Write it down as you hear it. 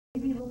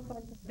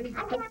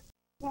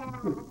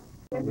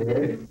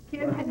Really?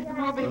 Kirsten, come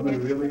over Somebody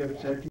here. really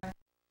upset you?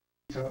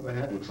 Something my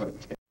head looks like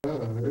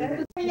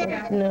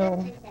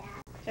No,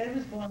 Ted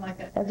was born like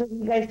that. that's what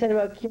you guys said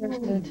about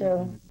Kirsten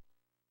too.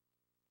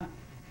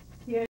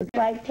 Kirsten, It's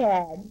like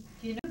Tad.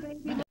 do you know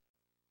baby looks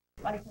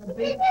like her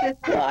big sister?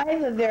 Well, I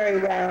have a very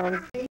round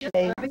Her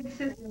face. big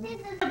sister.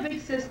 Her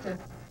big sister.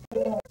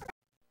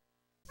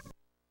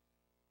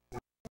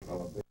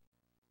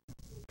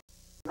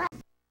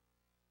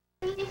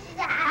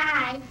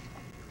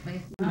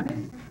 Nice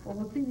eyes. Well,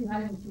 we'll see the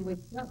eyes when she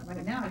wakes up.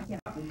 Right now, I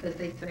can't because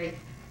they say,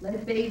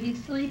 let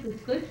babies sleep.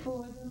 It's good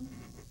for them.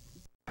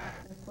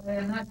 That's why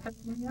I'm not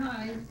touching the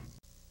eyes.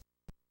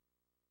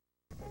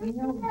 You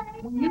know,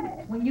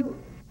 when you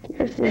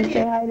Kirsten,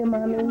 say hi to I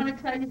mommy. want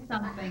to tell you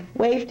something.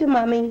 Wave to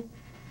mommy.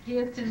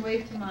 Kirsten,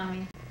 wave to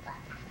mommy.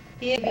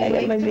 Here, I got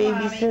wave my to baby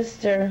mommy.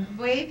 sister.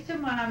 Wave to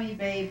mommy,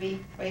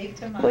 baby. Wave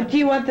to mommy. What do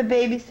you want the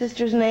baby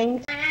sister's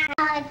name?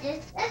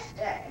 Just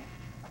sister.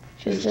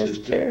 Your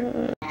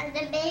sister. And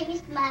the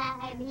baby's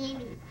my baby.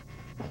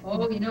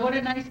 Oh, you know what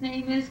a nice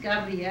name is?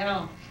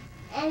 Gabrielle.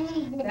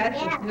 And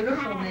That's a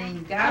beautiful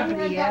name. I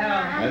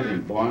Gabrielle.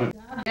 think Bonnet.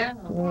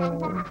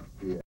 Gabrielle.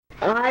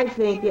 I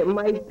think it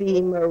might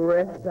be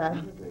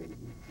Marissa.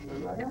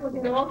 Then we'll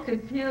get all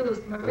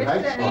confused. Marissa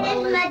Nice and one.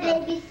 and my Melissa.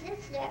 baby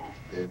sister.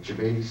 It's your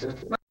baby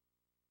sister.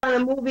 On a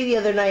movie the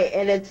other night,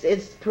 and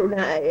it's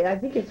pronounced. I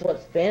think it's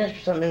Spanish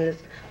or something.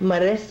 It's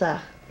Marissa.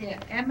 Yeah,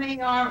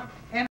 M-A-R-I-S-S-A.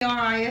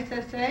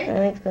 I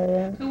think so.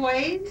 Yeah. 2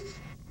 A's.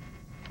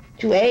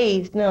 2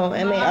 A's. No,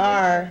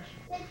 Marissa.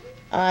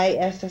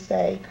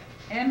 M-A-R-I-S-S-A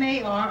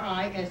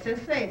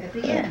at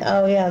the end.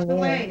 Oh yeah. 2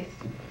 Yeah. A's.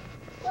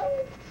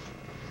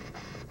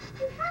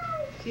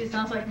 She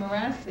sounds like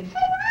Marassi.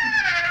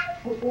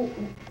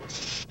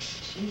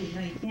 Gee,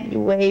 no, you can't. You You can't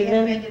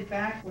waving? bend it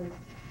backwards.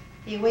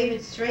 You wave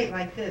it straight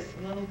like this,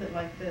 a little bit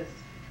like this,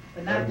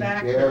 but not Be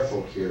backwards.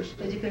 careful, Because you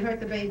Kirsten. could hurt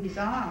the baby's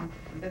arm,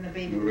 and then the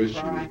baby would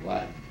Marissa cry. was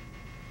Latin.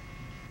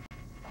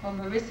 Oh,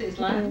 Marissa is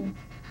Latin?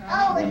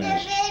 Oh, One the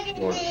is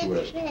baby or baby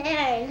twist.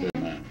 bear.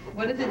 Good man.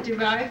 What is it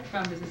derived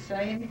from? Does it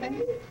say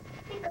anything?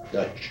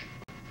 Dutch.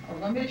 Oh,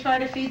 want me to try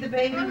to feed the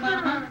baby,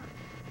 Mama?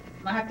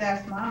 I have to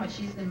ask Mama,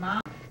 she's the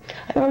mom.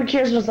 I remember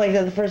Kirsten was like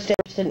that the first day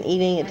in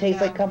eating. It takes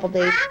like a couple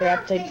days for her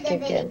appetite to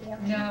kick in.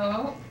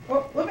 No.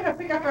 Oh, look at her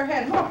pick up her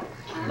head, look.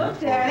 Look,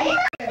 Daddy.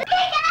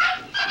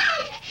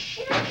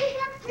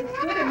 It's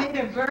good, it made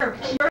her burp.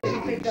 She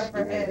picked up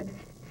her head.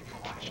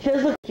 She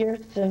does look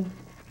Kirsten.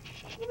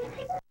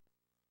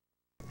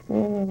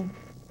 Mm.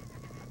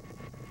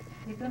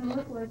 You're gonna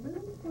look like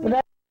this. But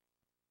that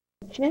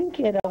chin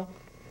kiddo.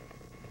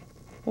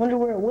 Wonder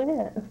where it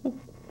went. The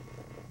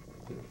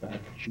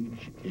fat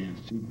cheeks, you can't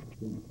see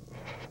between.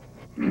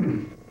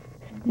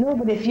 No,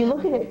 but if you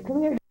look at it,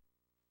 come here.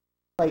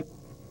 Like,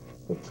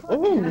 it's You're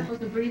not in.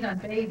 supposed to breathe on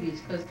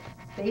babies, because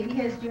baby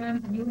has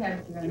germs and you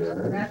have germs.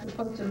 We're not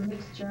supposed to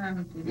mix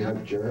germs, you You know.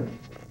 have germ?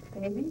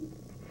 Baby,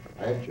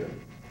 I have germ.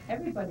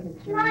 everybody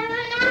has No,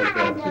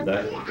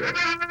 germs.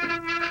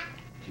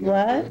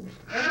 What?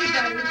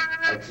 Everybody,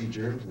 I see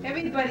germs. in it.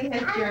 everybody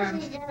has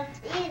germs.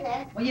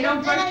 Either. When you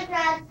don't brush,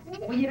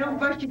 when you don't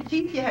brush your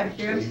teeth, you have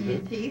germs in your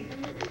teeth.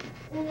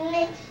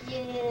 Makes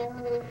you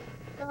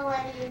go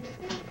on your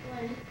sleep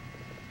one.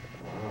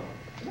 Wow.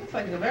 Looks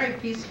like a very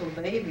peaceful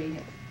baby,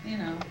 you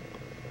know.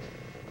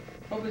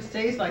 Hope it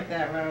stays like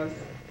that, Rose.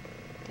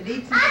 It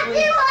eats and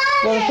sleeps.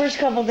 Well, the first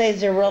couple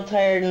days they're real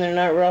tired and they're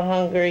not real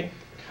hungry.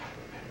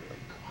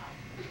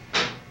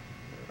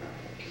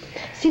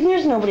 See,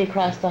 there's nobody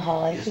across the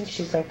hall. I think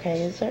she's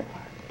okay, is there?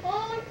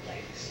 Oh,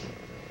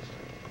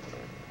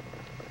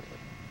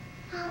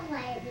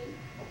 lady.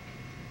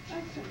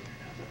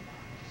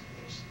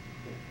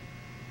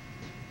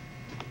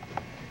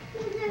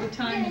 What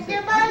time is it?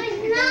 The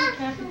mommy's not.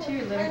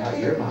 Cafeteria, Not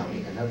your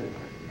mommy, another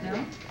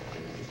one.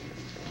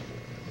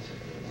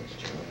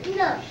 No?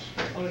 No.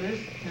 Oh, it is?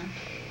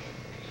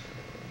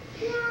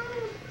 No.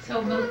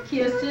 So,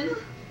 Kirsten,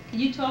 can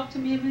you talk to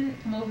me a minute?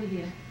 Come over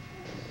here.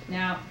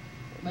 Now,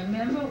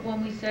 remember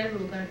when we said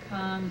we were gonna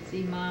come and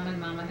see Mama, and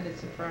Mama had a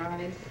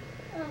surprise?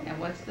 And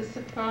what's the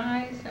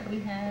surprise that we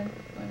had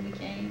when we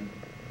came?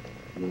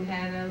 You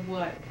had a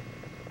what?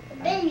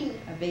 Baby.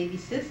 A baby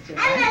sister,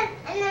 right?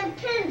 And then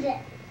turns it.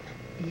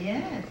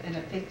 Yes, and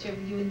a picture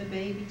of you and the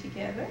baby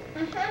together.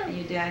 Uh-huh. And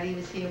your daddy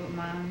was here with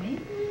Mommy.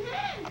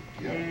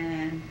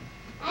 And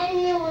I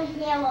knew it was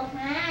here with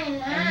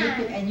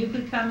my and you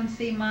could come and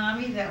see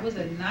Mommy. That was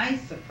a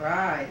nice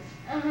surprise.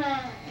 Uh-huh.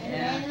 And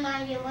Yeah. then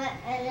Mommy went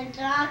to the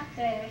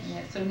doctor's.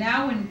 Yeah, so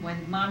now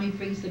when Mommy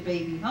brings the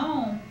baby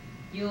home,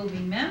 you'll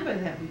remember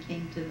that we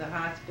came to the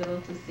hospital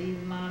to see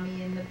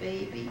Mommy and the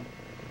baby.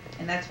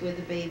 And that's where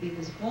the baby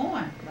was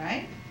born,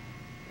 right?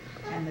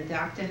 And the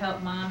doctor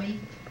helped Mommy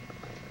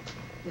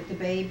with the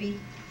baby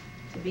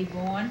to be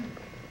born,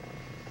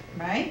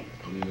 right?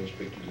 Any of those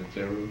pictures at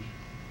Thero's?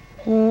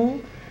 Hmm?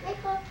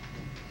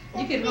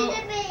 You can hold,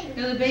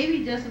 no, the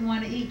baby doesn't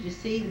want to eat, you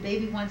see, the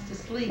baby wants to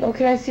sleep. Oh,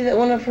 can I see that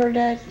one of her,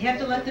 Dad? You have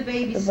to let the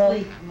baby The both.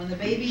 sleep. And when the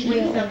baby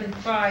wakes up and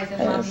cries,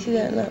 then I don't Mommy see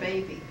that, feeds no. the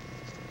baby.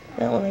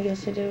 That one I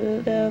guess I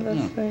did. Yeah,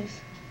 that's No.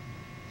 nice.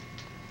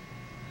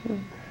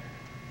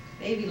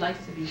 Baby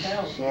likes to be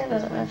held. She had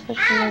because a, when- I thought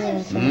she had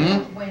a-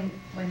 Hmm? when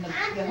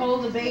you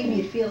hold the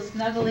baby, it feels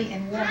snuggly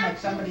and warm like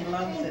somebody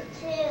loves it.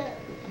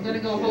 I'm gonna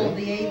go hold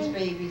the AIDS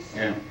babies.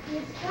 Yeah.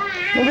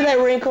 Remember that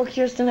wrinkle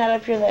Kirsten had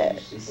up here, that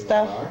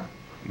stuff?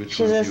 Which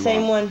She's the ones do you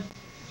same want? one.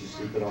 Did you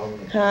sleep it all in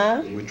the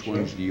Huh? Which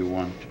ones do you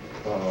want?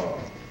 Oh.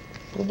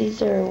 Well,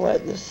 these are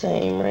what, the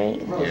same,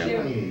 right? Rose, Yeah. you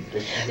don't need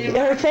pictures.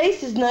 Her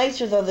face is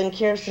nicer though than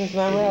Kirsten's.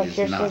 Remember how It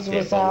is not. Kirsten's They're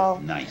was all...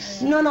 both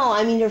nice. No,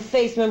 I mean her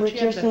face. Remember She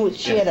had Kirsten, the-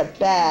 she had a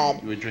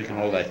bad... You were drinking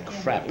all that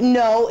crap.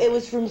 No, it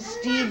was from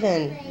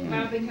Steven.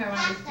 Rubbing her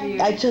on the beard.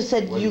 I just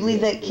said, you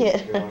leave that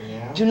kid.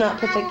 Do not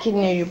put that kid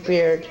near your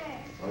beard.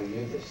 Oh,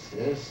 you're the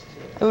sister.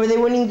 Remember, they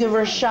wouldn't even give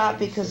her a shot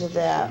because of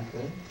that.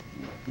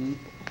 Mhm.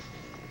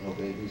 Oh,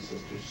 baby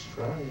sister's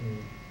crying.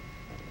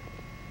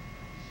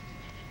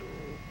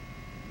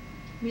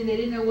 I mean, they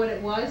didn't know what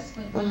it was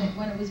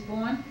when it was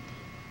born?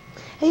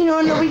 Hey, you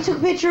know, nobody took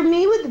a picture of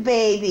me with the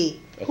baby.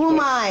 Who am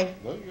I?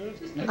 Well,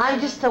 good. I'm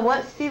just the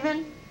what,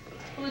 Steven?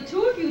 Well, the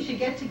two of you should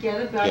get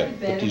together by Yeah, the put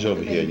bed and these put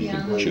over the here and baby you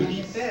can on the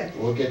choose. bed.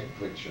 We'll get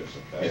pictures,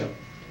 okay? Yeah.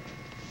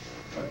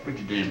 All right, put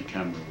your damn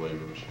camera away,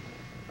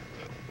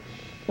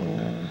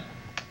 Rose.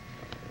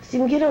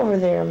 Steven, get over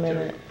there a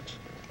minute.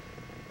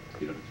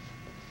 You know,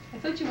 I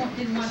thought you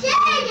didn't want to.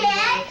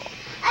 I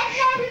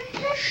got a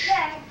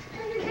picture.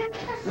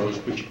 Rose,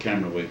 put your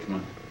camera away, come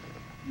on.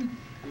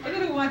 Look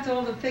at who wants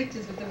all the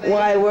pictures with the baby.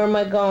 Why, where am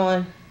I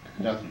going?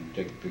 Nothing,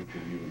 take a picture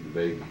of you and the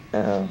baby.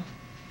 Oh.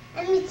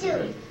 And me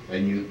too.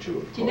 And you too,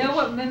 of course. Do you know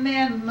what Mimi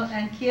and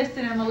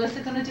Kirsten and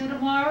Melissa gonna do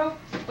tomorrow?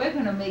 We're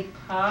gonna make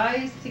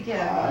pies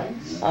together.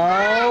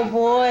 Oh,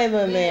 boy,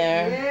 Mimir.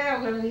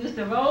 Yeah, we're gonna use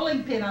the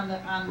rolling pin on the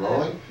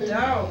Rolling pin?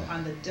 dough,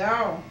 on the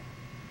dough.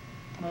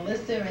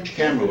 Melissa and Put your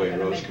camera away, Kirsten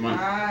are gonna Rose, make come on.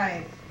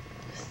 pies.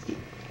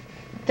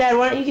 Dad,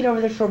 why don't you get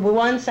over there for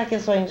 1 second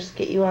so I can just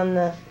get you on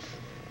the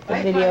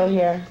Right video by-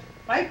 here.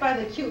 Right by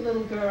the cute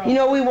little girl. You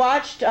know, we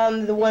watched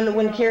the one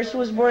when Kirsten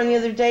was born the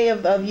other day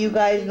of you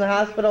guys in the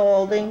hospital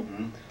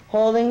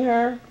holding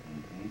her.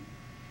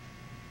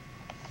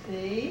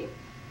 See?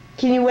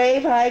 Can you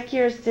wave? Hi,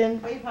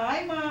 Kirsten. Wave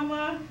hi,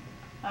 Mama.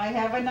 I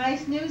have a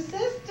nice new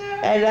sister.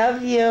 I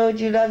love you.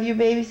 Do you love your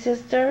baby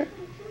sister?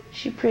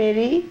 She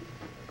pretty?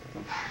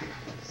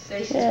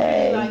 Say she's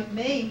Yay. pretty like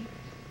me.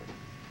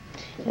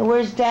 And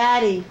where's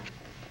Daddy?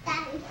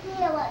 Daddy,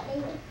 feel at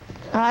me.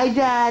 Hi,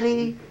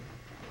 Daddy.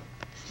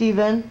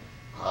 Steven?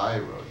 Hi,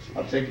 Rosie.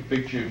 I'll take a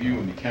picture of you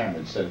and the camera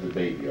instead of the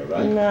baby, all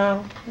right?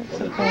 No. Well, That's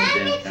then okay. put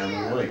your damn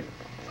camera away.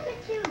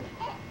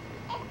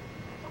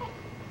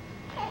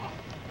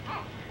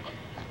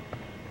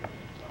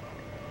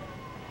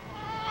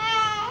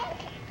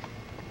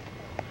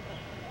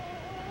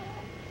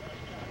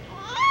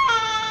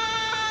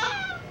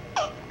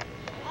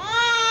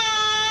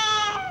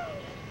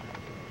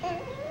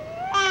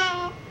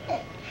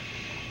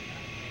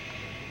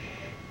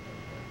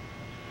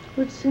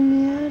 What's the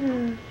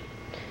matter?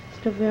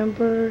 It's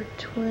November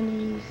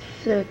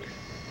 26th,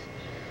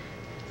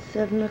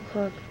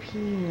 7:00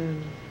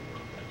 p.m.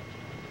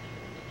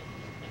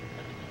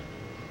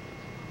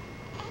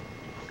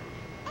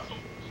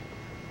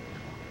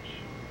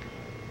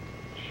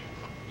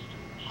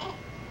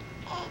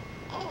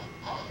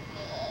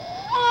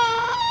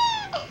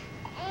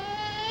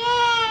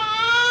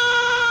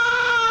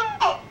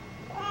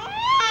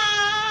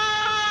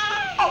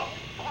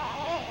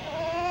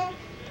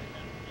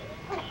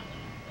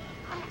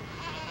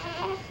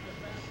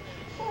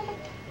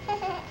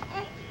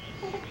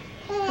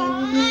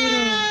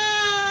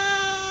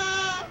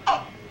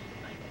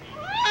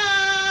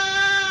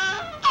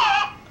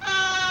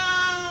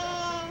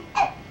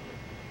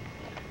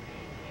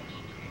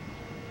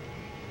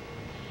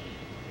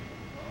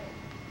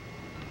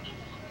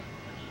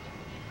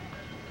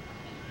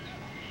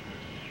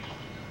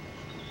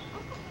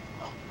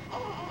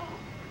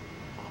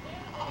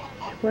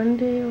 One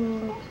day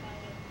old.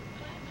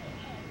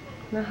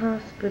 In the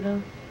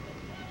hospital.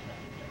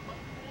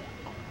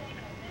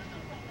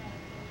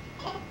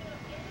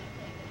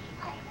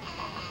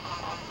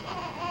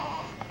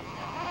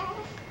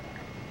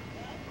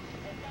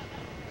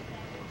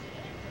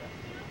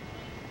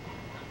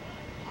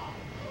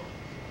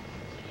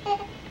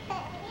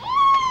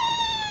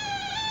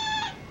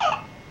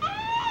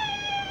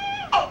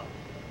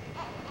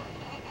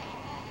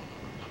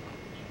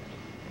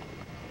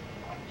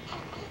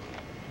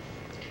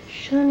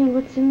 Shani,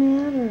 what's the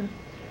matter?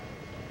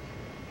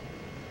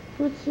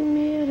 What's the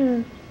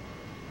matter?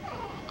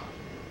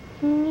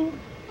 Hmm?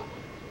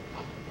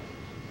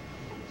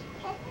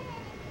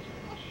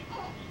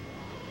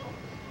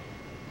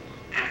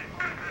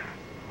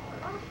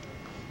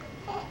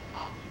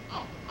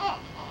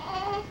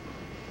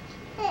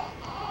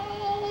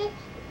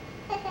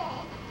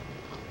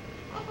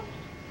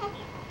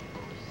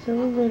 So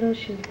little,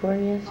 she was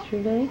born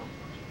yesterday.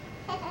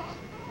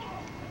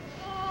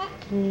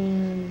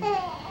 And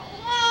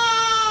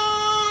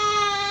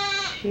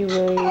she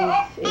weighs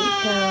 8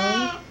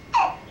 pounds,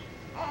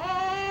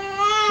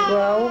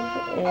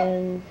 12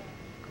 and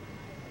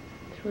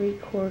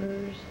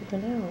 3/4 of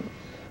an ounce.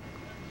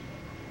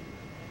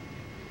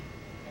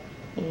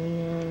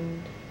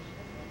 And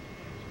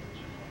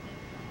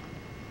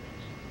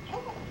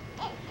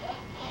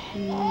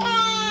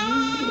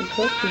she's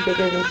supposed to be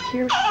bigger than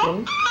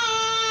Kirsten,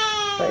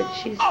 but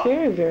she's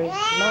very, very small.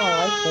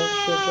 I think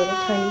she has little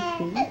tiny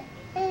feet,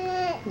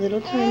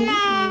 little tiny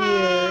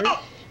ears,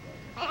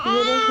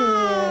 little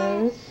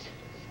hands.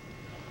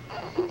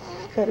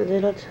 She's got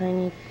little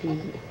tiny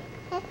feet,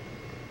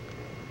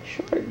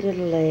 short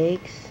little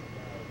legs.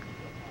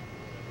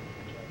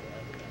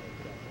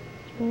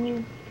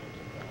 I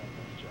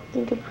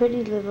think a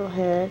pretty little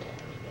head.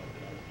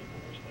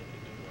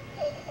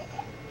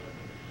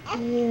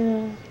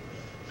 Yeah.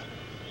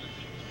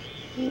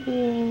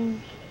 Yeah.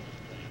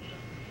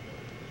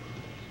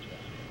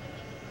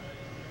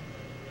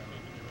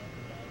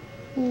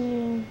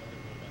 Yeah.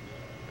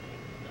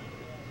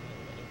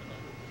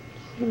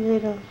 She's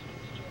little.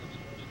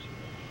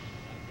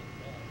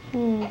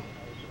 Yeah.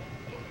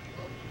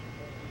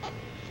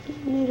 She's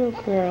a little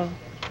girl.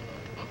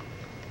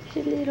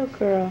 She's a little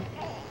girl.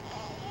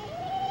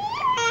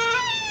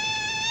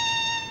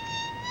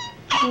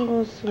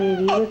 Oh,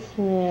 sweetie, what's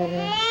the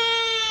matter?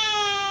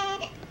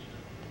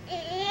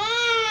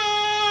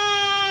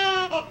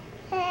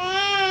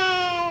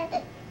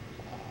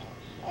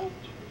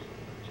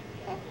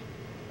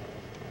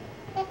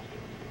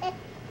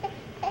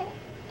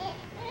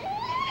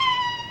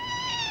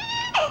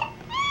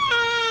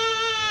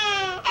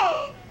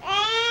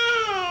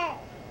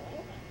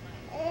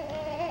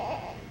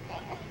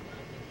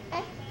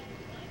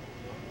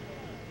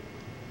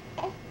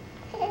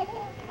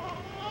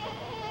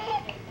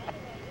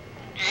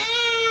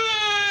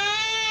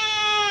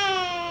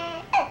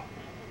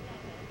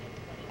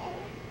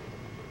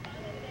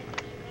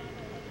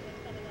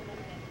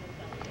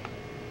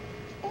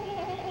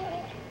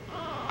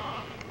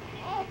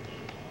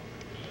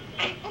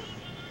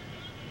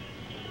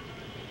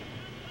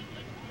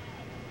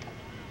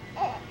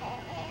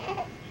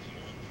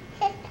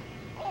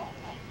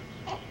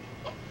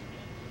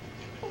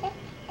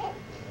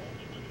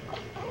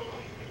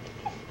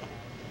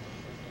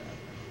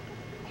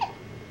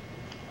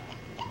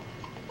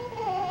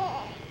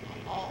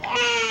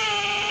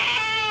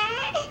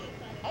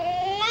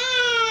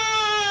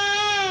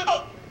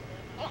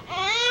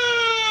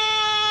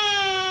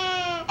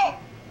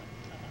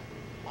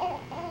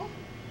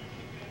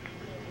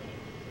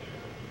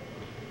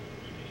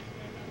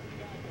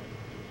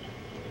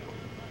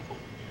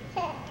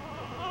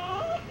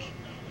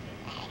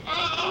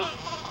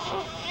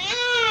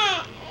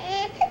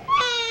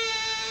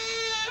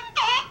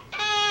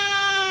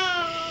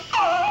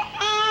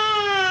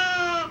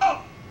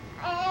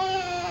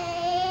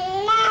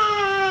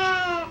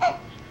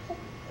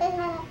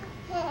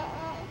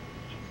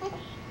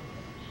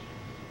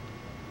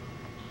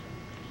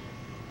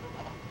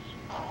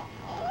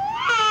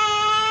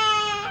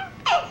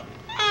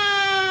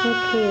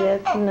 Okay,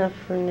 that's enough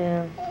for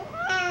now.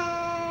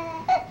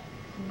 I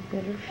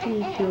better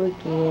feed you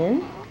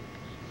again.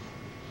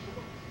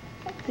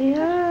 Say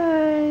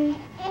hi.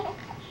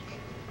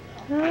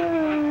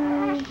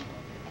 Hi.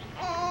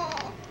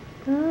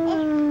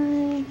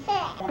 Hi.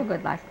 So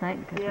good last night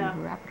because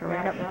we wrapped her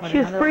right up and put She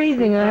was another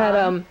freezing. I sleep had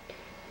on.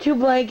 2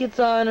 blankets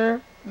on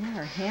her Yeah,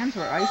 her hands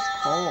were ice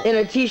cold. and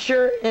a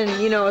t-shirt and,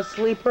 you know, a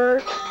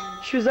sleeper.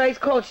 She was ice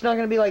cold. She's not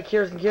going to be like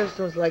Kirsten.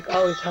 Kirsten was like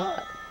always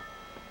hot.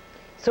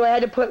 So I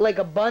had to put like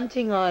a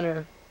bunting on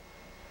her.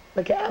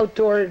 Like an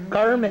outdoor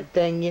garment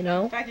thing, you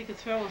know? In fact, you could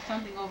throw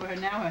something over her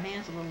now. Her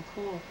hands are a little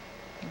cool.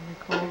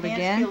 Cold Her hands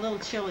again. feel a little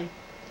chilly.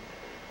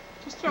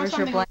 Just throw Where's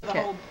your something over the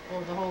blanket?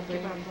 whole baby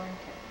blanket.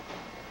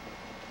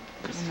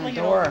 Just In the sling it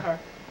door. over her.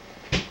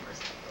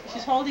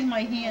 She's holding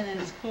my hand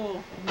and it's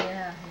cool.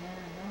 Yeah,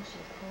 no, she's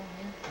cold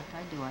hands.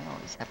 Like I do, I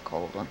always have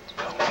cold ones.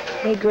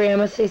 Hey,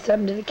 Grandma, say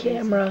something to the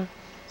camera.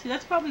 See,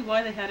 that's probably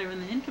why they had her in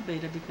the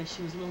incubator, because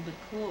she was a little bit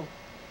cool.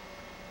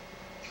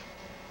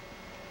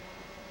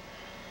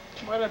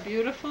 What a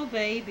beautiful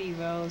baby,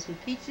 Rose,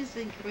 with peaches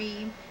and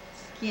cream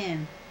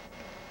skin.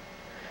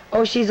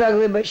 Oh, she's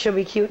ugly, but she'll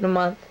be cute in a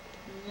month.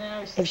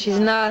 No, If she's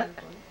not, ugly.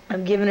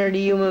 I'm giving her to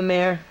you, my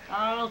mare.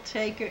 I'll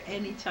take her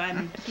anytime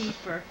and keep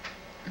her.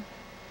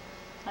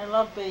 I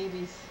love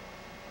babies.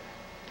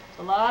 It's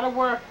a lot of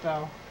work,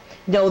 though.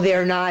 No,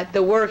 they're not.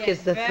 The work Get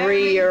is the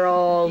very-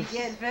 3-year-olds. You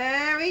get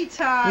very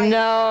tired.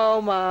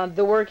 No, Mom.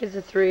 The work is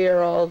the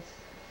 3-year-olds.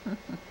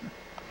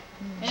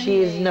 She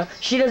is no.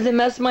 She doesn't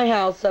mess my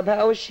house up.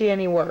 How is she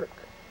any work?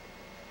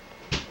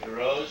 Hey,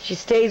 Rose. She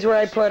stays where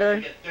I See put when her.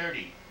 they get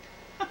 30.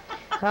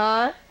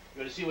 Huh?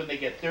 You're gonna see when they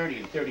get 30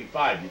 and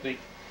 35. You think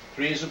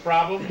 3 is a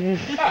problem?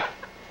 Yeah.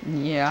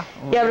 Yeah,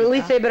 but at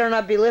least they better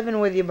not be living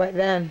with you by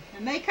then.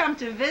 And they come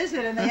to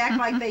visit and they act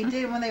like they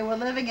did when they were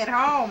living at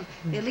home.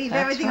 They leave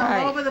That's everything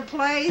right. all over the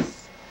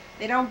place.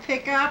 They don't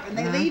pick up and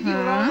they leave you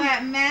with all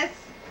that mess.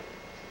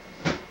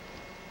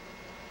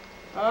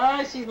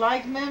 Oh, she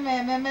likes Meme.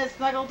 Meme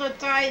snuggled her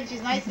tight and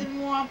she's nice and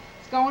warm.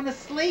 She's going to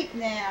sleep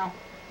now.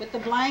 With the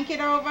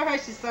blanket over her,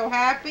 she's so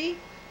happy.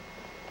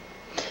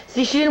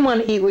 See, she didn't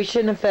want to eat. We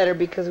shouldn't have fed her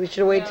because we should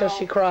have waited till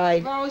she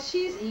cried. Rose,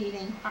 she's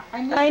eating.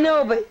 I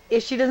know, but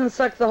if she doesn't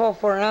suck the whole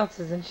 4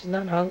 ounces, then she's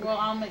not hungry. Well,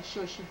 I'll make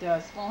sure she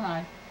does, won't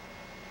I?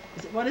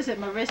 What is it,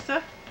 Marissa?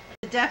 Is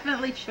it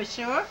definitely for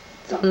sure?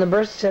 It's on the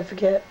birth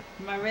certificate.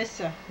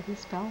 Marissa. How do you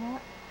spell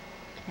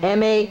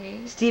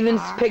that?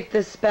 Stevens picked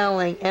the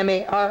spelling.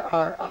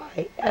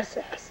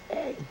 Marrissa.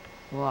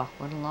 Whoa,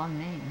 what a long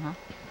name,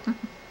 huh?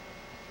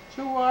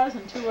 2 R's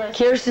and 2 S's.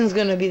 Kirsten's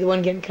gonna be the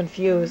one getting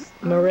confused.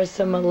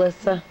 Marissa,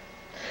 Melissa.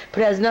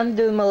 But it has nothing to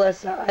do with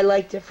Melissa. I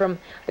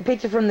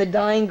picked it from the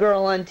dying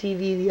girl on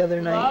TV the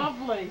other night.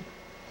 Lovely.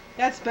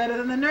 That's better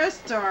than the nurse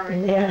story.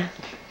 Yeah.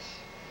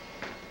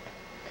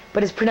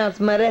 But it's pronounced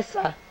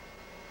Marissa.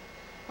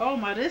 Oh,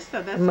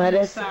 Marissa. That's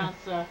Marissa.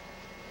 sounds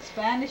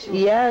Spanish. Or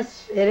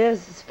Yes, it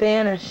is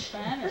Spanish.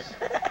 Spanish.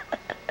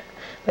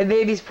 My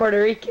baby's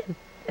Puerto Rican.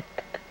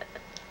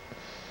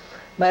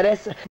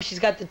 Marissa. She's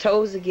got the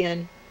toes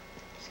again.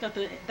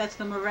 That's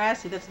the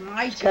Marassi. That's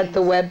my genes. She's got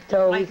the web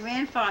toes. My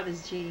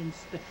grandfather's genes.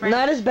 The French.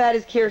 Not as bad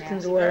as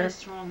Kirsten's He's a were, very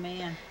strong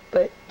man.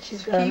 but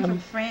she's got Came from them.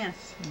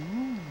 France.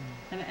 Mm.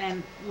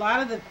 And a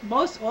lot of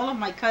all of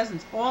my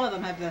cousins, all of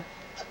them have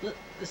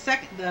the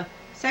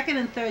second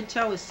and third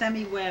toe is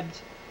semi-webbed.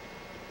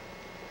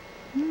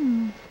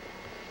 Hmm.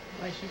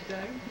 Why she's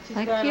got them? She's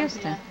Like got 'em,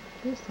 Kirsten. yeah.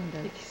 Kirsten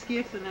does.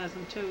 Kirsten has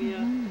them too, yeah.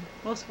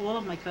 Mhm. All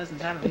of my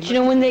cousins have them. But you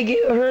know, when they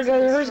get hers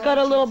got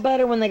a little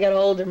better when they got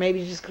older.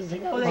 Maybe just because they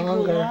got Oh, they grew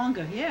longer.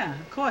 longer. Yeah,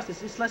 of course.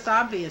 It's less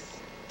obvious.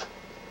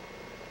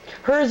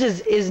 Hers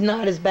is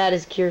not as bad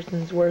as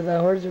Kirsten's were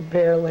though. Hers are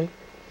barely.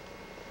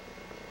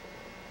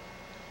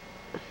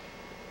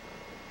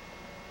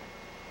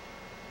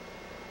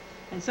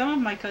 And some of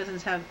my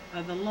cousins have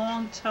the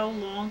long toe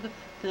longer.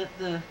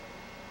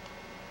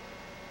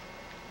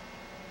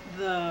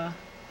 The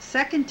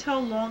second toe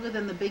longer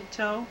than the big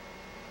toe.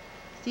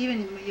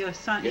 Stephen, your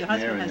Getting there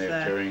husband in has there,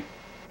 that. Terry.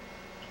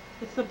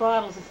 It's the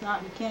bottles. It's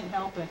not. You can't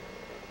help it.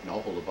 No,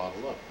 hold the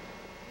bottle up.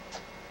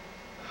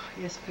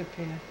 Yes,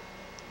 prepare.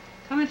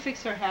 Come and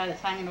fix her hat.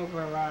 It's hanging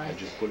over her I eyes.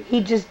 just put it.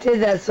 He just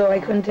did that so I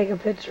couldn't take a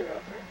picture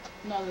of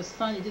her. No, the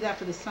sun. You did that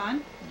for the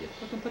sun? Yes.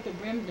 Look and put the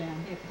brim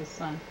down here for the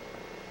sun.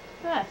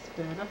 That's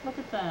better. Look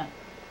at that.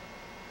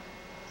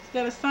 She's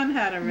got a sun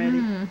hat already.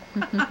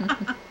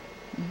 Mm.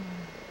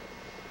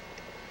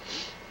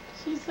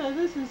 She said,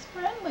 this is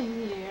friendly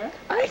here.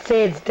 I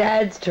say it's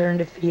Dad's turn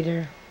to feed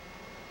her.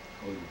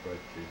 Hold your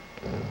breath,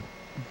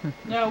 kid.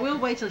 No, we'll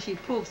wait till she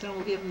poops, then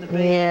we'll give him the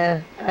baby.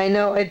 Yeah, I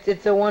know.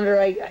 It's a wonder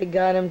I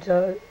got him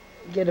to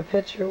get a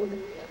picture with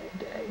him the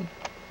other day.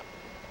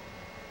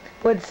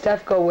 Would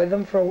Steph go with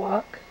him for a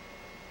walk?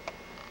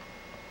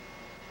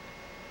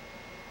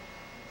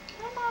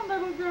 Come on,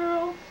 little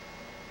girl.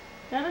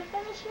 Gotta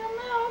finish your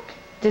milk.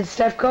 Did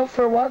Steph go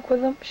for a walk with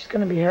him? She's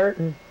gonna be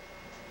hurting.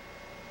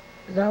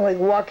 It's not like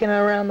walking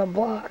around the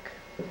block.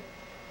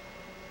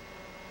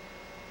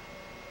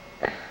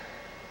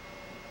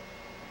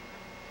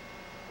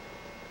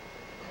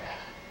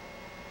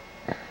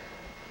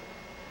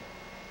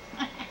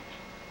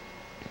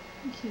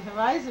 Her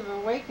eyes are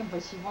awakened,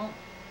 but she won't.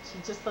 She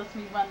just lets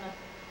me run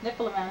the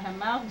nipple around her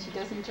mouth, and she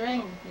doesn't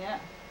drink. Yeah.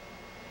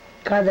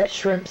 God, that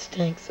shrimp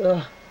stinks.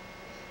 Ugh.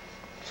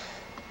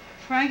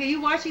 Frank, are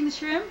you watching the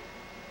shrimp?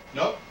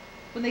 Nope.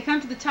 When they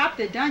come to the top,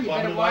 they're done. You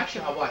Want me better to watch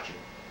them. I'll watch it.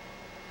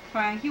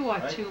 Frank, you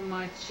watch Right. too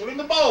much. They're in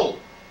the bowl.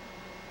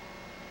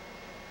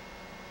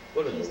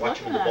 What are He's they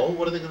watching in looking the at bowl?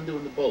 What are they going to do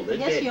in the bowl? I They're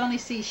guess dead. you only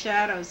see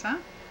shadows, huh?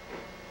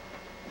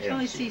 They You don't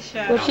only see see it.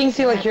 shadows. Well, she can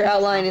see like your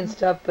outline and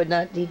stuff, but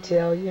not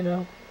detail, you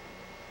know.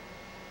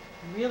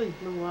 Really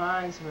blue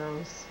eyes,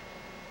 Rose.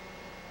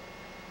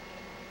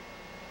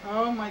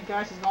 Oh my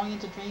gosh, she's going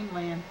into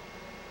dreamland.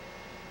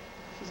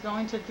 She's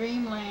going to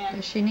dreamland.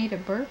 Does she need a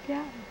burp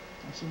yet?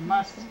 She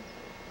must.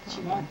 She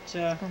Oh, won't. It's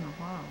been a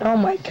while. Oh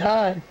my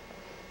God.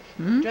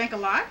 Hmm? Drank a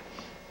lot?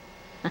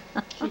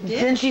 She did?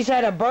 Since she's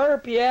had a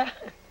burp, yeah.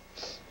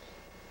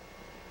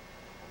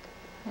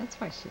 That's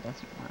why she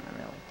doesn't want to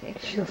really take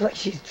She it. looks like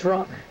she's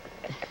drunk.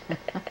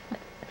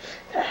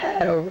 The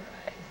hat over her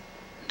eyes.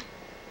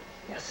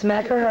 Yeah,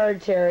 smack her hard,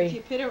 If Terry.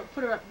 you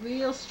put her up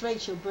real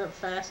straight, she'll burp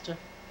faster.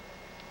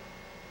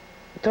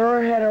 Throw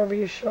her head over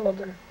your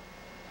shoulder.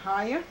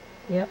 Higher?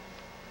 Yep.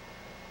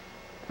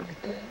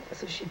 Like that.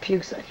 So she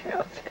pukes on your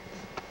outfit.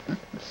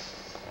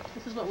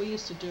 This is what we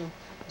used to do.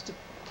 We used to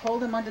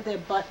hold them under their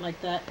butt like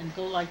that and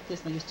go like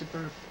this, and they used to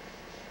burp.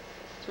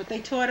 It's what they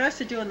taught us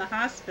to do in the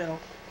hospital.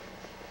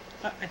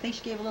 I think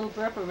she gave a little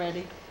burp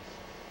already.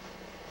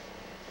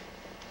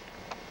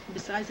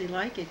 Besides, they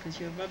like it because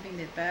you're rubbing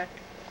their back,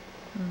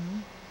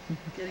 Mhm.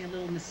 getting a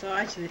little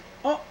massage.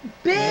 Oh,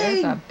 There's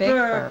big a big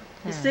burp! burp,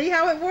 You yeah. see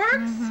how it works?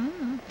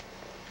 Mhm.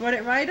 Brought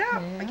it right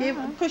up. I gave,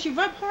 Yeah. of course, you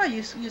rub hard.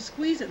 You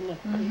squeeze it.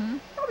 Look, Mhm.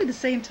 probably the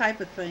same type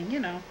of thing, you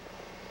know.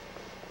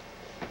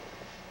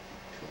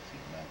 Filthy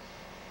mouth.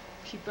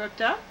 She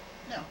burped up.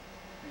 Yeah,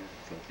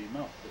 filthy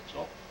mouth, that's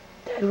all.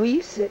 Dad, will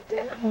you sit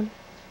down?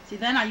 See,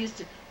 then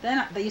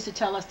they used to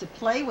tell us to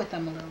play with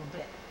them a little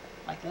bit,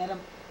 like let them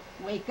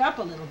wake up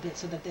a little bit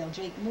so that they'll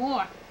drink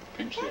more.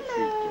 Pinch their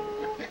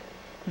Hello. feet.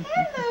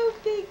 Hello,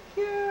 big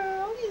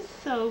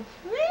so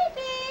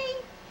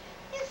pretty.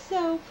 You're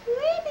so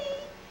pretty.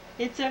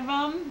 It's a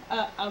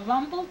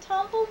rumble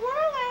tumble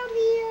world out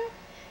here.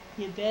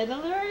 You better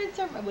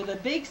learn with a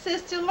big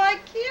sister like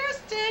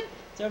Kirsten.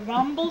 It's a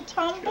rumble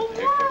tumble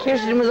world.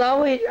 Kirsten was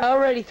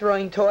already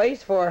throwing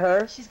toys for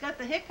her. She's got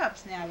the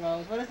hiccups now,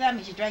 Rose. What does that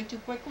mean? She drank too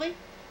quickly?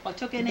 Or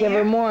took in Give air?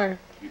 her more.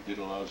 You did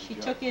a lousy She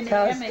job. took in That's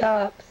how air it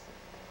makeup. stops.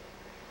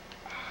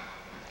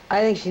 I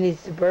think she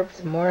needs to burp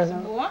some more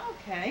Some though. more?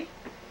 Okay.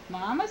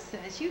 Mama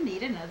says you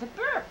need another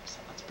burp. So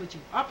let's put you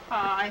up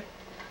high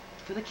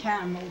for the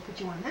camera. We'll put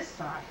you on this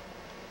side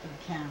for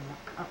the camera.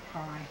 Up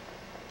high.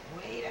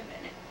 Wait a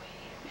minute.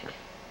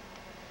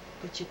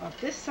 Put you up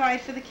this side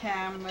for the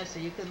camera so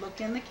you could look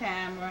in the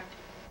camera.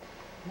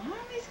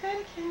 Mommy's got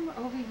a camera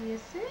over here,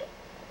 see?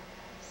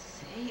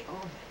 See,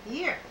 over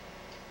here.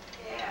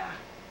 Yeah.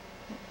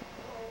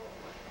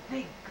 Oh,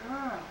 big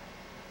girl.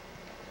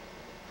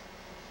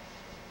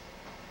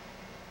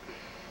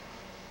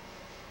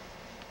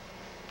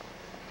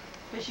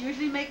 Does she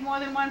usually make more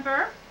than one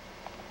burp?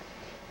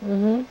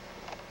 Mm-hmm.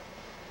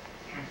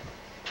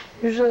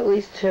 Usually at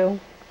least 2.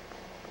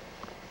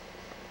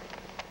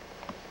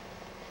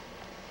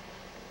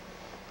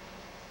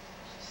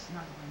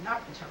 Snuggling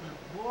up into her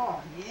little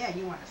wall. Yeah,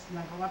 you want to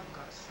snuggle up and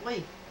go to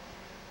sleep.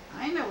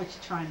 I know what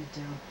you're trying to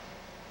do.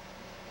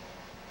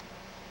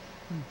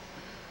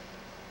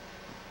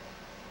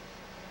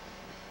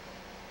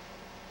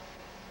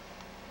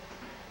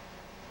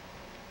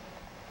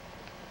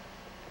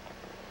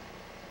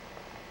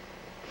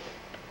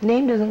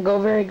 Name doesn't go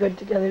very good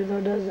together though,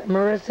 does it?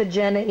 Marissa,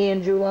 Jenna,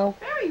 Ian, Julo.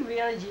 Very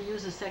rarely do you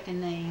use a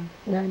second name.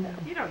 No, no.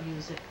 You don't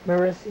use it.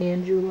 Marissa,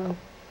 Ian, Julo.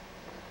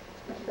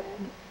 It's not bad.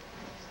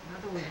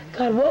 Another way to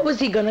God, what was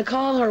he gonna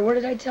call her? What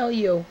did I tell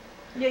you?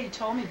 Yeah, you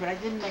told me, but I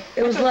didn't make.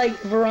 It was like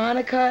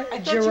Veronica, I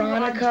thought you were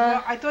on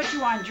Jeronica. I thought you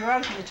were on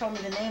drugs when you told me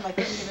the name. I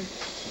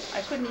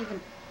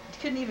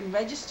couldn't even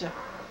register.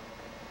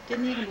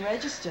 Didn't even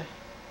register.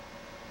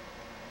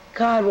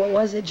 God, what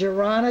was it?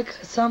 Jeronica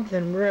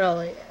something,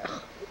 really.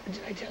 Ugh, did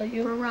I tell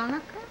you?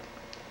 Veronica?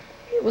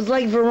 It was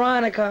like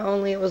Veronica,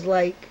 only it was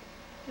like...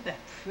 Look at that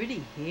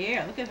pretty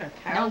hair. Look at her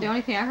No, cowl. the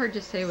only thing I heard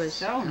you say was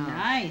So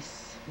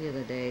nice. the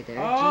other day there,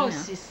 Oh,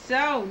 Gina. she's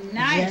so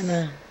nice.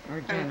 Jenna. Or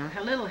Her, Jenna.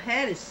 her little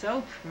head is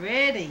so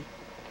pretty.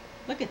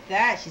 Look at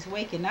that. She's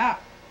waking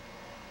up.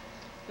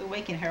 We're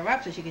waking her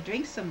up so she can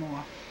drink some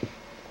more.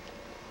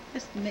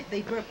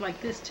 They burp like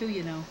this too,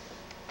 you know,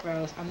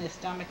 Rose, on their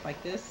stomach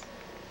like this.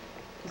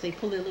 Because they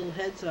pull their little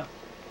heads up.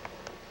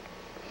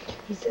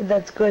 He said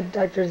that's good.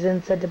 Dr.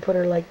 Zinn said to put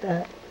her like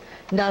that.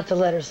 Not to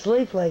let her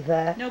sleep like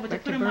that. No, but they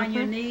Like put the them on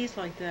your burper? knees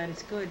like that.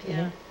 It's good, yeah.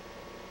 Yeah.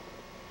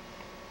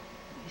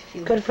 You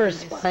feel Good the for her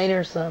fingers. spine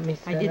or something,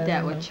 he I said. did that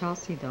don't with know.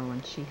 Chelsea though,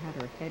 and she had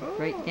her head Oh.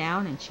 right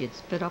down, and she had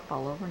spit up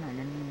all over, and I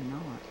didn't even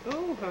know it.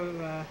 Oh,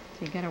 her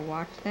So you gotta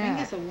watch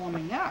fingers that. are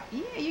warming up.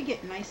 Yeah, you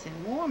get nice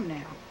and warm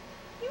now.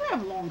 You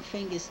have long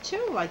fingers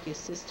too, like your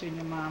sister and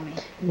your mommy.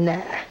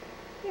 Nah.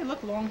 They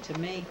look long to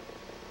me.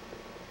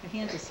 Her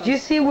hands are so Do you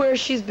see where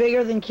she's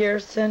bigger than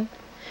Kirsten?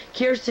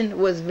 Kirsten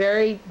was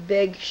very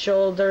big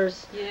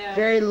shoulders, Yeah.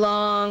 very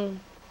long.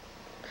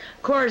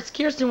 Of course,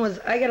 Kirsten was,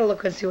 I gotta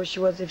look and see what she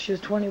was, if she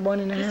was 21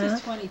 and a This half.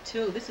 is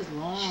 22. This is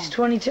long. She's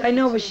 22. I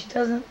know, but she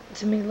doesn't,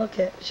 to me, look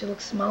at, she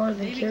looks smaller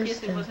than Maybe Kirsten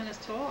Kirsten. wasn't as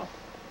tall.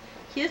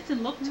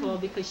 Kirsten looked tall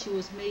because she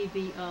was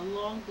maybe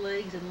long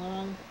legs and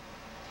long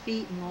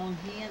feet and long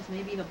hands.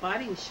 Maybe her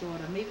body was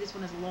shorter. Maybe this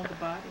one has a longer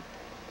body.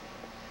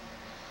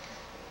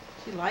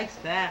 She likes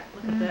that.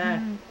 Look at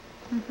that.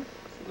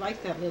 She likes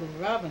that little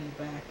rub in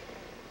the back.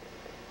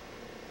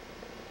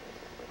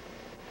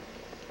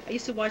 I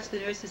used to watch the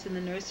nurses in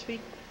the nursery.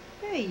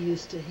 They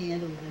used to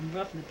handle them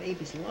rough, and the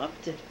babies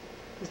loved it.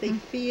 Because they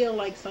feel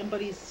like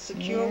somebody's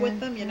secure with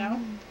them, you know?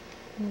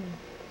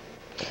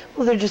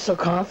 Well, they're just so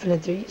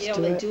confident, they're used Yeah,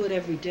 to well, they it. do it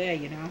every day,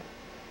 you know?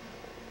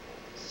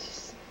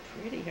 She's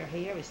pretty. Her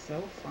hair is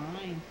so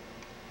fine.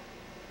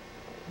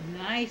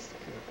 Nice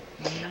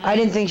girl. Nice. I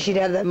didn't think she'd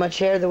have that much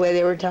hair the way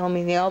they were telling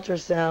me in the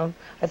ultrasound.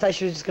 I thought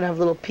she was just gonna have a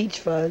little peach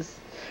fuzz.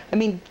 I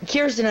mean,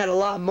 Kirsten had a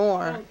lot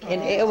more,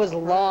 and it was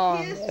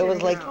long. It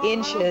was like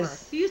Kirsten,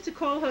 inches. You used to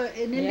call her an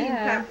Indian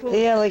Yeah. papoose.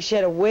 Yeah, like she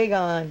had a wig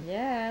on.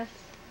 Yes.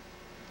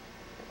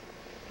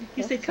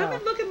 You said, That's come all.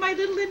 and look at my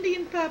little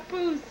Indian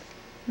papoose.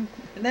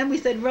 And then we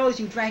said, Rose,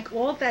 you drank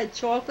all that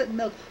chocolate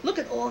milk. Look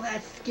at all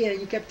that skin.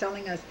 And you kept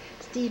telling us,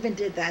 Stephen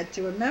did that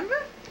too, remember?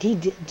 He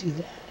did do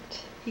that.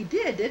 He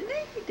did, didn't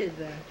he? He did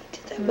that. He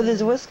did that with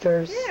his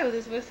whiskers. Yeah, with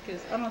his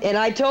whiskers. I don't And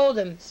I told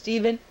him,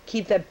 Stephen,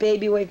 keep that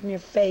baby away from your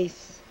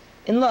face.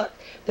 And look,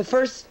 the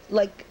first,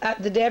 like,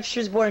 the day after she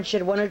was born, she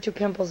had 1 or 2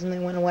 pimples and they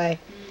went away.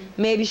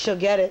 Maybe she'll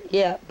get it,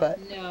 yeah, but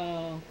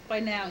No. By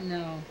now,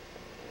 no.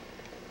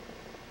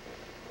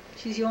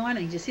 She's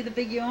yawning. Did you see the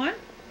big yawn?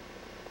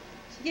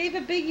 She gave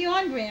a big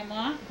yawn,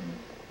 Grandma.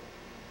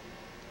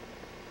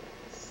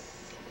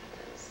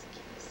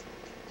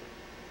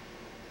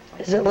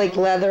 is it like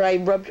leather? I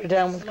rubbed her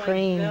down with It's like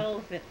cream.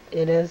 velvet.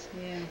 It is.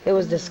 Yeah. It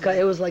was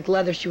disgusting. It was like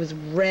leather. She was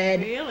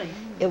red. Really?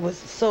 It was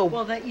so.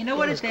 Well, that you know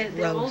what It is was that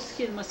the old gross.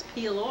 skin must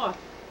peel off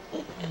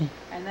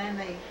And then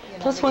they,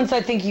 Plus, they- once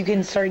I think you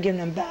can start giving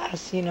them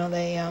baths, you know,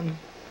 they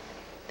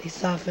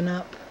soften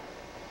up.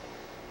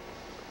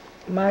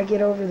 Ma,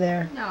 get over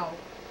there. No.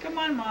 Come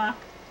on, Ma.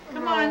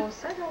 Come on.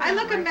 Rose, I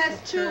look a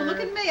mess too. Look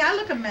at me. I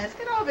look a mess.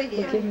 Get over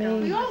here. Look at me.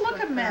 We all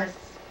look a mess.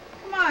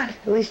 Come on.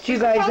 At least you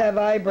We're guys supposed- have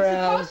We're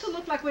eyebrows. supposed to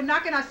look like we're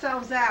knocking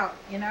ourselves out,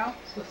 you know?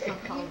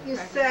 You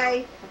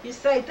say,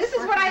 this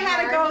is what I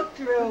had to go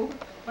through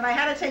when I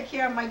had to take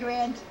care of my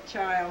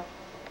grandchild.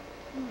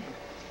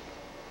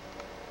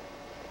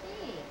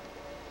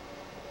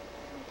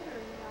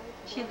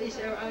 Is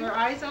her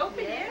eyes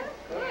open? Yeah.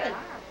 Good.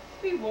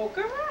 We woke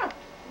her up.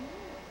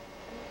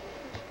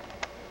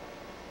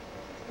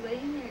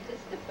 Laying there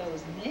just Look at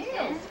those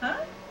nails, huh?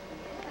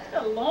 Look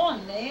at the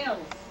long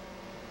nails.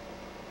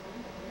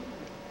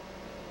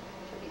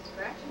 She'll be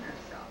scratching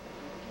herself.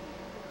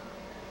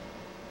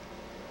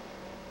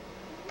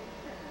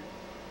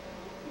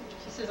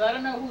 She says, I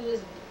don't know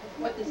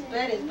what this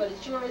bed is, but it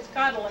sure is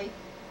cuddly.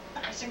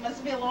 She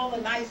must feel all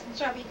the nice and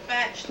chubby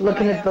fat. She's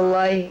looking at the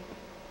light.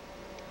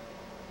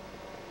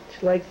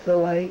 She likes the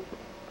light.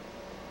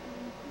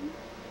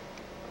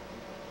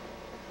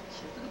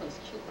 Look at those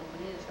cute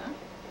little ears, huh?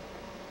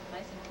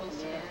 Nice and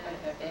close to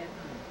her head.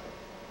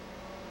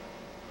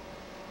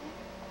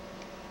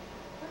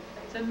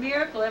 It's a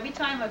miracle every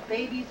time a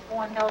baby's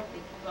born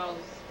healthy, Rose.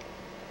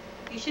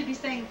 You should be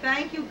saying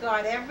thank you,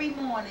 God, every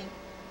morning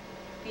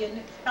for your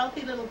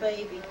healthy little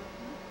baby.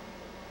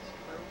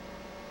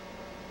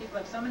 People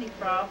have so many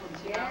problems,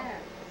 you know?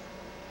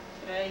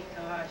 Hey,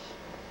 gosh.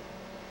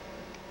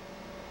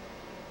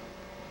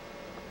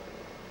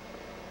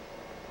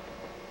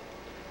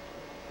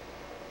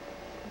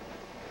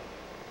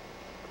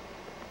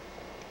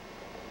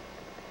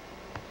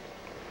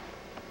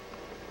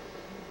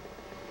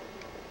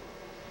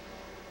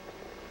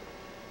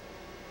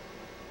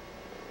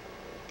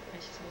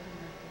 She's holding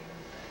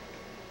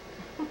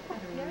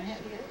her hair.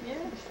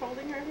 Yeah, she's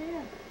holding her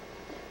hair.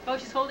 Oh,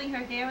 she's holding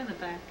her hair in the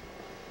back.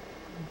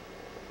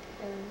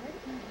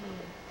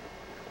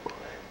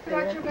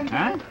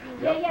 Huh?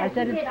 I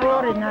said it's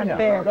Florida, not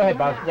fair. Go ahead,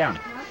 boss, down.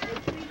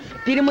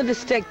 Beat him with a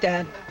stick,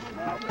 Dad.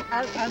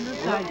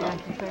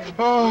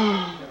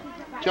 Oh,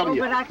 tell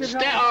you.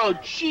 Oh,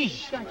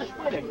 jeez. I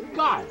swear to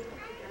God.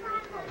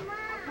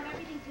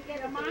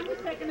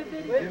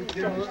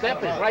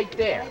 Step is right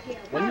there.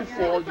 When you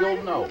fall,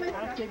 you'll know.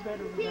 Give her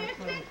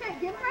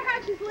a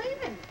hug, she's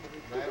leaving.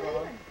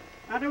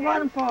 I don't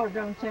want to fall,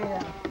 don't say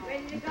that.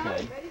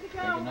 Okay. Take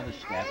another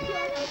step.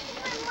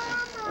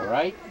 All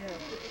right?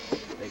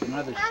 Take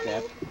another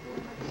step.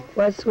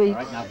 What, sweet?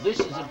 All right, now this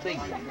is a big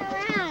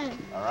one.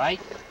 All right?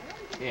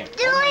 Here.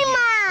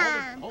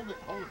 Hold the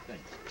thing.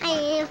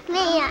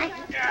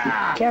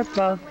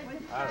 Careful. All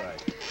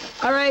right.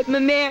 All right,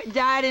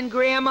 Dad and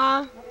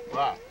Grandma,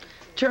 Wow.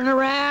 turn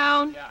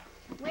around. Yeah.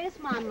 Where's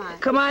Mama?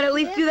 Come on, at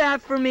least do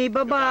that for me.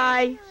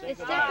 Bye-bye. Is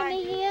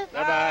Stephanie here?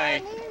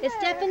 Bye-bye. Is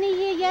Stephanie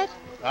here yet?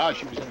 Oh,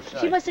 she was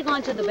inside. She must have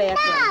gone to the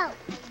bathroom.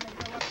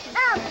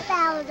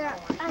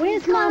 Oh,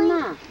 Where's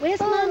Mama? Where's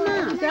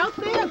Mama? She's out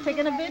there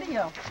taking a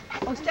video.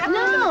 Oh, Stephanie's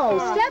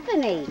No,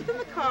 Stephanie. in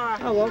the car.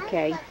 Oh,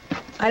 okay.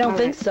 I don't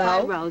think Bye,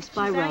 so. Rose.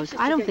 Bye, She's Rose. anxious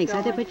I to don't get think so.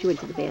 They going. put you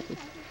into the bathroom.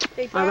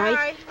 Say All bye.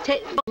 right?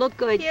 Look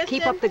good. Kirsten?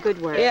 Keep up the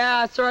good work.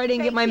 Yeah, sorry I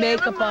didn't get my Take care of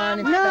makeup on.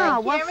 It's No,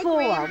 like- what Karen for?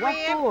 Graham What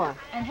Graham. for?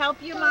 And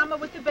help your mama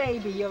with the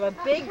baby. You're a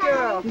big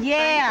girl.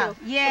 Yeah, Thank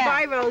you. yeah.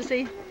 Goodbye,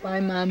 Rosie. Bye,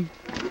 Mom.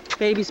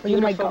 Baby's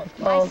You might beautiful.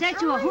 go. Oh. I said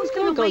to her, who's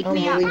going to wake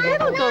me up? Unbelievable.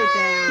 It'll go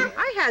down.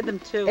 I had them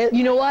too.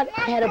 You know what?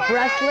 I had a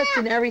breast lift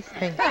and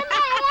everything.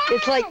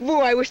 It's like, woo,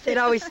 I wish they'd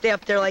always stay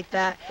up there like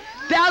that.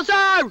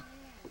 Bowser!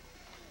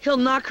 He'll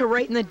knock her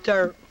right in the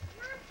dirt.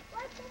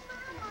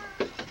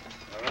 All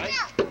right?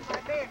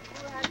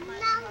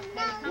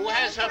 Who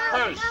has her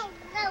purse?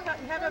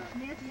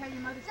 Nancy had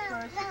your mother's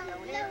purse.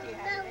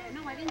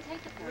 No, I didn't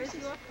take the Where's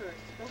purse. your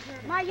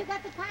purse? Ma, you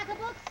got the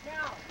pocketbooks? No.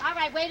 All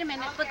right, wait a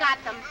minute. Forgot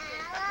them.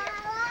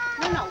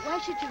 No, why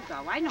should you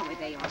go? I know where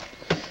they are.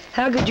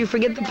 How could you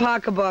forget the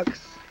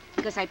pocketbooks?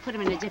 Because I put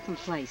them in a different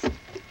place.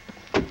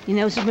 You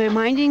know what's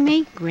reminding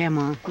me?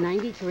 Grandma.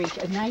 93,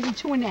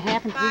 92 and a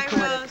half and Bye,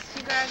 3/4. Rose.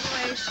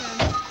 Congratulations.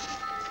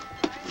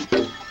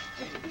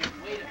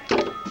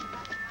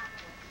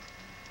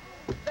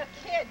 The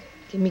kid.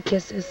 Give me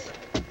kisses.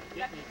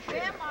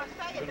 Grandma,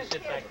 say it. The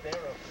kid.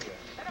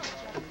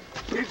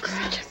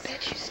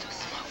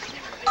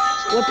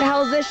 What the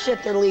hell is this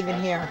shit they're leaving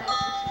here?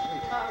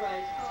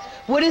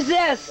 What is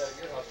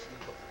this?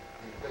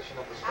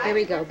 There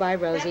we go. Bye,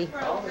 Rosie.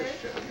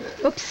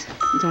 Oops.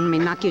 Don't let me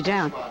knock you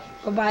down.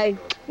 Bye-bye.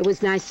 It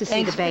was nice to see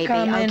Thanks the for baby.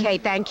 coming. Okay,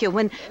 thank you.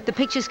 When the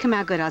pictures come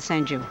out good, I'll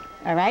send you.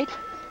 All right?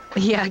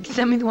 Yeah,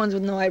 send me the ones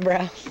with no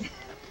eyebrows.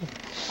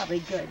 Probably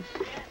good.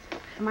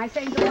 Am I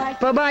saying goodbye?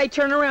 Bye-bye.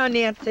 Turn around,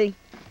 Nancy.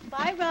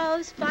 Bye,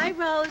 Rose. Bye,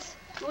 Rose.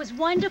 It was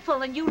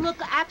wonderful, and you look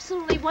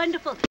absolutely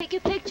wonderful. Take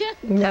your picture?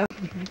 No.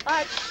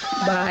 Bye.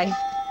 Bye.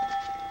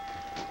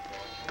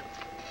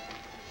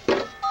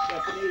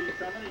 Stephanie, are you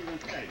coming or you going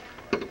to stay?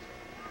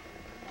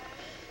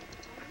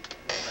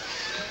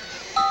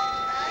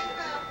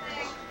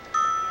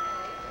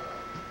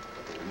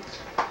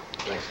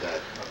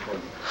 Dad.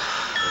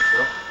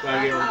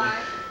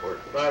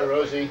 Bye,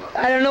 Rosie.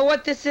 I don't know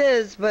what this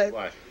is, but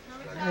What?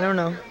 I don't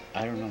know.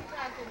 I don't know.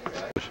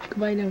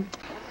 Goodbye now.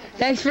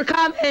 Thanks for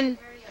coming.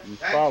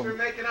 Thanks for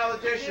making all the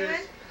dishes.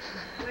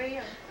 Where are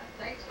you?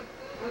 Okay.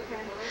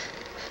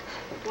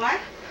 What?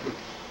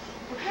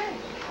 Okay.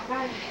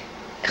 Bye.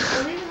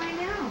 We're leaving right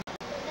now.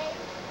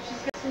 She's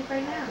gonna sleep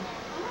right now.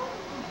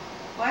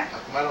 What? How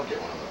come I don't get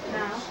one of those?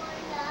 No. I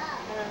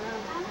don't know.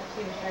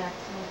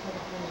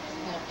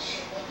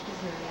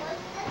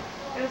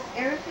 It was,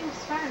 everything was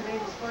fine. Baby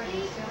was born. You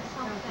still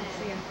can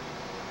see him.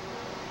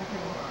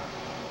 Okay.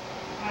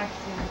 I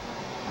see him.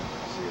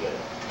 See you later.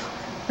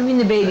 I mean,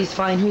 the baby's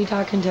fine. Who are you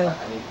talking to? I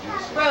need to do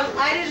this. Rose,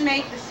 I didn't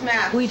make this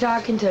mess. Who are you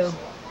talking to?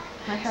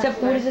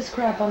 Except, what is this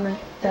crap on the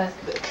desk?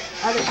 Other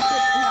shit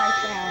that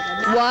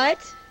I found. What?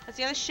 That's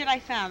the other shit I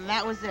found.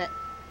 That was it.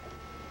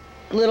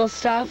 Little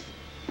stuff?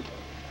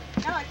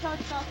 No, I told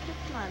you it's all 6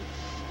 months.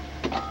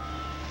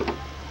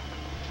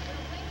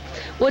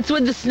 What's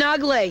with the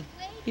snuggly?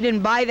 You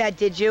didn't buy that,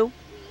 did you?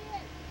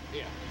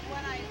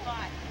 What I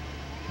bought.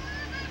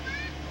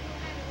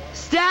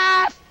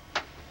 Steph!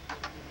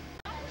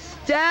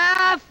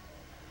 Steph!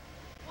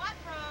 What,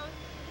 Rose?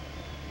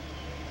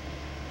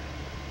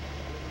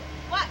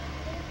 What?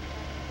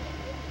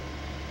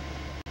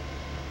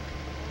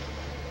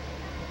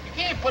 You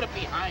can't put it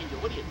behind you.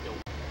 What are you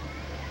doing?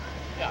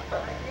 Yeah.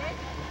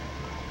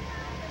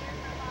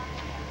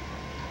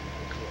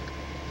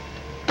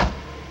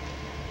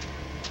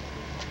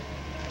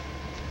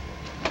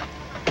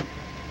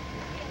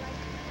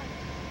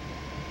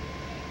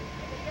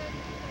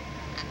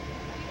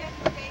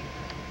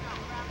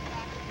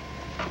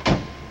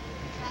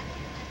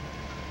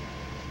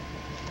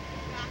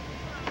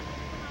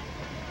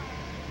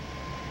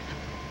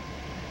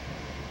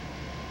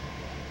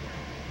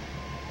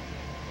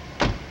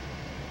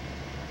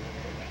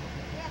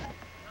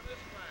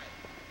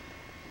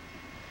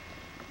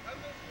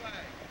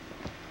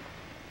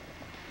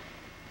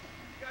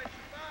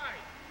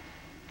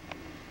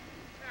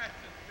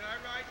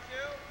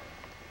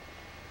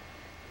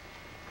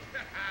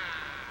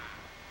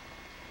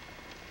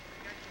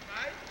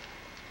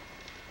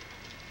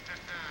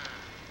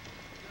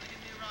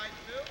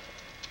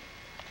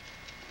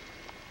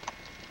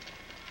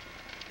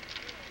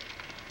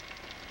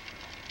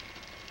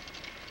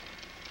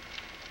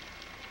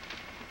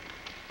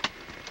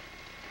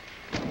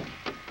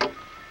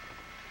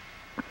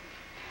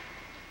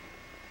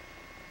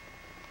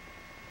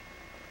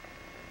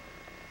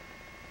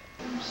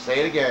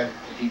 Say it again.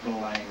 People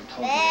lying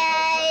totally.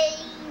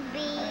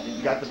 Baby.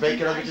 You got the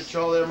bacon under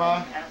control there,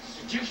 Ma?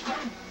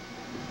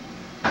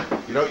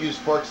 You don't use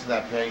forks in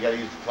that pan. You gotta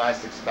use the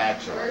plastic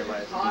spatula.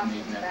 Otherwise, it wouldn't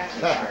even have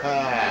to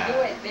Ha Do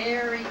it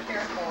very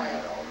carefully.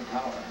 all the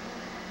power.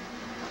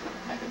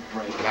 I could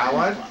break it. Got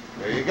one?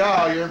 There you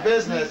go. You're in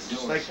business.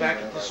 Just like back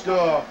at the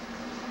school.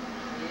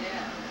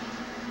 Yeah.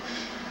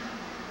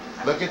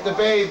 Look at the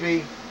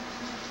baby.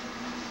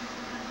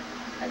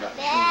 I got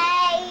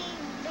Baby.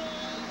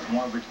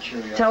 morbid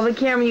curiosity. Tell the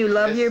camera you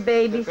love This- your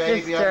baby the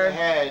baby on the sister.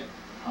 head.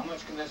 How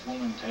much can this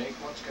woman take?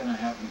 What's going to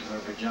happen to her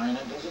vagina?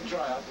 Does it dry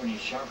up when you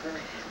shock her?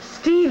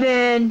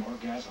 Steven!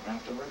 Orgasm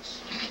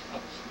afterwards?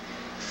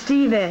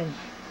 Steven!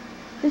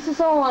 This is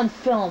all on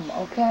film,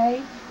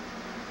 okay?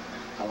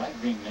 I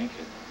like being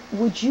naked.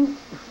 Would you...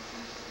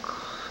 I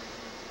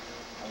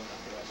was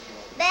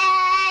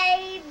undressed.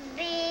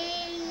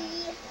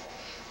 Baby.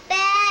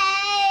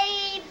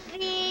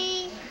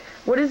 Baby.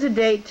 What is the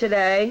date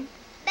today?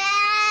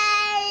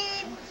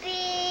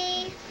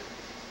 Baby.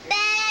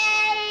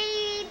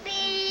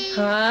 Baby.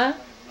 Huh?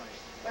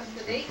 What's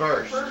the date?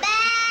 First.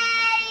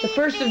 The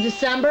 1st of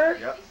December?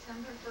 Yep.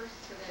 December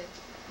 1st today.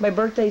 My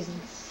birthday's in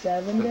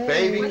 7 The days.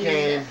 baby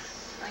came.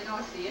 I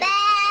don't see it.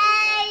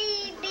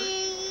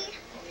 Baby.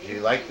 Do you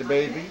like the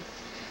baby?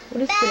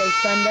 What is today,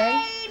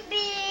 Sunday?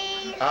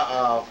 Baby.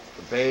 Uh-oh.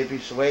 The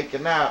baby's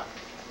waking up.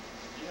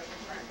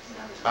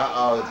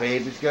 Uh-oh. The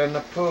baby's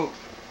gonna poop.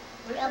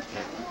 The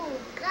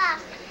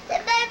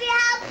baby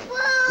has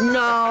food.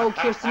 No,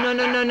 Kirsten,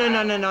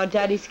 no,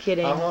 Daddy's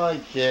kidding. I'm only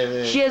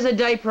kidding. She has a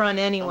diaper on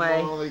anyway.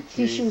 I'm only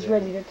See, she was teasing.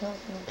 ready to talk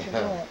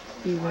about what,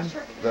 Steven?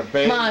 The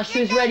baby. Ma, she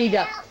was ready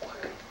to...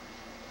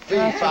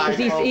 Because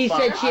he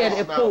said she had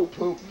a poop.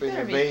 Poop in Better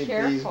your be baby's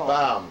careful.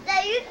 bum. So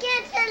you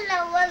can't tell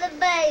them what the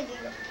baby.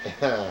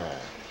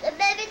 The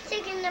baby's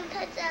taking the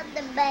picture of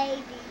the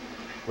baby.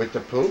 With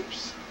the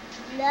poops?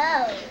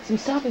 No. I'm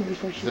stopping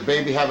before Is she... the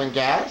baby having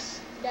gas?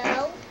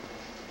 No.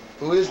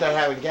 Who is that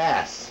having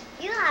gas?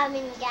 You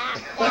haven't got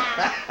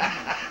that.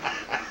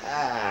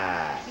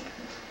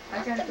 I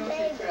gotta go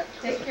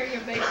take care of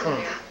your baby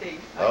there, Steve.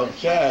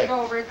 Okay. It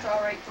over, it's all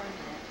right for a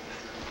minute.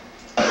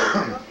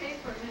 Okay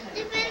for a The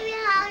minute. baby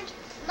has,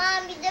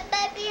 Mommy, the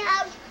baby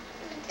has,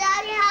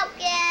 Daddy has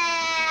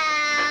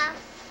gas.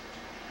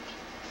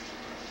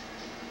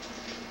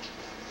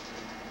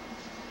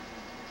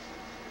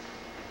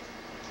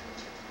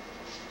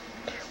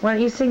 Why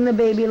don't you sing the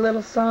baby a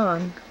little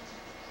song?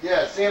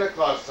 Yeah, Santa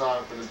Claus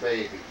song for the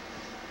baby.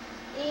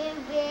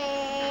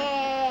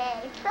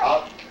 Baby.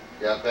 I'll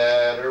You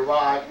better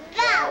watch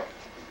out.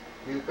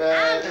 You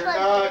better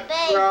not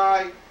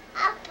cry.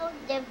 I'll poke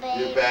the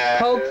baby. You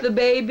better Poke the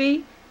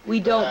baby? We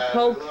don't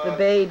poke the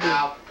baby.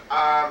 Out.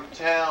 I'm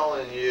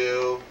telling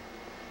you.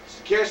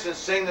 Kirsten,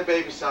 sing the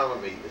baby song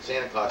with me. The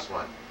Santa Claus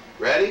one.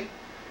 Ready?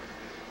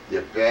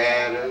 You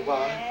better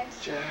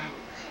watch out.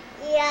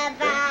 You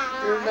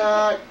Better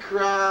not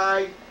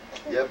cry.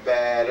 You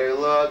better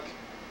look.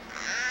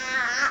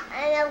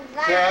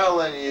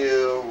 Telling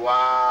you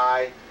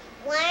why.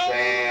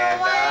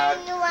 Santa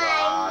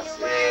Claus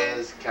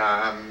is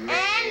coming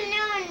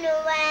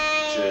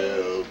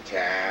to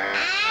town.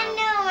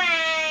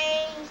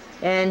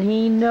 And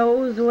he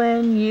knows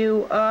when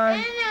you are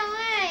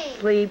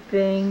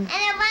sleeping.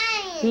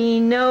 He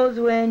knows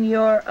when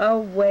you're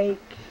awake.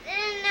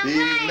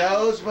 He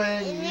knows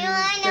when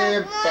you've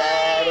been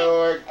bad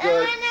or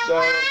good,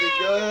 so be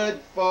good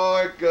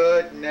for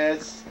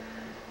goodness.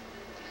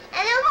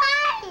 And the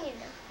rain.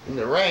 In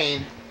the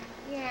rain?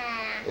 Yeah.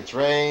 It's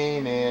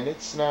raining,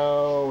 it's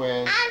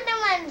snowing. I'm the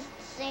one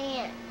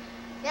singing.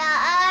 The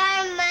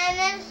arm and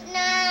the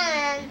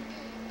snow.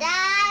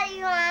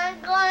 Daddy, I'm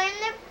going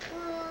to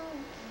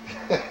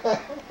poop.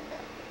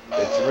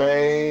 It's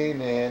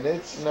raining,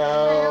 it's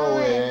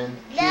snowing.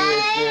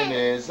 Kirsten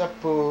is a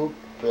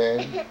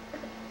pooping.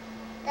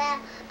 The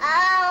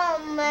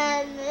arm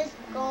and the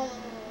snow.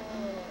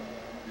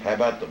 How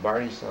about the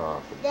Barney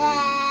song for the baby?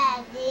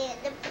 Daddy,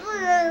 the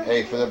poop.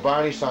 Hey, for the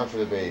Barney song for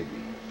the baby.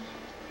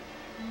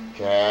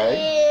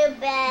 Okay? You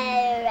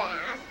better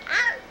ask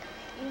out.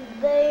 You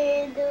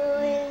better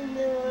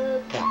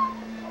do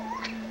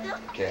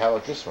it. Okay, how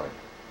about this one?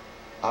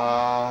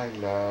 I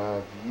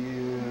love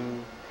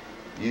you.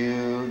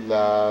 You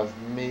love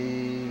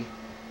me.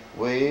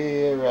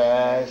 We're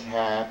as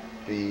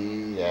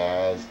happy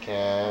as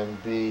can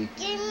be.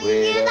 Give With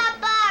me a the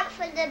box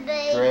for the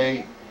baby.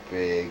 great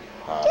big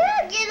hug.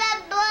 Give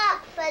a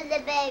book for the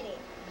baby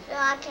so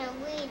I can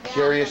read it.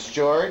 Curious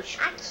George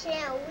I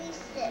can't read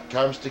it.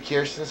 comes to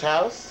Kirsten's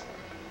house.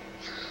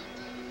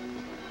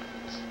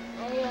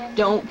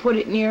 Don't put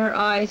it near her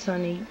eyes,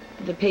 honey.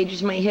 The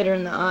pages might hit her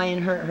in the eye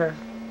and hurt her.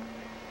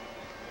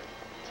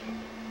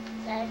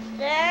 The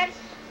third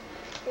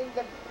is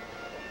the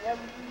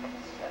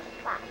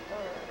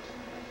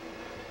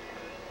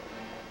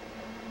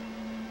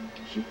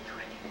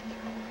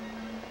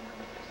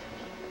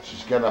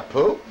She's gonna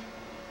poop.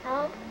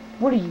 Oh.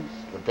 What are you?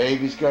 The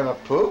baby's gonna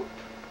poop.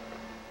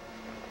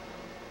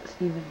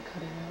 Stephen,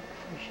 cut it out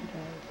before she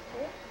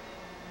dies.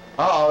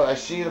 Uh-oh, I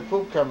see the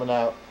poop coming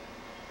out.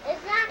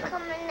 It's not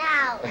coming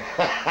out.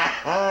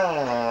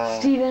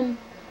 Stephen.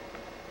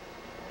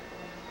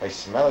 I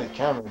smell it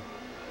coming.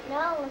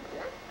 No, it's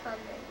not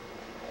coming.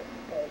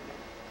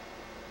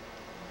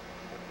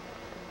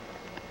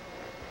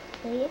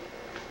 See?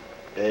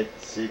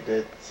 Itsy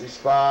bitsy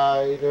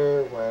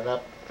spider went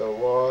up the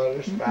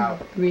water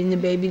spout. Reading the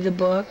baby the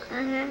book.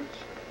 Uh-huh.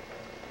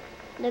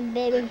 The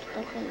baby's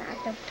looking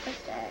at the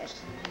pictures.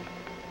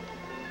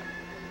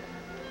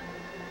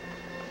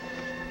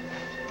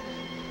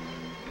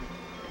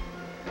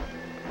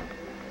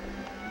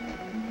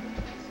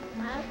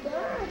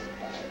 Outdoors,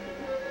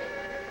 baby.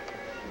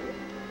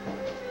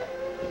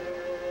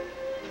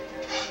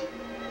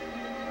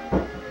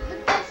 The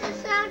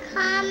picture's not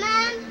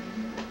coming.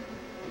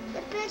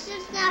 The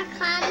picture's not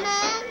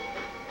coming.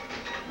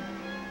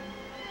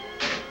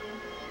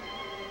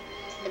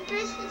 The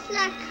picture's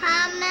not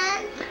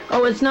coming.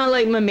 Oh, it's not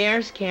like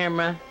Mamare's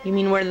camera. You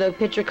mean where the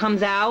picture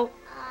comes out?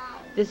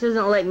 This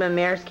isn't like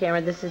Mamare's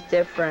camera. This is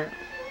different.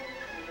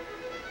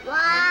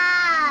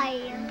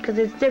 Why? Because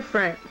it's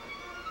different.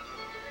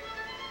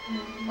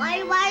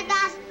 Why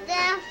that's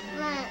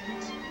different?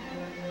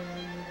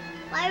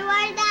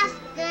 Why that's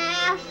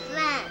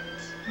different?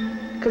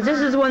 Because this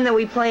is one that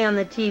we play on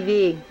the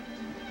TV.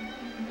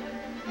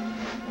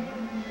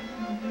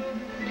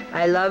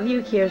 I love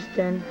you,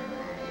 Kirsten.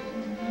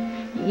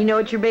 You know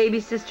what your baby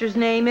sister's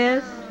name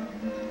is?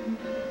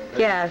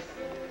 Yes.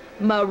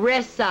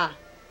 Marissa.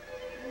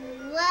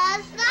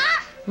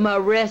 Melissa?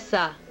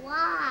 Marissa.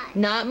 Why?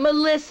 Not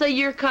Melissa,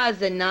 your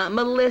cousin. Not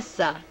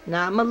Melissa.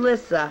 Not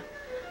Melissa.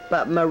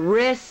 But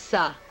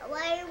Marissa.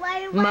 Why?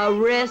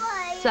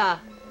 Marissa.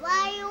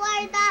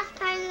 Why that's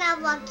kind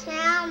of a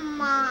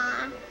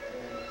camera?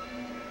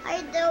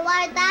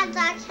 Why that's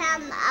a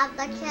camera of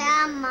the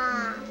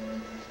camera?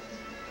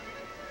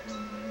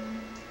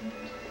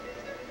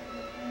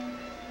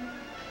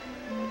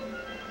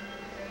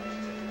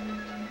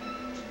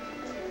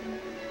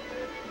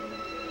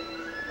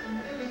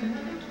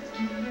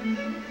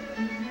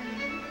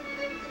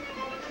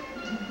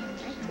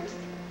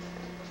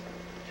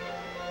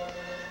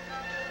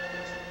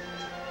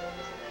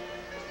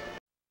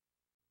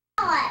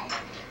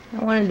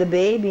 I wanted the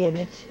baby in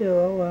it too.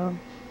 Oh well.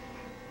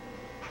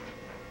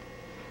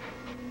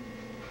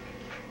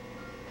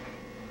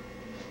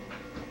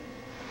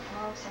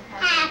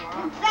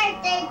 Happy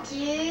birthday to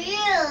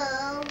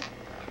you.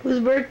 Whose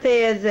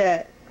birthday is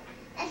it?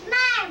 It's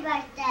my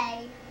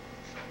birthday.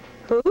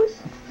 Whose?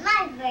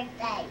 My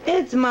birthday.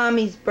 It's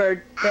Mommy's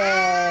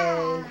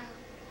birthday.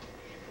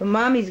 But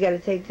Mommy's got to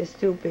take the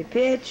stupid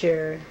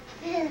picture.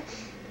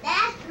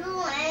 That's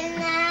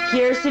one.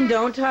 Kirsten,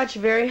 don't touch.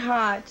 Very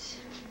hot.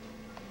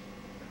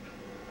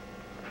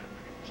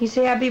 Can you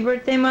say happy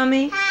birthday,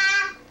 Mommy?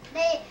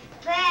 Happy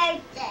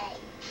birthday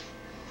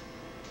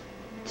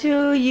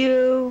To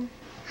you.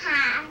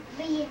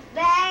 Happy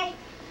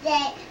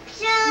birthday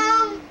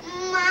to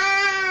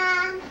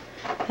Mom.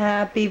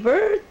 Happy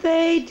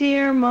birthday,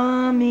 dear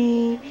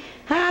Mommy.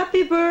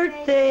 Happy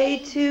birthday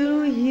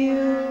to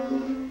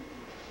you.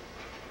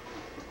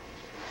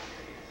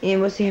 And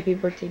we'll say happy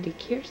birthday to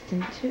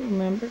Kirsten, too,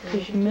 remember?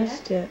 Because you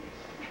missed it.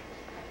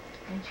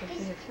 And she'll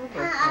say it's her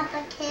All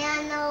birthday. the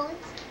candles.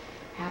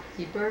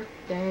 Happy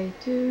birthday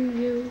to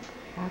you.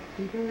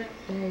 Happy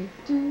birthday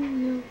to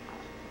you.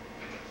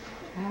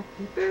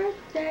 Happy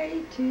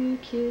birthday to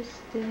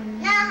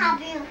Kirsten. Now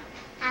happy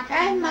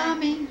Hey,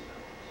 Mommy.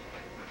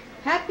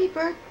 Happy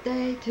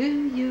birthday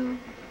to you.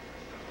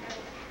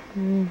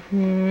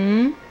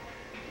 Mm-hmm.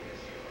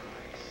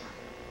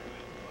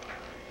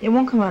 It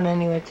won't come on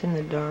anyway. It's in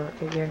the dark,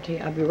 I guarantee.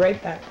 I'll be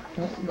right back.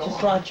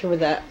 Just watch her with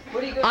that.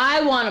 What are you going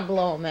I want to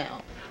blow them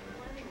out.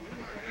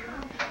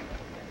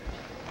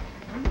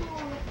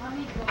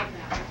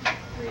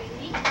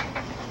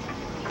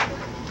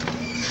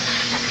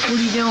 What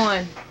are you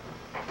doing?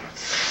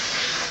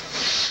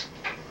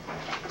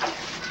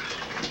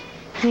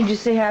 Can you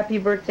just say happy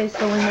birthday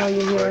so we know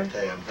you're here?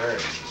 Birthday, I'm very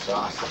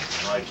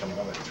exhausted. I come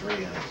home at 3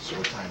 and it's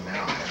what time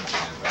now? I haven't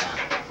come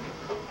back.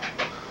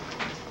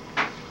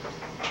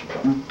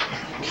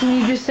 Can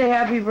you just say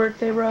happy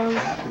birthday, Rose?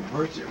 Happy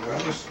birthday,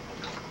 Rose.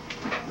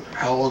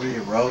 How old are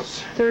you,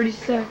 Rose?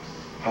 36.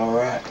 All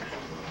right.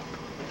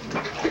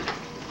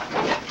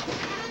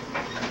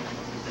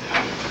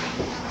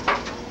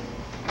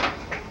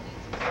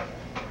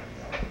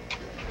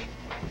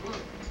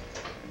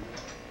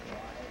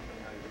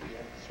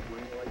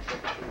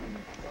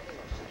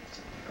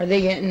 Are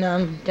they getting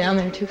down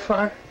there too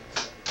far?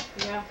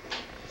 Yeah.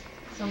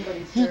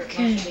 Somebody's here.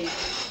 Okay. It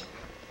must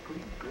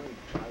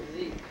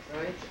be Zeke,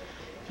 right?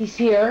 He's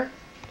here.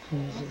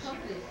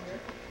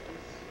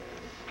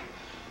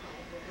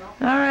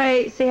 All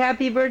right, say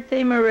happy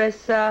birthday,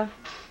 Marissa.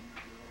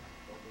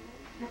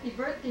 Happy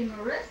birthday,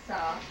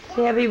 Marissa.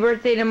 Say happy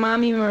birthday to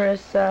Mommy,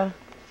 Marissa.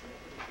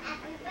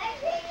 Happy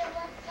birthday,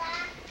 Melissa.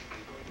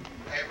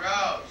 Hey,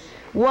 Rose.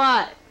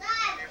 What? Come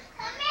here,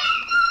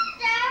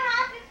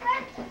 Happy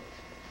birthday.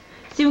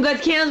 Steven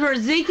got candles where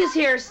Zeke is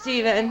here,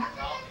 Steven. Come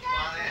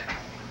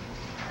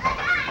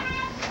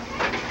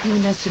on in.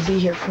 Steven has to be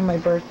here for my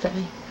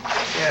birthday.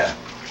 Yeah.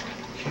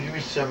 Can you give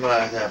me some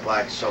that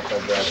black soap I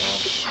brought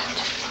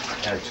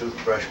home? And a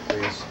toothbrush,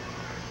 please.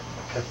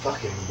 I'm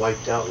fucking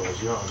wiped out, Rose.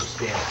 You don't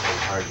understand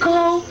how hard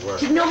Go. this is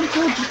work. Nobody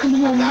told you to come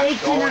home. I'm not Make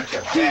dinner. going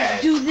to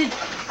bed. Do this.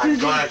 I'm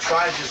gonna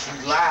try to just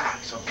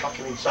relax. I'm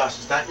fucking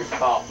exhausted. It's not your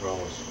fault,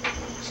 Rose.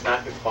 It's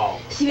not your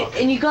fault. Steven,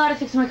 and you gotta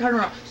fix my car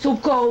tomorrow. So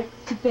go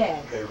to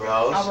bed. Hey,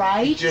 Rose. All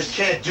right. You just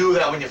can't do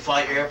that when you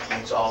fly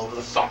airplanes all over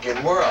the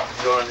fucking world.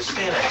 You don't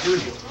understand that, do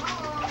you?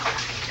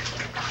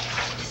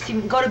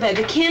 Steven, go to bed.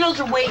 The candles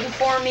are waiting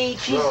for me.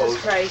 Jesus Rose,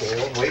 Christ.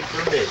 Well, wait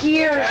for me.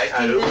 Here, okay? I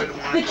Steven. wouldn't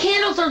want The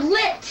candles are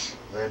lit.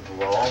 Then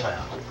blow them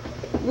out.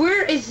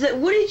 Where is the?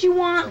 What did you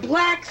want?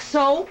 Black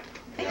soap?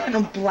 I got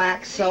no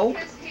black soap.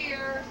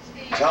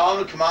 Tell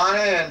them to come on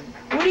in.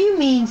 What do you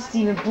mean,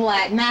 Steven?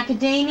 Black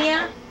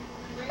macadamia?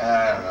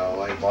 I don't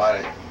know. I bought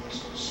it in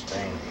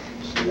Spain.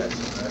 See,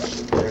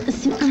 that's there.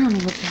 Steven, I don't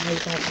know what the hell you're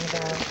talking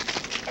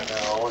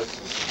about. No, this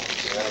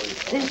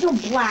is There's no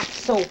black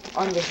soap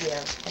under here,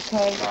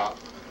 okay? no.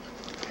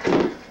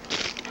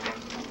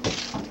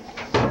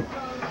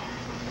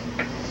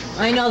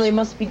 I know they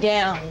must be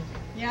down.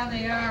 Yeah,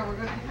 they are. We're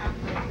gonna have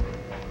to.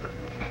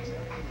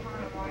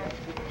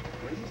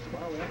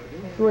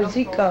 Where's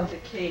he go? The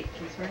cake.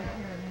 He's right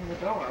here near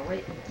the door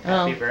waiting.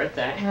 Oh.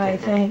 birthday. Hi,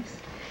 thanks.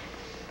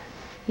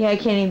 Yeah, I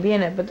can't even be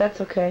in it, but that's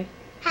okay.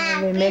 I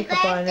have Happy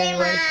makeup on birthday,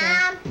 anyway,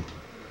 so. Mom.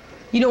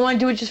 You don't want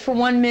to do it just for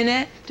 1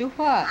 minute? Do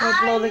what? Or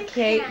blow the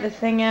cake, the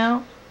thing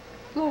out?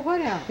 Blow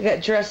what out? I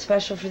got dressed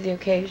special for the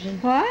occasion.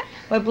 What?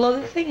 Why blow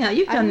the thing out?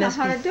 You've I done don't know this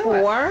how to do it.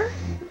 before.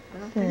 I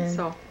don't think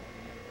so.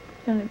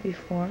 Done it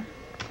before.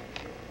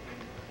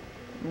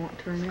 It won't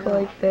turn Go out.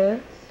 like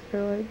this,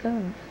 or like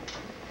that.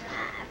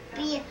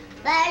 Happy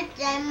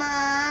birthday,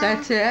 Mom.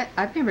 That's it?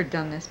 I've never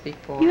done this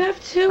before. You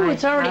have to. I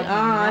It's already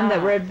have on. The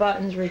not. red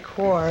button's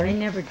record. I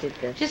never did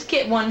this. Just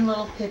get one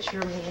little picture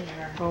of me in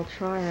her. I'll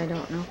try. I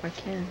don't know if I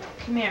can.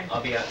 Come here.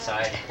 I'll be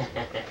outside.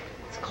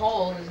 It's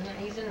cold, isn't it?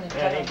 He's in the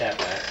Yeah, it ain't tub. that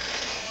bad.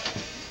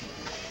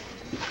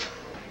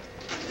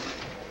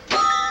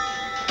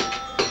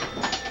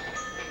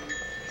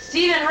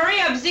 Steven, hurry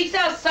up. Zeke's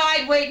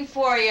outside waiting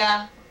for you.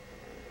 How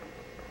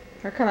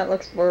come it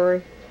looks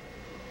blurry?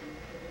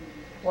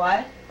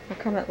 What? How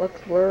come it looks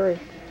blurry?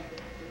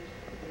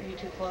 Are you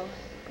too close?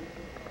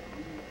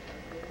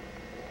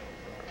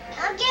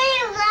 I'll get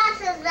your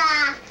glasses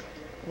off.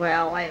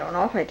 Well, I don't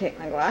know if I take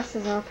my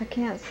glasses off. I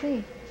can't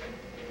see.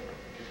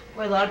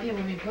 Boy, a lot of people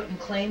will be putting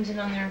claims in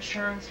on their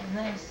insurance on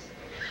this.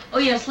 Oh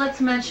yes, let's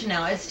mention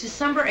now. It's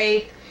December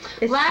 8th.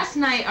 Last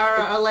night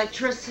our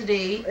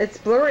electricity. It's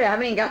blurry. I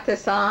haven't even got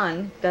this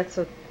on. That's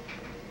what.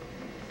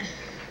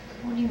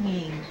 What do you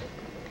mean?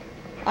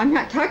 I'm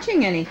not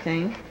touching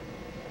anything.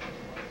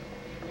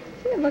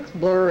 See, it looks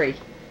blurry.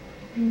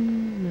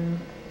 No.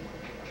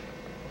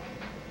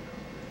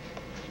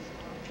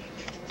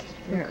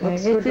 There, it Okay,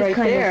 looks this good is right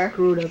kind there. of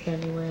screwed up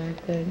anyway, I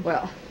think.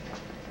 Well,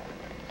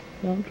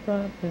 Don't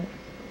drop it.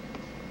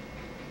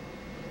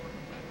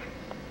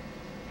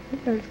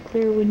 It's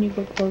clear when you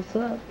go close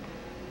up.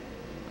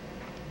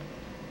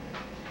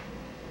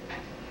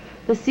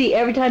 But see,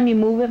 every time you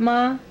move it,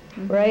 Ma,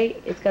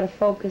 right, it's got to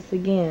focus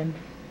again.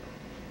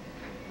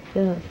 It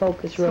doesn't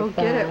focus real So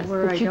fast. get it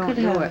where but I you don't could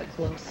do have it. it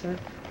closer.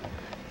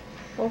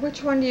 well,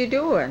 which one are you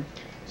doing?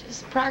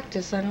 Just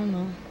practice, I don't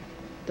know.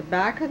 The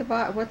back or the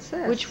bottom? What's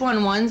this? Which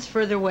one? One's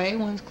further away,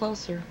 one's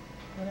closer.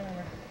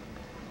 Whatever.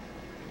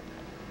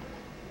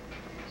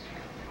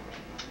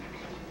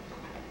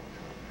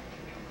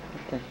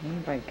 What the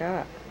heck I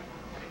got?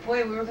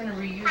 Boy, we were gonna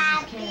reuse this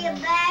Happy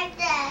candle.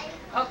 birthday.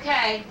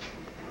 Okay.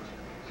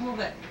 Move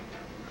it.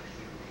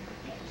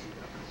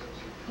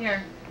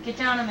 Here, get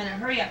down a minute.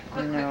 Hurry up.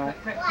 Quick, No.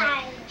 quick.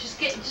 Why? Just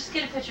get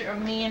a picture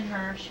of me and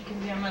her. She can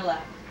be on my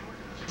lap.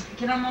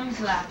 Get on Mommy's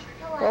lap.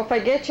 Well, if I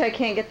get you, I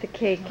can't get the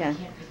cake No, I in.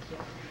 can't pick you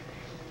up.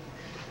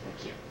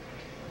 Pick you.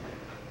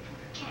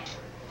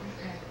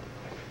 Okay.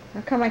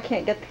 How come I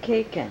can't get the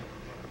cake in?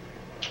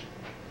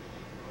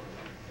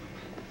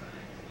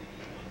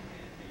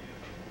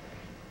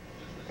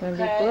 It's gonna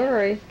Okay. be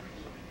blurry.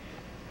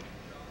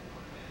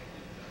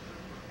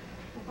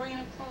 We'll bring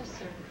it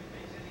closer.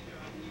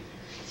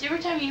 See, every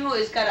time you move,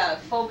 it's gotta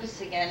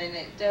focus again, and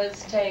it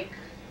does take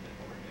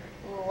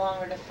a little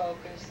longer to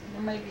focus.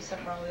 There might be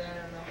something wrong with it,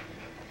 I don't know.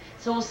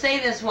 So we'll say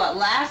this,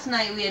 last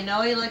night we had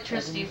no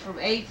electricity from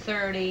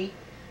 8:30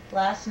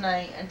 last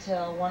night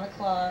until 1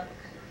 o'clock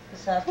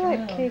this Pull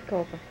afternoon. that cake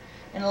over.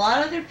 And a lot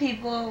of other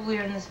people,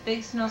 we're in this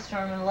big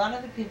snowstorm, and a lot of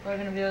other people are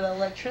gonna be without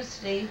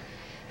electricity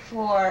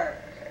for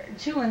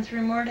 2 and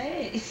 3 more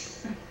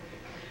days.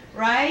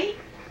 Right?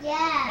 And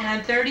Yeah.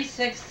 I'm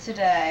 36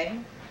 today.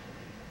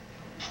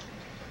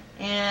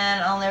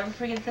 And I'll never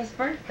forget this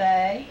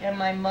birthday. And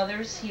my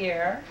mother's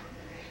here.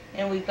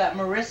 And we've got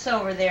Marissa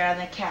over there on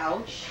the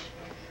couch.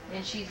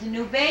 And she's a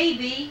new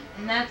baby.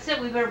 And that's it.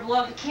 We better blow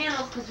out the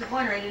candles because we're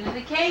going right into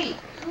the cake.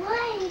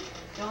 Why?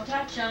 Don't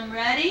touch them.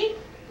 Ready?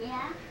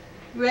 Yeah.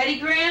 Ready,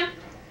 Graham?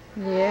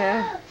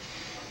 Yeah.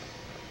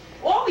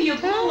 Oh, you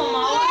blew them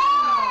all. Yeah.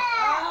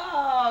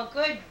 Oh,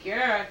 good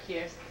girl,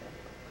 Kirsten.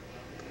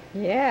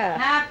 Yeah.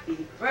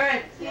 Happy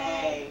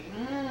birthday.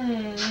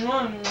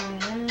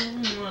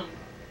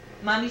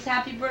 Mommy's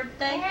happy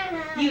birthday?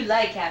 Yeah. You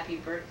like happy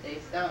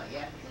birthdays, don't you?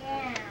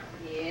 Yeah.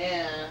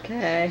 Yeah.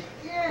 Okay.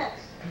 Yes.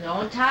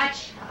 Don't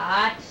touch.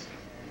 Hot.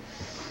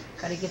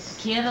 Gotta get the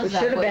We candles up.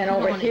 should have Boy, been come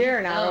over on, here,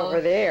 eat not those.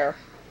 over there.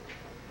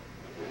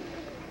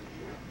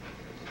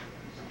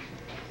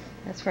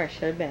 That's where I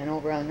should have been,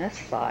 over on this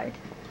side.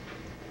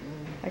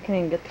 I can't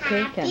even get the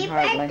cake Happy in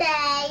hardly.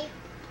 birthday.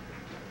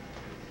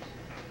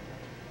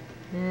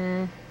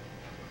 Mm.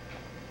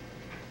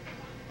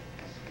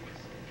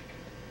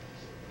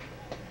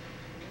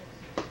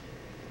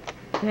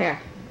 There.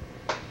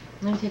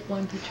 Let me take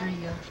one picture of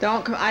you.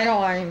 Don't come. I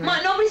don't want any. Ma,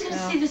 nobody's gonna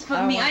No, see this I but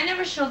don't me. want- I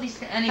never show these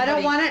to anybody. I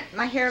don't want it.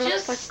 My hair looks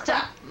Just like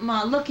stop,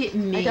 Ma. Look at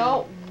me. I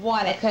don't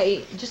want it.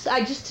 Okay,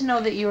 just to know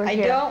that you were I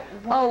here. don't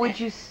want Oh, it. would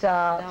you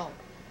stop? No.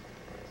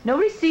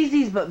 Nobody sees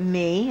these but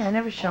me. I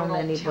never show Oh,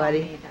 them to don't tell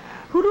anybody. me that.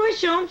 Who do I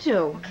show them to?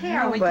 Okay,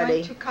 are we Nobody.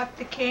 going to cut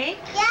the cake?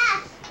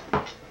 Yes.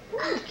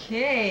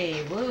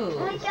 Okay, woo.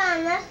 Look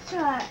on this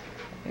one.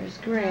 Here's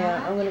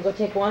Grant. I'm gonna go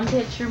take one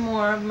picture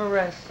more of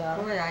Marissa.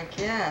 Boy, I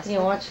guess. Yeah,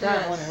 Look watch at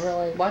that this. one. I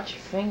really watch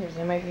your fingers.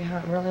 They might be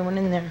hot. Really went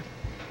in there.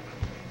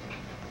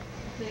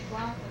 Take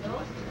one for those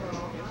to go,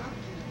 huh?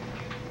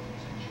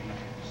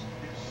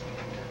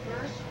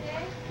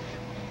 Birthday?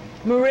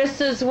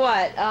 Marissa's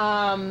what?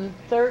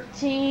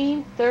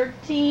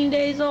 13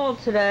 days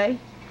old today.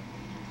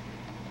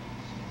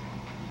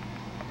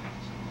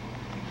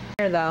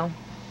 Here though.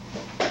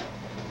 Well,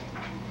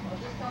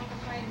 just don't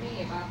complain to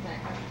me about that.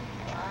 'Cause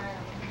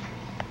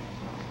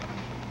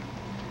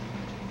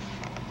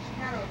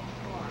Carol,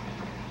 come on.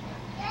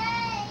 Yay,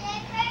 I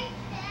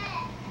traced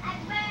it. I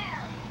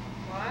will.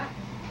 What?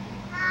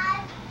 I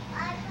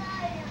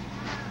got it.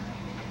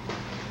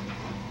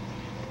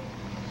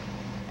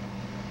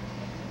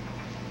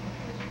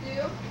 What'd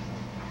you do?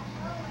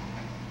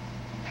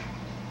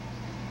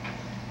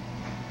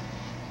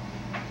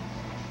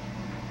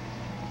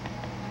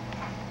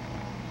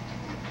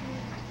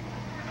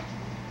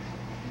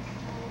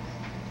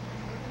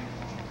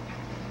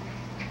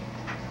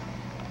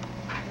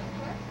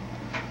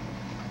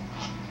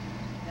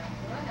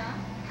 Good, huh?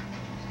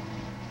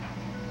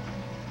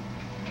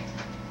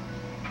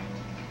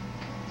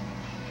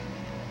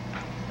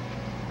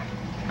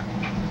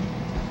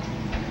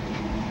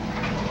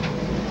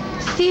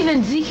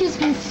 Steven, Zeke has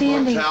been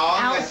standing Well, tell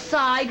him that-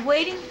 outside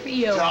waiting for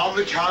you. Tell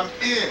him to come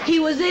in. He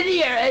was in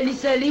here and he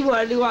said he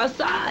wanted to go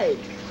outside.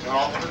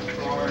 Almond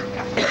or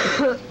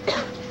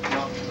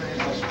no,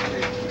 mayonnaise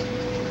potato.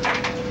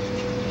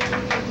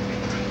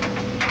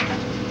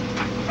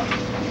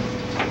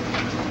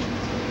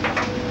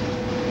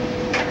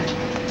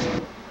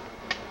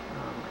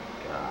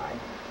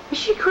 Is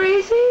she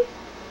crazy?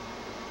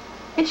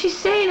 And she's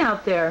staying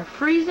out there,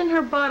 freezing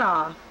her butt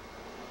off.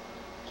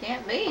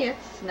 Can't be.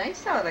 It's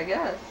nice out, I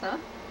guess, huh?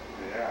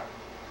 Yeah.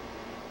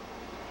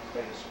 It's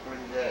like a spring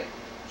day.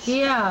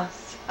 Yeah.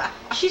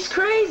 She's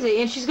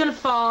crazy, and she's gonna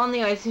fall on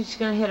the ice and she's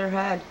gonna hit her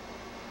head.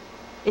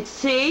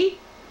 See?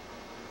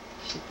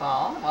 She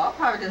fall? Well,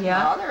 probably doesn't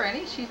bother her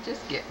any. She's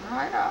just getting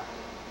right up.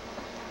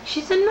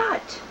 She's a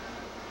nut.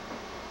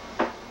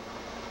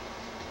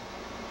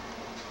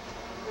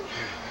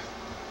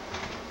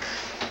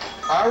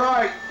 All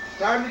right,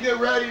 time to get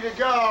ready to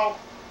go.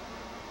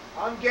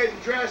 I'm getting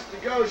dressed to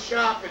go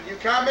shopping. You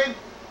coming?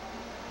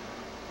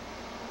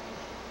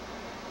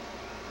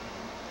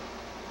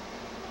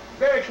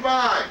 Hey, come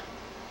on.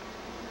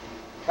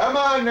 Come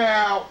on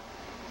now.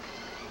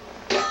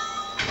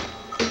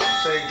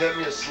 Say, get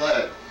me a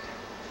sled.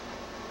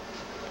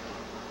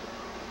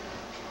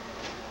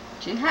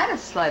 She had a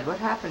sled. What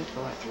happened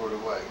to I it? threw it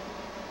away.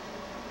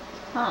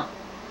 Huh.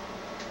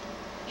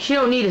 She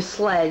don't need a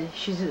sled.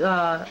 She's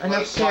Let it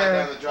enough slide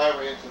terror. down the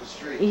driveway into the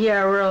street.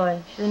 Yeah,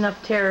 really. She's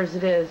enough terror as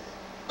it is.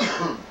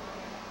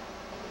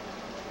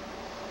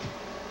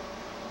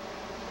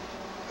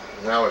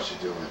 Now what's she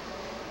doing?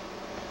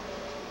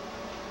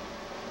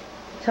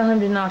 Tell him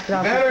to knock it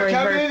off Better before he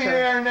come hurts in her.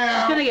 here now.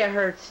 She's gonna get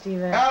hurt,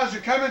 Steven. How's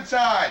come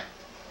inside?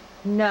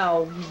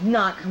 No, he's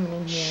not coming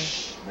in here.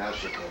 Now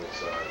she'll come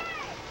inside.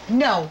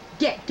 No,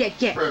 get.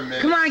 For a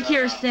minute, Come on,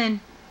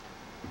 Kirsten.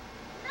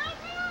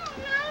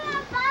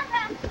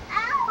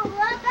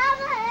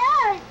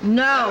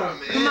 No,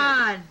 come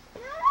on.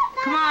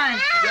 Come on.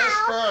 Just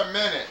for a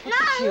minute. Look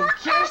at you.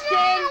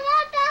 Kirsten,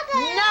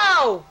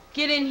 no.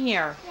 Get in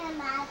here.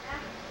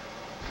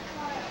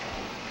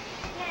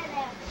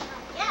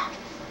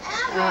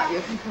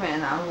 You can come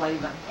in. I'll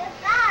leave him.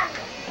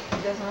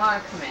 He doesn't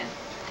want to come in.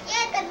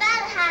 Yeah, the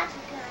bed has to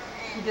come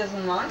in. He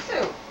doesn't want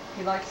to.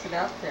 He likes it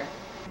out there.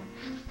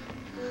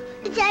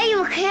 Tell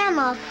your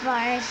camera for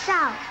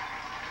yourself.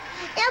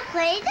 You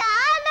play the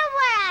other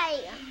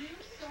way.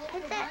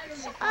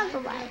 It's the other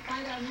way.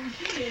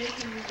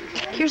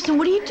 Kirsten,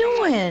 what are you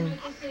doing?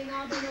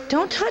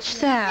 Don't touch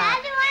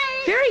that.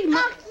 Very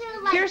much.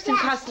 Kirsten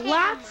costs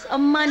lots of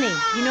money.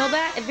 You know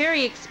that?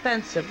 Very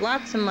expensive.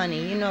 Lots of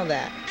money. You know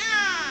that.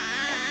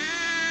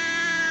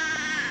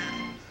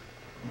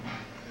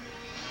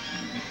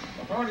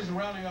 Authorities are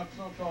rounding up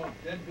so-called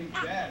deadbeat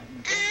dads.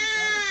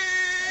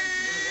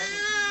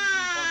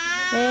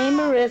 Hey,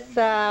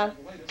 Marissa.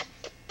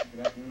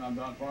 Good afternoon, I'm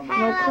Don Farmer.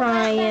 No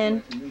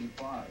crying.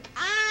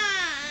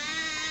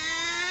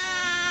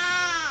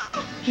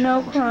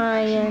 No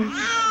crying.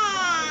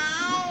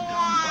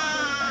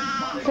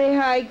 Say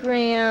hi,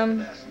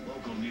 Graham.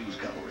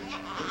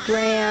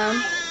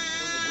 Graham.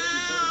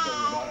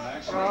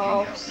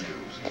 Oh.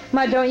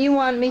 Ma, don't you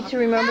want me to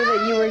remember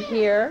that you were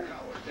here?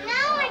 No,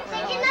 we're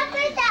taking up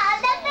with the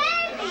other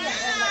baby.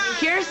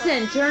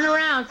 Kirsten, turn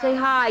around. Say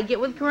hi. Get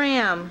with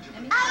Graham.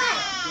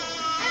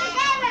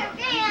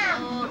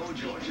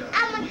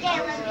 I'm gonna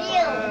get with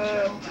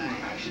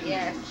you.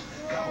 Yes.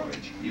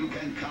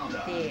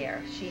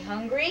 There. She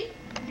hungry?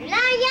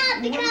 Not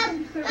yet, because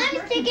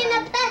I'm taking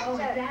a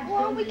picture.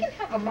 Well, we can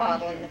have a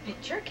bottle in the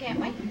picture, can't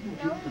we?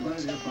 No,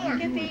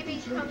 your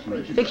baby's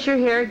hungry. Fix your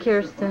hair,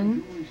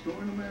 Kirsten.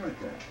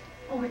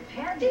 Oh, with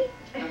Patty?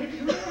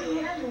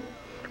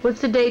 What's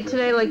the date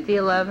today? Like the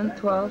 11th,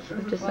 12th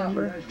of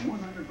December?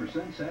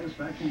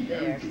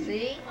 There,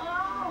 see?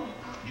 Oh.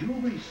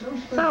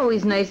 It's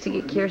always nice to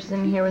get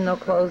Kirsten here with no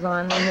clothes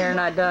on and hair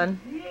not done.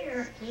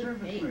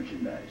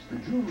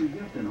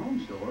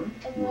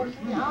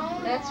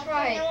 That's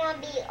right. I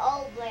want to be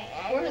over.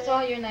 Where's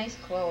all your nice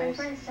My clothes?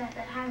 friend said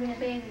that having a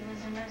baby was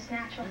the most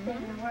natural thing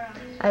in the world.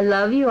 I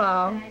love you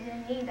all. And I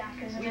didn't need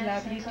doctors and We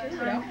love you medicine too, until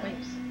time don't we?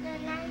 comes.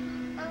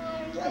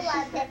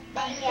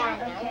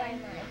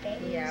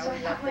 Yeah, So I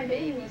we love thought the my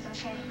baby baby. was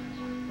okay.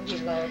 We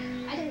love.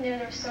 I didn't know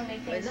there were so many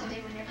things to do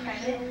when you're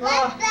pregnant.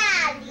 What's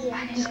that?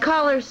 Just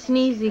call her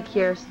Sneezy,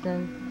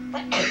 Kirsten.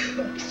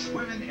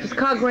 Just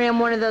call Graham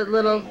one of the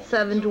little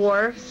 7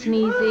 dwarfs,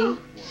 Sneezy.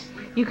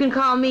 You can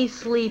call me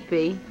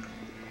Sleepy.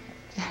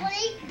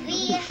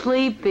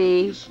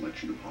 Sleepy.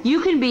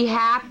 You can be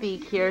happy,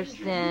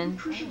 Kirsten.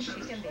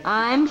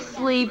 I'm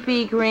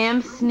Sleepy,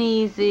 Graham's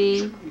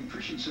Sneezy.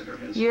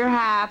 You're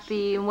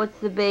happy, and what's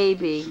the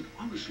baby?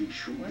 What's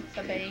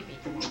the baby?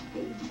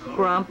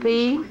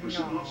 Grumpy? No.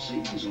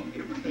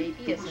 Baby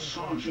isn't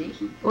grumpy.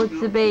 What's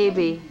the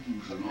baby?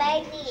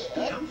 Baby,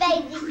 it's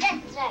baby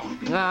sister.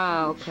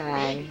 Oh,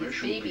 okay.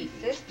 Baby's baby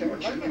sister.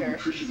 Look at her.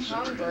 She's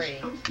hungry.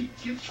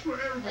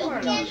 Poor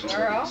It little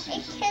girl.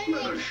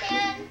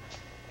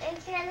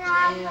 can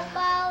have a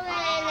ball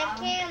and a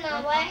camera,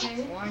 right? Sure,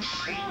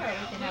 we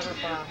can have her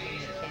ball in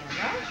the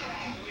camera.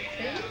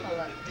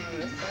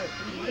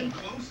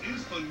 Close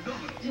is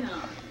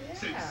phenomenal.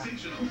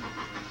 Sensational.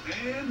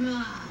 And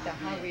The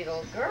hungry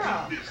little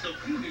girl. it's the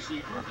fiendishly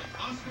perfect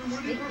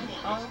Oscar-winning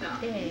performance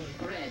Okay.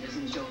 Red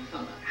isn't your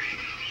color.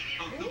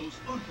 of the most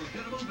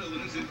unforgettable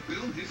villains in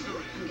film history.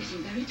 I'm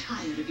getting very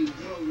tired of you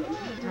rolling.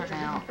 Turn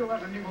out.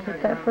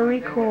 Hit that for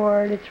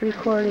record. It's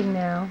recording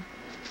now.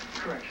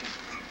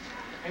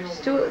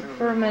 Just do it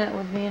for a minute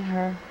with me and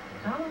her.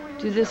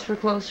 Do this for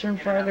closer and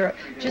farther.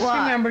 Just What?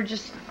 remember,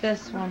 just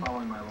this one.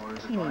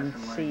 Can't even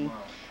see.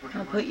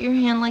 Now put your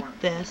hand like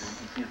this.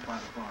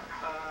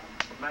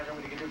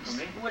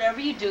 Whatever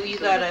you do, you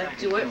gotta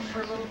do it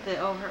for a little bit.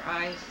 Oh, her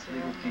eyes.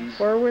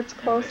 Forwards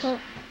close up.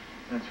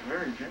 That's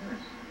very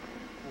generous.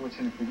 What's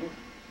in it for you?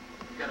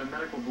 We've got a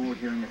medical board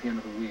hearing at the end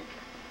of the week.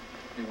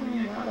 They want to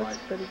yank my That's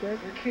license. pretty good.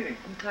 You're kidding.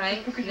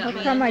 Okay. You got How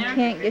me come in I there?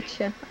 can't get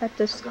you? I have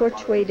to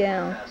scorch way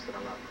down. That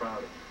I'm not proud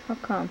of. How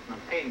come? I'm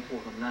paying for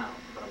them now,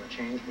 but I'm a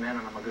changed man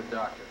and I'm a good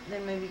doctor.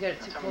 Then maybe you got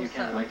it too Tell me you close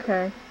can't up. like it.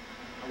 Okay.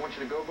 I want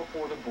you to go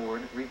before the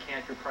board,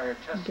 recant your prior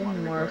testimony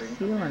getting more regarding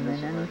feeling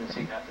this than emergency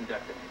anything.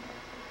 appendectomy.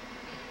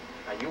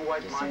 Now you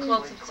wipe Just my too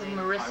close slate to clean,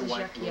 Marissa's I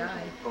wipe yucky yours, eye.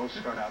 and we both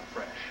start out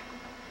fresh.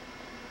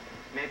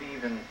 Maybe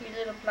even Your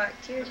little black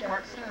as teardrops,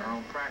 partners in our huh?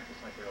 own practice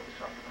like we always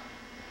talk about.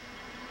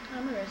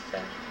 I'm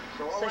Marissa.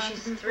 all So I have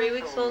she's to do is 3 tell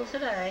weeks her old love.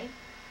 today.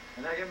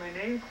 And I get my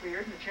name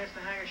cleared and a chance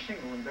to hang a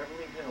shingle in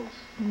Beverly Hills.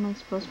 Am I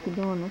supposed to be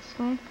going this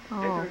way? Hate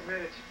Oh. to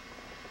admit it,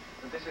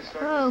 but this is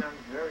starting Oh. to sound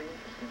very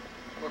interesting.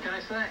 What can I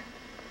say?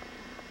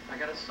 I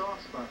got a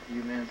soft spot for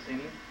you,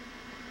 Mancini.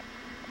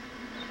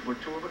 We're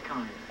two of a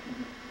kind.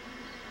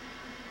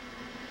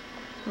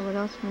 So what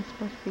else am I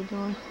supposed to be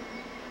doing?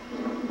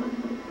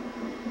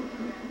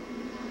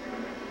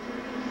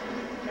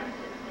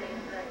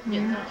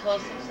 Getting some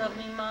close-ups of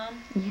me, Mom?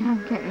 Yeah,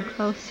 I'm getting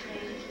close.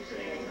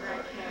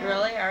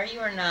 Really? Are you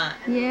or not?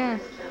 Yes.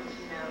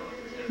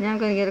 Now I'm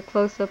going to get a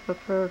close-up of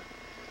her.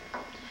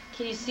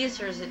 Can you see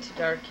us or is it too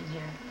dark in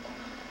here?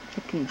 I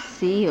can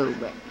see you,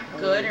 but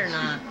Good or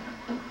not?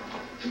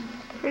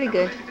 pretty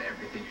good.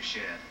 Everything you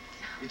shared.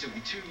 It took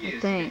me 2 years to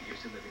think. get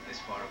used to living this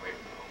far away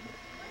from home.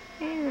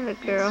 Hey,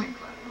 little girl.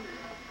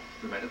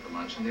 We met at the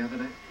luncheon the other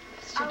day.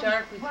 It's too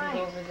dark. We can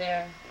go over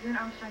there. You're an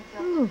Armstrong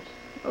Ooh.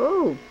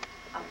 Oh.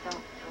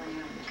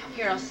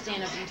 Here, I'll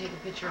stand up and take a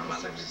picture of My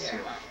us lips over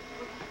are there. sealed.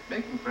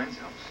 Making friends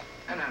helps.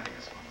 And having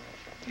us fun.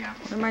 Yeah.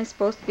 What am I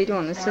supposed to be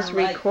doing? This is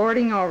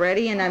recording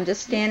already and I'm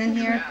just standing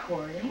here?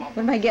 What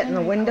am I getting,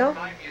 the window?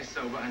 5 years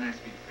sober and I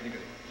speak pretty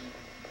good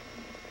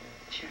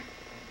English. Sure.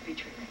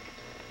 Feature link.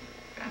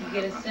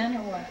 You get us in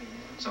or what?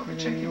 So I we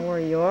check don't know you. where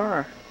you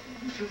are.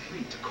 Feel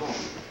free to call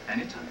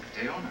anytime,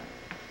 day or night.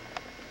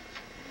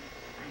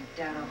 I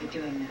doubt I'll be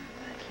doing that,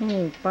 but Can't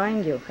even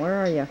find you. Where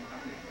are you?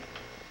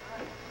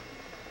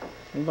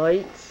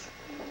 Lights.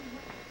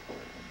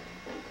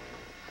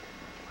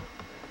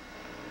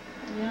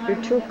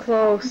 You're too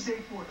close.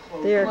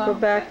 There, go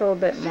back a little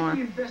bit more.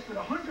 City invested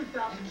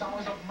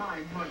 $100,000 of my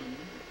money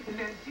in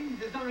Mancini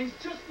Designs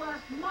just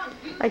last month.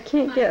 I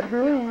can't get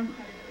her in.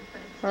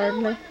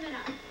 Hardly.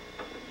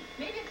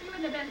 Maybe if you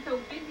wouldn't have been so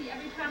busy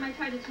every time I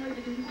tried to tell you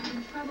to do something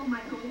in trouble,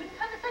 Michael, it wouldn't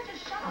come as such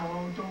a shock.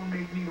 Oh, don't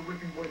make me the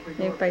whipping boy for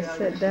your If I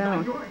sit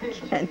down, I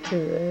can't do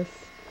this.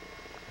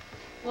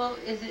 Well,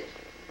 is it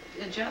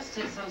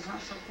adjusted so it's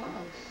not so close?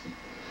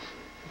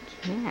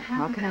 Yeah,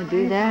 how can I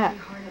do that?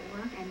 hard at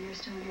work and you're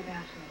still in your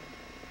bathroom.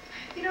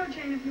 You know,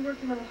 Jane, if you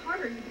worked a little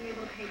harder, you'd be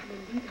able to pay for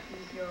the leave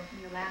He's from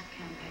your last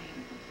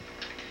campaign.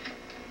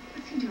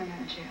 What's he doing out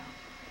of jail?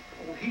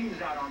 Oh,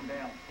 he's out on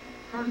bail.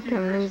 I think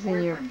I'm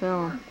losing your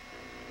film.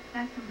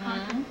 That's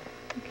impossible.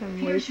 I think I'm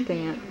Peter should be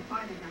wasting it. even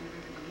farther down the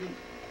river than me.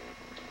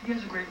 He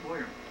has a great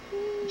lawyer.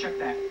 Check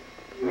that.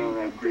 Oh,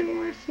 right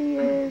there she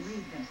is. Read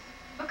this.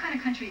 What kind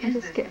of country I'm is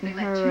just this getting if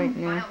they let her two right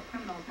now. vile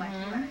criminals like you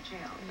out of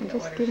jail? I'm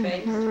just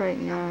getting her right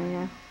now,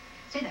 yeah.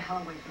 Stay the hell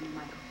away from me,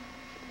 Michael.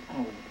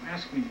 Oh,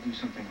 ask me to do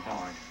something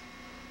hard.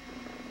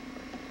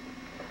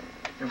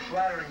 You're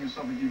flattering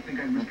yourself if you think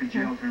I'd risk a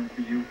jail term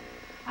for you.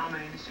 I'm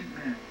an innocent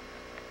man.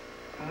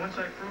 And once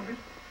I prove it,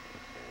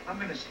 I'm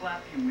gonna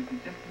slap you with the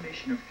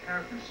defamation of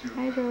character suit.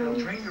 Hi, It'll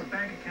Rose. drain your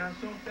bank account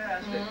so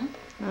fast that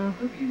Oh,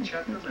 you'll be in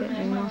chapter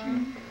getting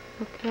 11.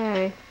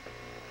 okay.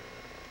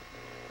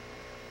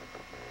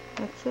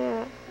 That's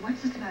it.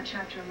 What's this about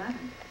Chapter 11?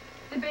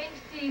 The bank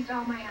seized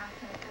all my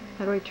assets.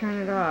 How do I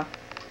turn it off?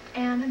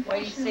 And Why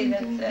do you say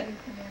that's it? Dean Davidson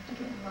will have to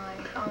get in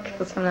line on this.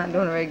 Because I'm not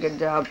doing a very good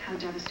job. How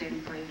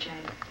devastating for you, Jane.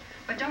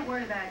 But don't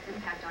worry about its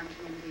impact on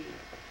GMD,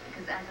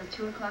 because as of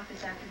 2 o'clock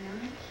this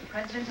afternoon, the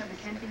president of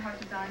Mackenzie Hart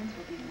Designs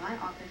will be in my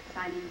office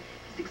signing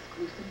his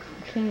exclusive I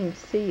contract. can't even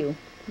see you.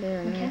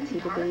 There, Nancy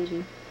the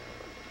baby.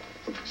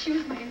 She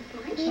was my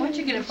inspiration. Once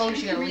you get a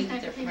focus, you gotta She leave it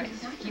was there for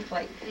that keep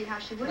like See how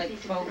she would be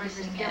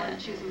focusing considering her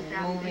it, skill in choosing and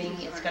sound moving.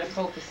 business It's gotta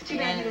focus Too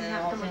bad again, he and doesn't then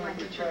have all of a someone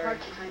sudden like it'll Richard blur. Hart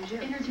behind you.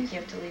 You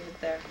have to leave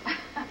it there.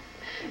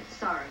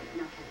 Sorry,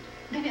 no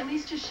thank you. Then at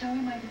least just show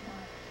him my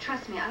design.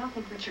 Trust me, I don't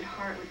think Richard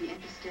Hart would be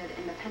interested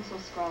in the pencil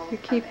scrawls.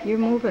 You're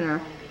moving her.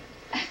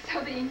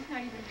 So the ink's not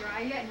even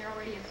dry yet, and you're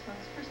already a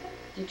spokesperson?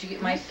 Did you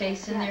get my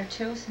face in there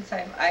too, since I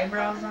have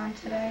eyebrows on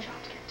today? Job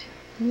to get to.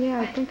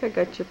 Yeah, I think I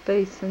got your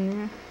face in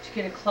there. Did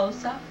you get a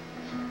close-up?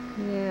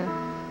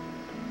 Yeah.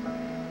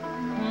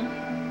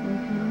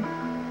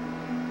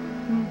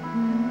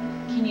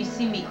 Can you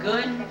see me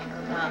good?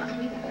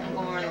 I'm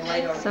going over the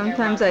light over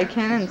Sometimes I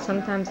can and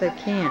sometimes I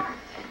can't.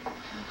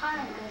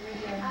 Hi,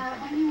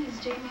 my name is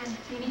Jane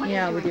Mancini.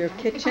 Yeah, with your If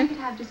I kitchen. could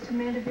have just a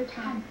minute of your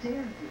time.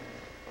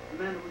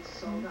 Amanda, what's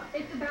this all about?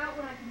 It's about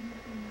what I can do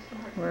for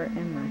Mr. Hart. Where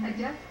am I? A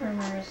death for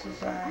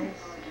Marissa's eyes.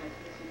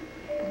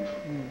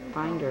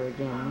 Find her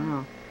again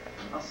now.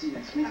 I'll see you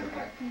next week.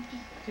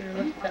 Did her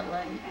look at that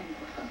light?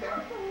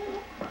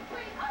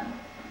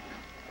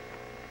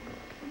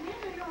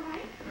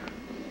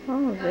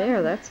 Oh,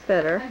 there, that's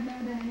better.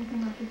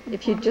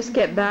 If you just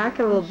get back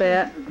a little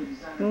bit,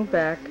 move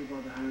back.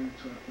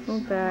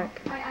 Move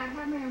back.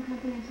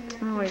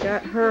 Oh, I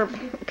got her.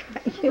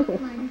 Got you.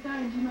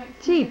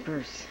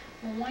 Jeepers.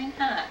 Well, why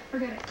not?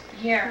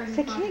 Here.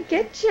 I can't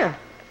get you.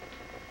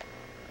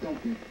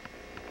 Don't be.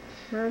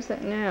 Where is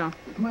it now?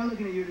 My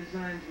looking at your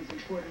designs was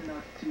important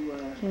enough to,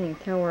 Can't even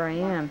tell where I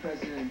am.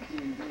 President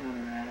D&D on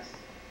her ass.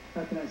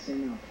 How can I say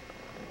no?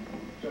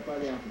 Drop by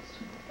the office.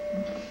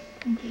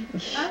 Thank you.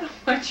 I don't know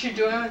what you're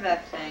doing with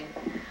that thing.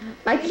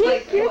 I It's can't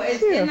like, get well,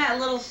 it's you. in that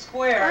little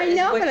square. I is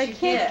know, what but I you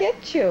can't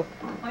get you.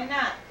 Why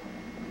not?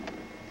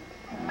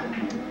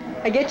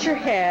 I get your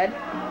head.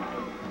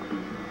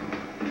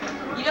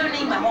 You don't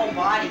need my whole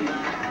body, man.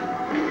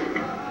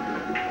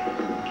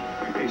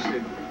 Hey,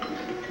 Sid.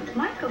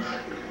 Michael,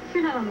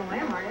 you're not on the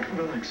lam, are you?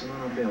 Relax, I'm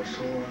on bail.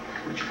 So,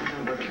 what'd you find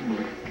out about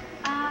Kimberly?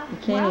 You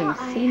can't even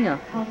see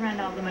nothing. I called around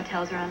all the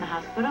motels around the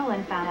hospital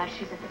and found out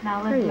she's at the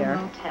There you Malibu are.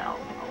 Motel.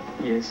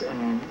 Yes,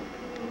 And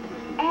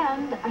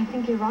I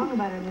think you're wrong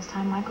about her this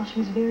time, Michael. She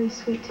was very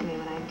sweet to me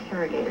when I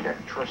interrogated her.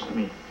 trust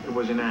me, it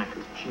was an act.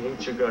 She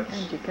hates your guts.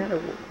 And you gotta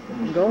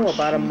go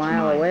about a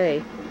mile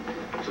away.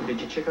 So,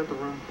 did you check out the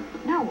room?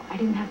 No, I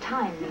didn't have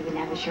time. Maybe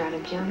now that you're out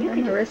of jail, you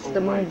And can.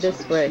 Marissa move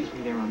this way. Sees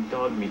me there on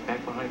dog meat,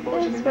 back behind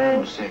bars in This a way.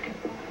 nanosecond.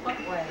 What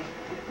way?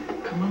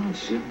 Come on,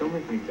 Sid, don't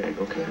make me beg,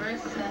 okay?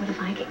 Marissa. What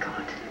if I get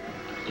caught?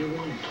 You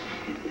won't.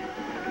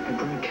 And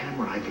bring a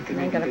camera. I think they I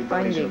make gotta big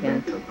find bodies you of again.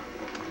 bathtub.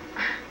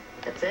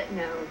 That's it?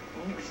 No.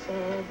 Thanks,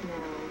 Sid.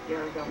 No.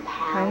 You're a real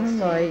pal. Kind of Sid.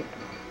 light.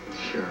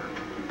 Sure.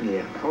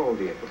 Yeah, how old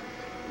are you?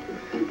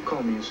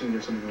 Call me as soon as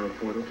there's something to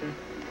report, okay?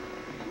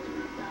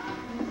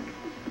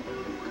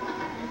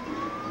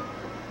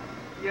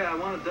 Yeah, I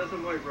want a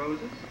dozen white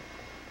roses.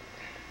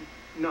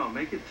 No,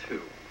 make it 2.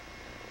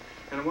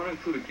 And I want to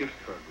include a gift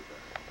card with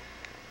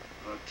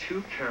that.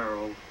 To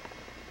Carol,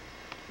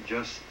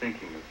 just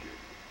thinking of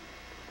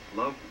you.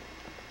 Love.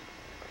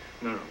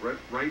 No,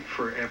 write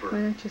forever. Why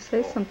don't you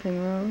say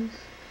something, Rose?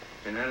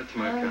 And add it to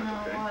my I don't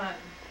account, know okay? what.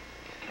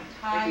 I'm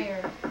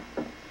tired.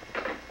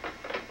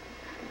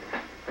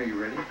 Are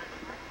you ready?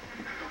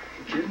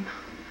 You kidding?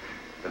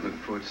 I'm looking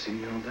forward to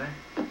seeing you all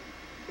day.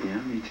 Yeah,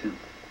 me too.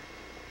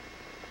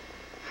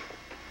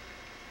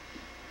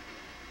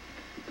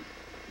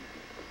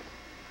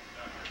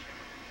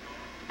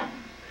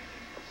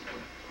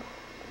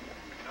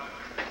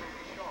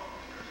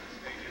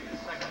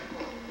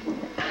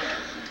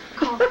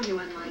 Call for you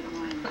on line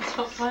 1. What's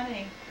so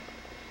funny?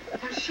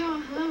 Sure,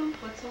 hello.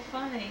 What's so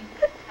funny?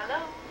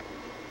 Hello.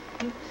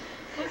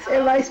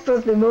 Am I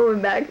supposed to be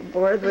moving back and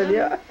forth with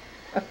you?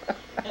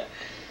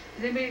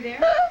 Is anybody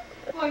there?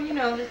 Well, you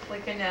know, it's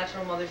like a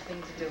natural mother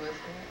thing to do, isn't it?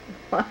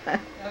 What? I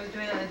was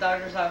doing it in the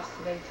doctor's office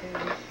today, too.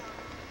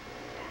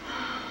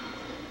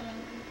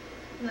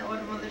 Isn't that what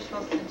a mother's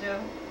supposed to do?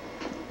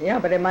 Yeah,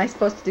 but am I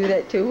supposed to do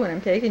that too when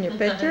I'm taking your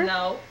picture?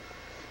 No.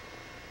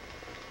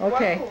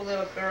 Okay. Wonderful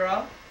little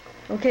girl.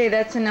 Okay,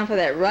 that's enough of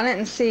that. Run it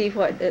and see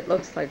what it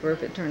looks like or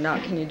if it turned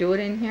out. Can you do it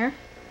in here?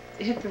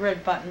 Hit the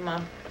red button,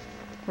 Mom.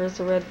 Where's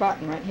the red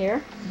button? Right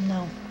here?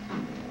 No.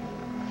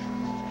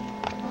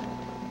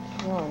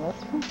 Oh,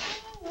 that's one.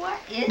 What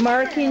is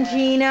Mark and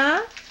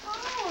Gina.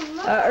 Oh,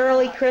 look.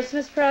 Early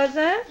Christmas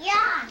present. Yeah.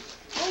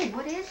 Oh,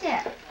 what is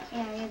it?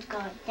 Here you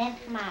go.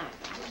 That's mine.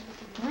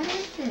 What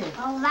is this?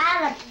 A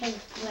lot of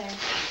paper.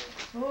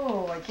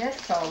 Oh, I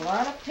guess a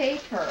lot of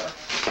paper.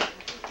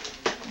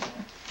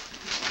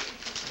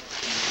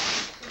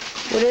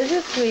 What is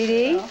it,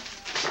 sweetie?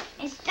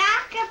 It's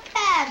Dr.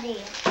 Patty.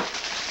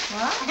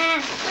 What?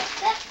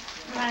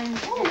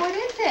 Oh, what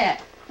is it?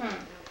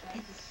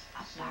 It's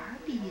a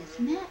Barbie,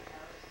 isn't it?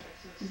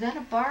 Is that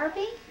a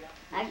Barbie?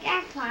 I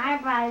got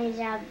 5 Barbies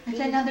out It's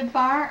there. another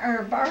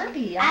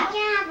Barbie. I Huh?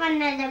 can have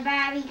another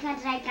Barbie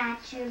because I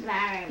got 2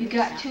 Barbies. You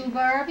got 2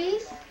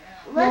 Barbies?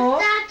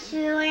 What's that 2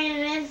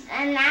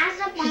 and that's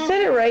a She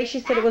said it right. She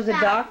said it was a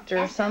doctor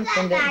or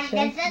something, didn't she?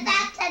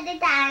 That's a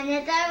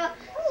dinosaur.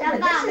 Oh,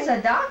 this is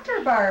a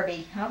Dr.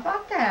 Barbie. How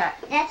about that?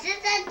 This is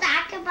a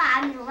Dr.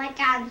 Barbie like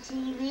on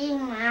TV,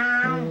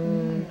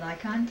 Mom.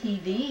 Like on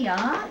TV,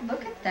 huh?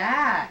 Look at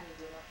that.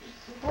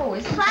 Oh,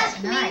 isn't Plus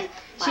that nice? me-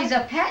 She's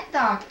a pet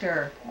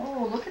doctor.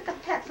 Oh, look at the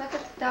pets. Look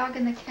at the dog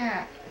and the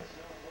cat.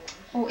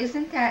 Oh,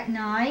 isn't that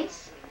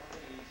nice?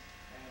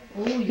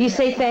 Oh, You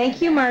say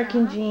thank you, Mark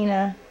and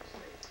Gina.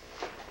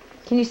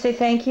 Can you say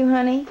thank you,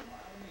 honey?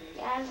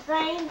 Yeah,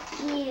 thank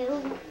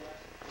you.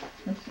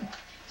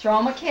 Throw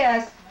them a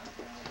kiss.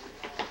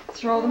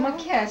 Throw them a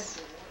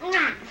kiss.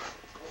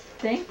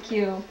 Thank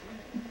you.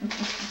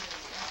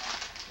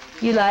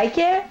 You like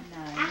it?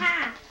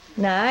 Aha.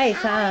 Nice,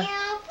 huh?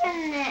 I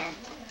open it.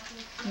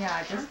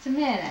 Yeah, just a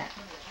minute.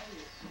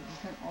 You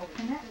can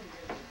open it.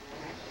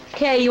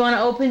 Okay, you want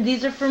to open?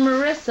 These are for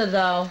Marissa,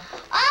 though.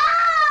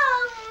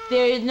 Oh!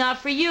 They're not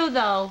for you,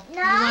 though.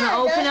 No, you want to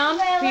open those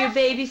them are for your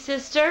baby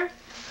sister?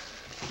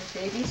 The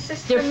baby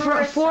sister They're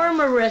Marissa. for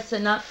Marissa,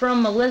 not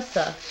from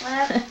Melissa.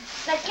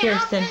 But can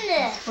Kirsten. open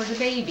this. For the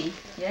baby.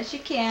 Yes, you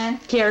can.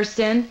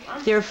 Kirsten,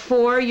 they're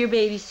for your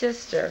baby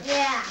sister.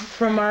 Yeah.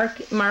 For Mark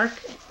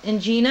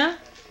and Gina,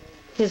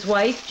 his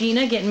wife.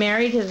 Gina getting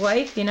married, his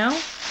wife, you know?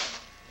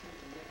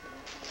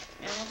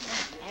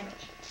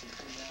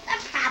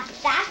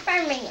 That's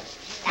for me.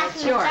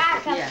 That's yours,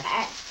 That's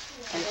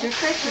yes. That's your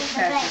Christmas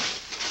present.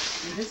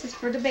 And this is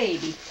for the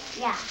baby.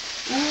 Yeah.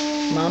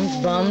 Mom's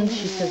bummed.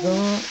 She says,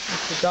 oh,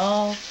 it's a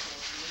doll.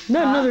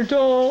 Not another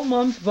doll.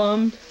 Mom's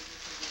bummed.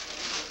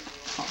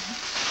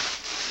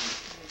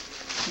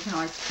 You can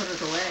always put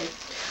it away.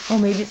 Oh,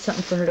 maybe it's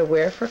something for her to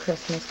wear for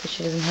Christmas because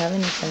she doesn't have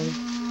anything.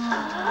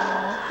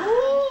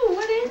 Ooh,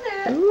 what is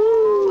it?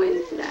 Ooh, what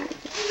is that?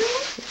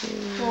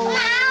 Mama,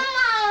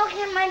 look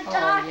at my doctor.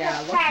 Oh, yeah,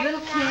 look,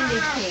 little candy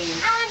canes.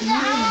 I want to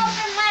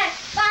open my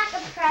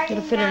doctor present.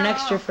 It'll fit her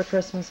next year for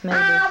Christmas, maybe.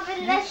 I'll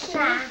open this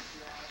now.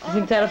 You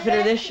think that'll fit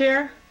her this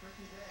year?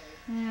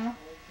 Yeah,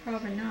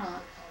 probably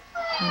not.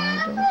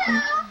 I don't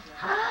think so.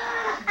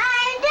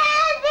 I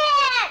did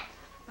it!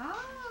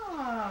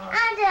 Oh. I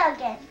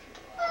did it.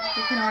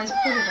 You can always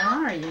put it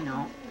on her, you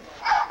know.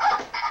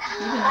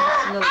 Even if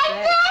it's a little bag. I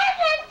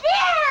did it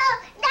too!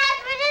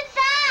 That's what it's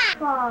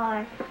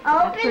on.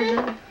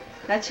 Open it.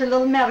 That's her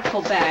little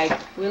medical bag.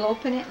 We'll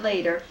open it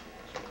later.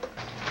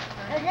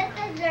 Oh, this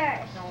is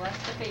yours. No,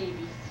 that's the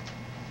baby's.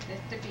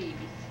 That's the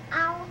baby's.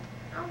 I'll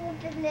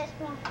open this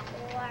one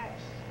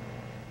first.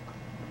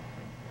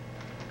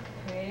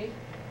 Okay.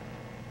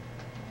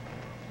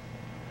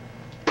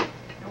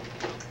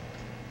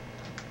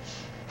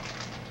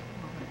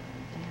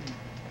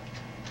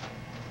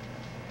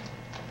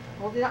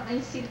 Hold it up and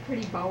you see the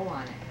pretty bow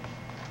on it.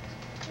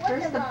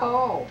 Where's the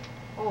bow?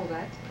 Oh,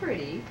 that's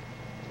pretty.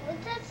 Well,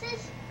 this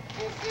is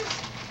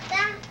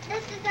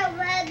a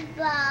red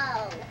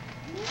bow.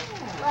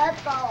 Yeah. Red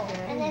bow. Red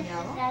And and this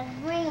yellow. is a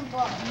green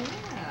bow.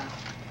 Yeah.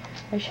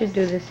 I should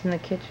do this in the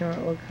kitchen where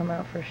it will come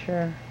out for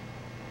sure.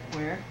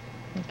 Where?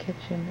 In the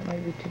kitchen. It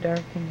might be too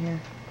dark in here.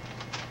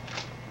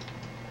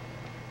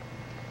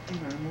 You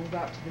want to move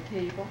out to the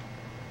table?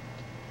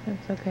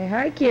 That's okay.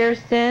 Hi,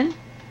 Kirsten.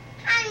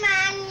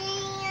 Hi,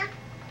 Mommy.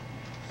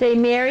 Say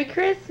Merry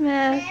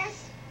Christmas.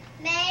 Yes.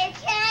 Merry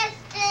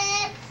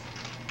Christmas.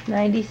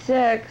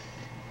 96.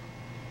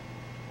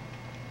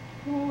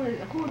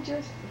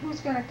 Who's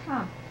gonna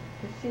come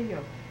to see you?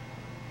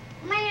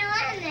 My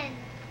Lennon.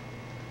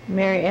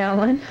 Mary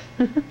Ellen.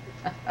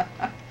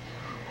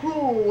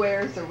 Who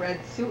wears a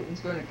red suit and's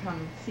gonna come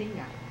and see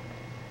you?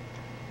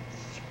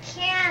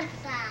 Kansas.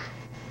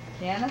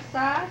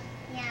 Kansas?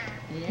 Yeah.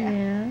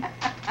 Yeah.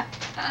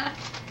 That's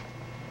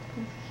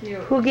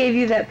cute. Who gave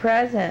you that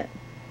present?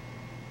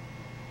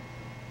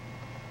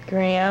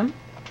 Graham?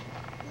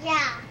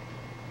 Yeah.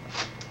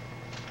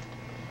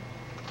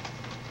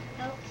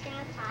 No,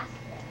 Kansas.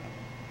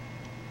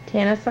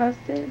 Tana Sauce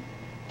did?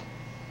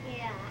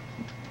 Yeah.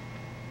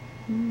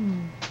 Hmm.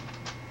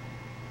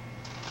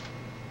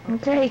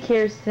 Okay,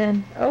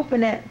 Kirsten.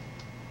 Open it.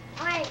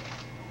 Wait.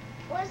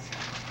 What's...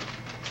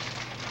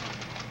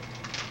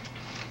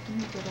 Let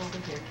me get over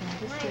here. Can I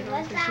just Wait, get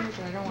what's over that? here?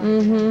 But I don't want to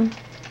get in.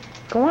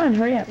 Go on,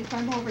 hurry up. If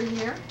I'm over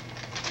here.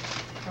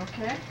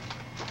 Okay.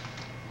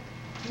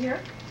 Here.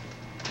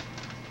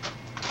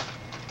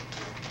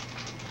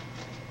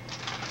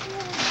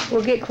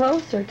 We'll get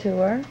closer to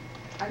her.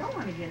 I don't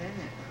want to get in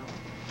it.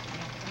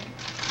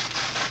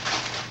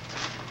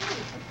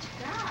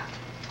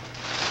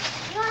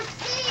 You want to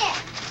see it?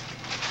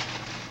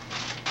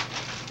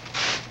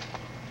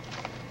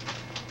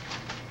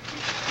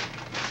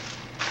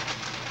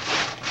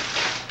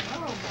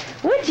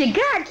 What you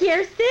got,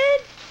 Kirsten?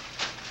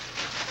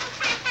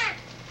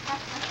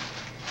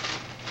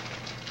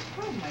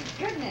 Oh my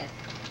goodness.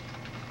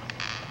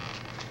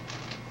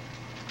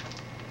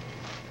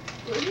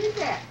 What is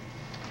that?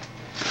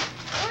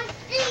 Let's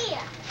see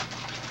it.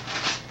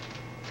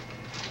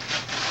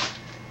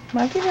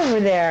 Come on, get over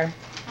there.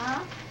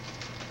 Huh?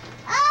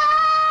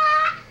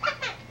 Ah!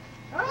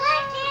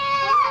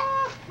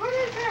 Oh, what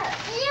is that?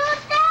 You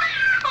saw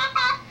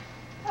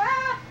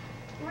Ah,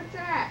 what's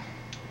that?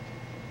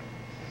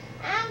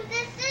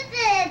 this is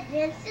it.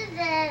 This is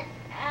it.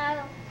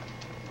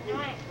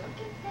 Look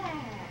at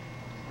that.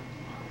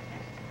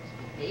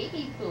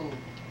 Baby food.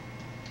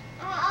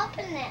 I'll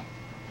open it.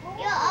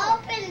 You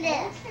open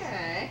this.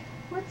 Okay.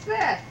 What's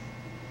this?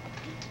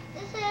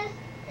 This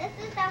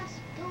is a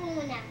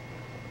spoon.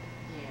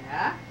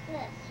 Yeah.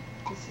 This.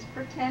 This is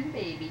pretend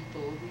baby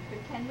food. We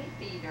pretend we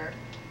feed her.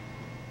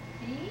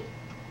 See?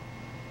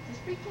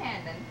 Just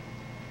pretending.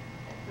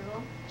 That's a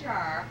little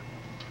jar.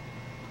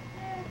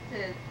 That's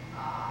it.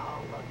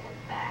 Oh, look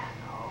at that.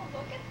 Oh,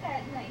 look at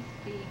that nice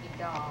baby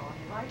doll.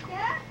 You like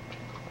that?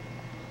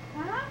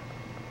 Huh?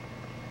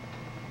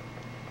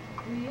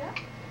 Do you?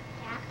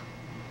 Yeah.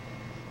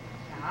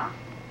 Yeah?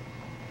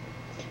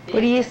 What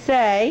do you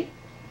say?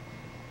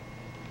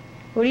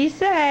 What do you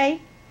say?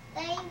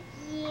 Thank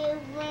you.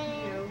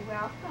 You're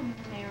welcome.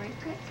 Merry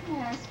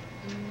Christmas.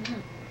 Mm-hmm.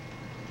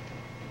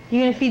 You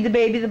gonna feed the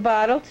baby the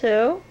bottle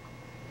too?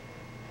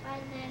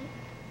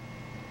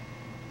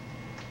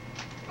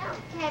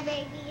 Okay,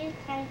 baby,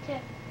 it's time to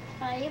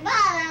try your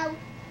bottle.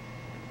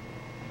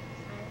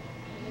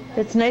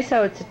 It's nice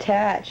how it's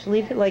attached.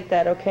 Leave it like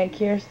that, okay,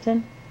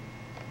 Kirsten?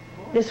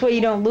 This way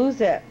you don't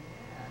lose it.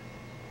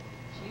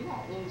 She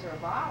won't lose her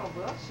bottle,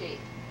 will she?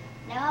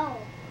 No.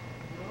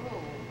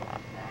 Oh, look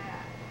at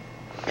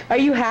that. Are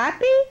you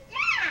happy?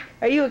 Yeah.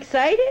 Are you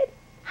excited?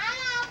 I'm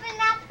gonna open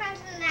that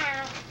present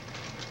now.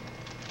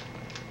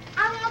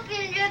 I'm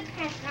opening your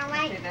present,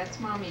 alright? Okay, that's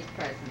Mommy's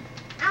present.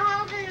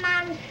 I'll open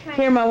Mommy's present.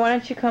 Here, Ma, why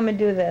don't you come and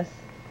do this?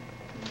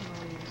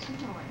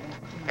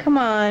 Come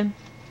on.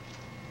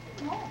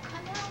 Oh,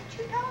 come on, don't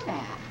you know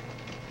that?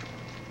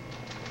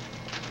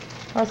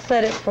 I'll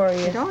set it for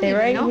you. don't Stay even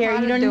right know here. how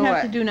You to don't do have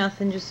it. to do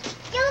nothing. Just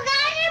You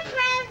got your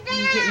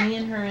present. get me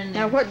and her in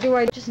there. Now what do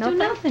I Just do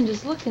nothing.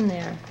 Just look in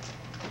there.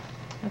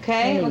 Okay?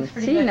 I It don't looks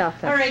pretty see good.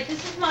 nothing. All right,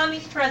 this is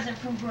Mommy's present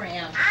from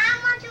Graham. I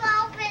want to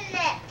open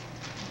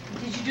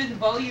it. Did you do the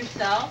bow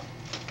yourself?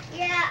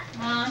 Yeah.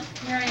 Mom,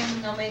 here I am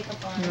with no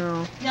makeup on.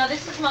 No. Now,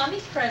 this is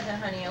Mommy's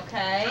present, honey,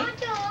 okay? I want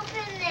to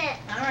open it.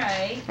 All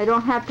right. I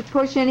don't have to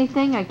push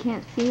anything. I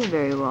can't see it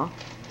very well.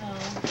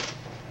 Oh.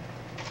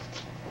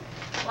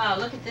 Wow,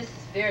 look at this.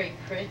 It's very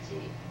pretty.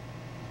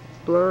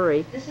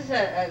 Blurry. This is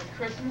a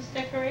Christmas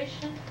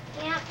decoration?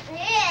 Yeah,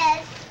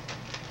 it is.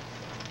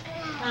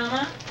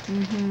 Mama?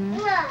 Mm-hmm.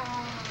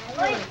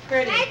 Really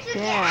pretty. I took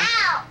Yeah. it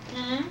out.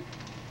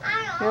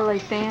 Mm-hmm. Really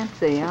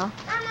fancy, huh?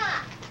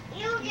 Mama,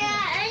 you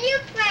got a new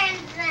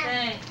present.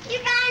 Thanks. You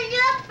got a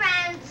new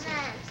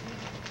present.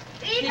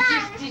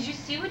 Did you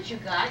see what you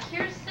got,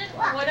 Kirsten?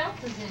 What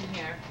else is in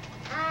here?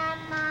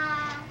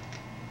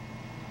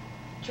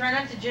 Try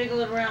not to jiggle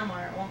it around,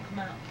 Mara. It won't come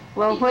out.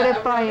 Well, You what got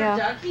if a I,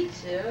 rubber ducky,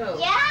 too.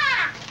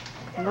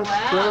 Yeah. Looks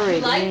Wow, blurry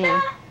you to like me.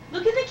 that?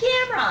 Look at the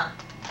camera.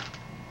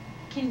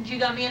 You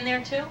got me in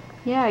there, too?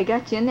 Yeah, I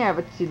got you in there,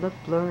 but you look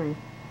blurry.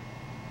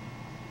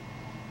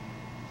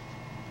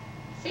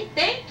 See,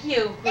 thank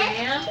you,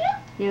 Graham.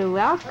 You're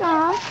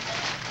welcome.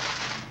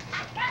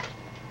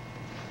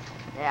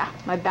 Yeah,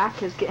 my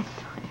back is getting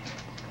tired.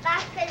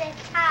 That's for the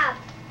tub.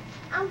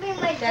 I'm bring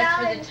my That's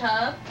for dollar. the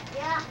tub?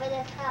 Yeah, for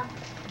the tub.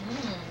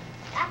 Mm.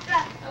 That's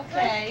for,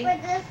 Okay.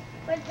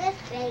 for this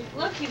baby.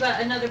 Look, you got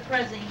another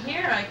present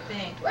here, I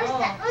think. What's Oh.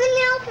 that? Let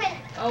me open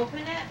it. Open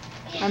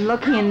it. I'm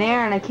looking in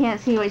there and I can't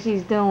see what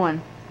she's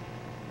doing.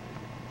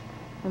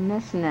 I'm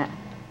missing it.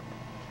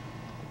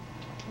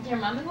 Here,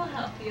 Mommy will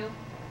help you.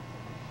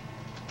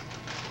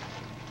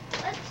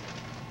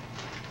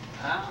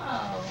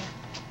 Oh.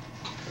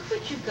 Look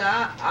what you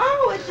got.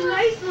 Oh, it's a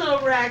nice little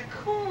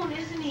raccoon.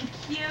 Isn't he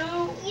cute?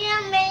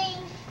 Yummy.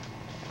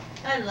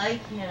 I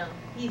like him.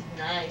 He's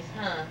nice,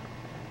 huh?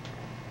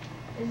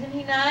 Isn't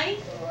he nice?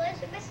 What's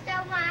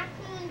Mr.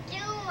 Raccoon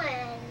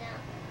doing?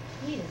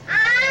 He is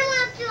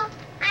I love the tree.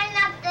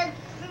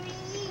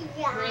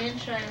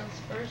 grandchild's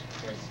first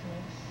Christmas.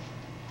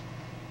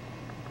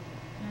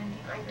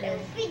 I can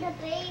see the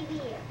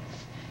baby.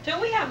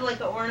 Don't we have like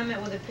an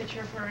ornament with a picture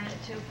of her in it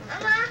too for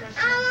first Christmas?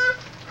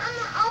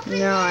 Mama, open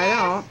No, I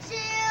don't. this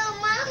too.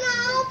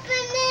 Mama,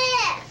 open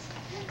this.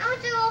 I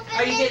want to open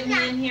Are you this getting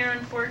me in here,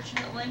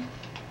 unfortunately?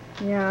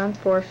 Yeah,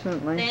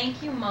 unfortunately.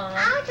 Thank you, Mom.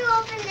 I want to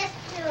open this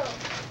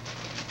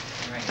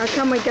too. How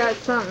come we got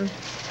something?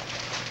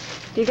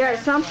 You got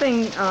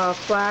something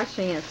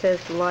flashing. It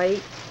says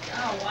light.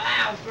 Oh,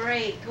 wow,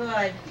 great, good.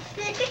 I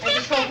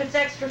just hope it's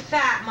extra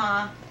fat,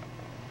 Ma.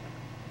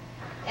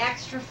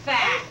 Extra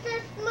fat.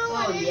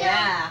 Oh,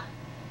 yeah.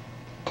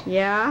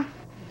 Yeah?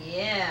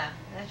 Yeah,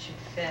 that should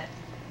fit.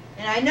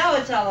 And I know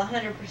it's all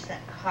 100%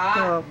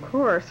 cotton. Well, of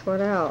course.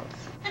 What else?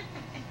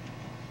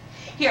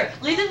 Here,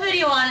 leave the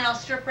video on and I'll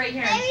strip right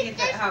here and see if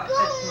how it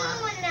fits,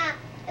 Ma.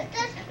 Let the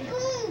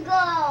spoon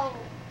go.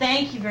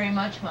 Thank you very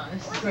much, Mom.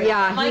 This is great.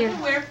 Yeah, Mike here.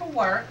 can wear for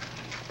work.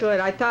 Good.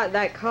 I thought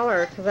that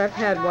color, because I've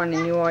had one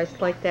and you always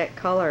like that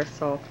color,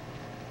 so.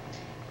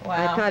 Wow.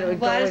 I thought it would I'm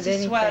glad go it's with a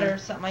anything. sweater,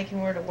 something I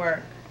can wear to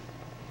work.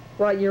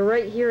 Well, you're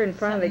right here in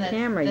front of the Something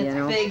camera, that's you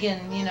know. big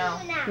and, you know.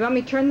 You want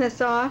me to turn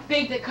this off?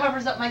 Big that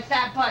covers up my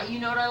fat butt. You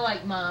know what I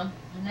like, Mom?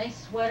 A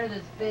nice sweater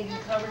that's big and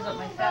covers up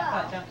my fat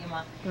butt, don't you,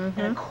 Mom?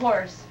 And of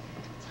course,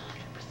 it's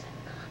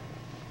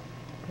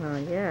 100%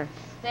 cotton. Oh, yes.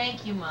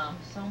 Thank you, Mom,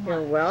 so much.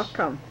 You're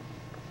welcome.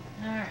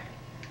 All right.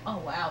 Oh,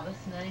 wow,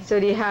 that's nice. So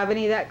do you have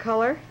any of that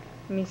color?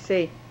 Let me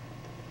see.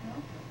 No.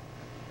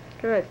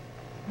 Good.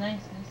 Nice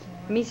and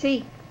Let warm. me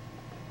see.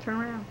 Turn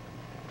around.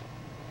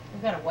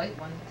 We've got a white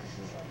one, but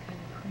this is like kind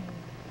of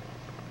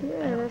cream.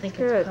 Yeah, I don't that's think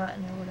good. it's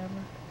cotton or whatever.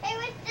 Hey,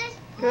 what's this?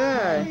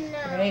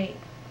 Good. Great.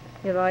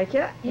 You like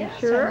it? Yes,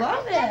 You sure? I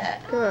love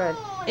it. Good.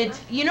 It's,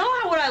 you know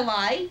what I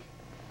like?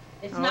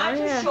 It's Oh, not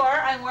too yeah. short.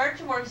 I wear it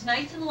to work. It's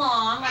nice and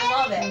long. I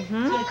love it.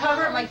 Mhm. It's gonna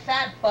cover my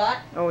fat butt.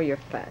 Oh, you're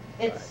fat.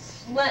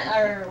 It's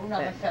or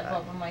not my fat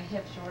butt, but my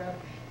hips or whatever.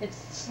 It's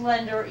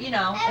slender, you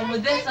know. And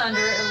with this under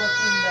it, it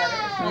looks even better.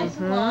 It's nice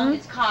and long.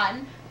 It's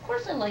cotton. Of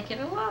course, I like it.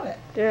 I love it.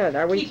 Good.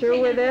 Are we Keep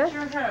through with taking a this?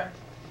 picture of her.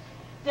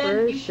 Where Then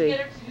is you she? should get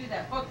her to do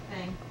that book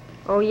thing.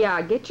 Oh,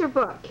 yeah. Get your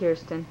book,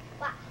 Kirsten.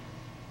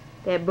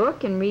 That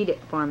book and read it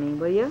for me,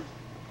 will you?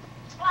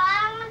 Well,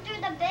 I want to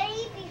do the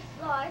baby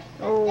first.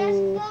 Oh.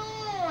 That's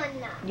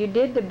fun. You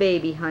did the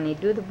baby, honey.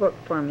 Do the book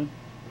for me.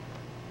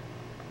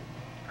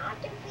 I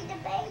want to feed the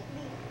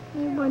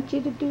baby. I want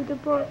you to do the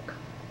book.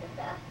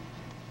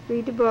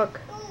 Read the book.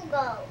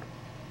 Go.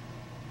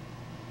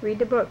 Read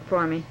the book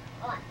for me.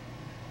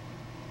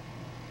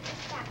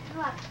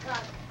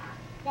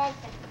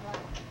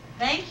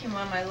 Thank you,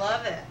 Mom. I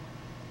love it.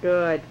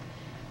 Good.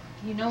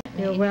 You know,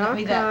 You're you got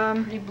me that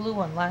welcome. pretty blue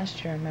one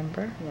last year,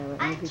 remember? Yeah, but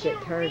maybe you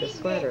get tired of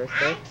sweaters,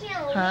 eh?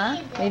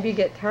 Huh? Maybe you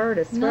get tired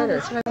of No,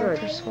 sweaters. that's what I wear Good.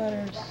 for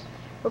sweaters.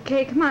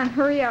 Okay, come on,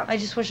 hurry up. I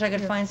just wish I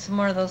could find some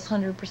more of those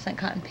 100%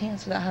 cotton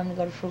pants without having to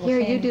go to Frugal Here,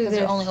 Fanny you do because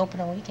they're this. only open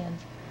on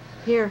weekends.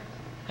 Here.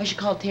 I should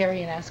call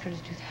Terry and ask her to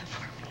do that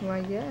for me. Why,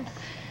 yes.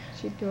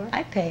 She'd do it.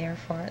 I pay her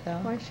for it, though.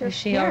 Why, sure. If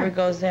she Yeah. ever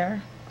goes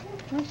there.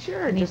 Why,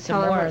 sure. I need Just some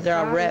tell her more. what They're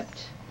all size-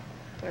 ripped.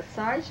 What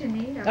size you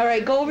need. All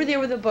right, go over there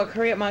with the book.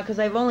 Hurry up, Mom, because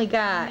I've only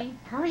got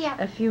Hurry up.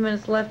 a few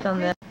minutes left on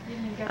this.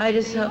 I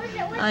just hope,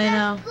 I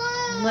know.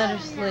 Let her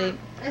sleep.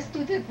 Let's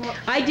do the book.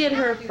 I did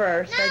her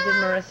first. I did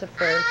Marissa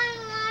first.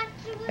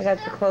 I got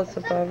the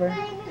close-up of her.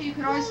 You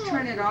can always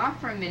turn it off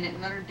for a minute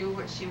and let her do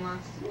what she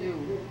wants to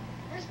do.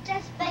 It's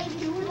just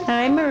baby.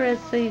 Hi,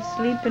 Marissa. You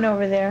sleeping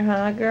over there,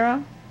 huh,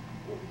 girl?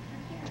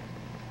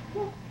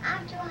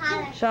 I'm too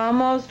hot. She's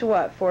almost,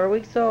 what, 4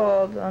 weeks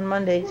old on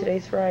Monday.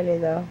 Today's Friday,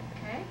 though.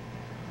 Okay.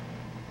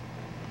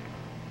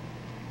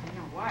 You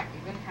know what?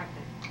 You're going to have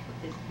to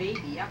put this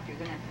baby up. You're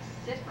going to have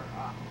to sit her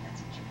up.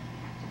 That's what you're going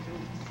to have to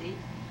do. See? You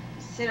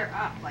sit her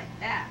up like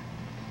that.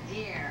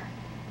 There.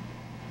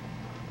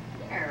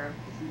 There.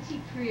 Isn't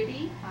she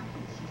pretty? I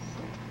think she's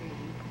so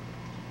pretty.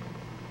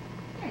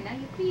 There, now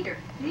you feed her.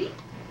 See?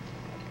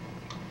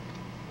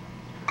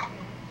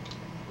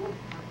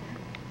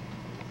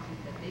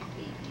 She's a big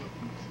baby,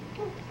 isn't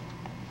she?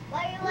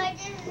 Wait,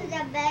 this is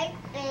a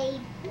big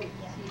baby.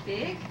 She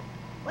big?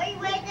 Wait,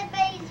 the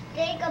baby's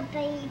bigger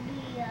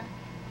baby.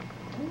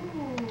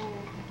 Ooh.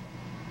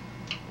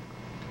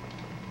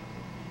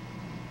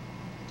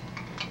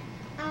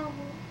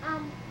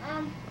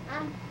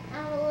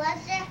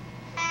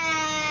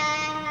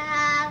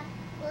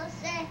 Let's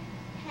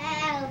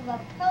have a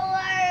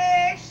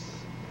purse.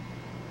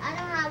 I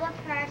don't have a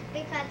purse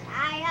because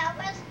I have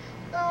a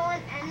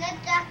spoon and a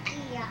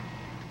ducky.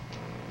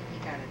 You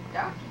got a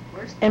ducky.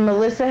 Where's the And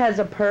Melissa has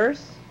a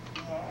purse?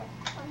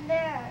 From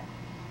there.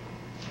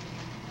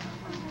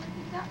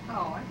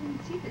 Oh, I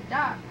didn't see the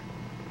duck.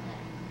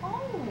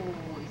 Oh,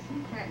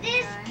 isn't that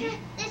nice?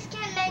 This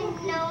can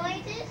make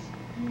noises.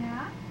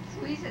 Yeah.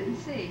 Squeeze it and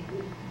see.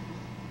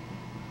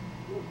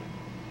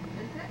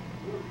 Is it?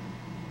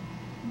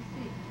 Let's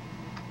see.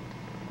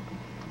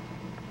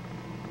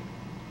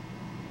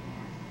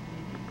 Yes,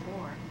 maybe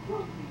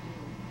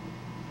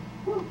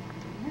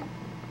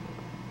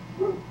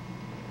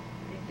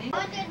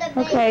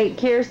 4. Okay,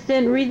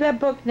 Kirsten, read that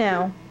book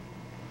now.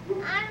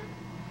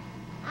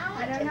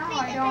 I don't know.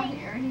 I don't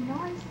hear any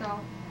noise though.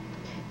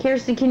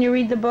 Kirsten, can you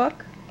read the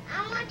book?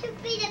 I want to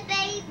feed a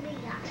baby.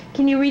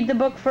 Can you read the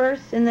book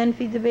first and then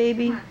feed the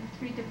baby? Come on,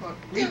 let's read the book.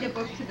 Read the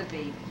book to the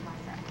baby.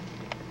 How's that?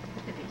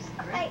 Put the baby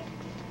right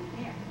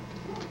here.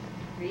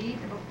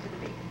 Read the book to the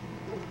baby.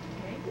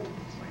 Okay?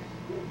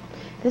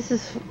 This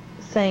is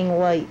saying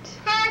light.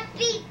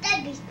 Happy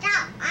baby,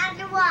 stop on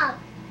the wall.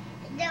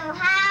 The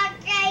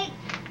heartache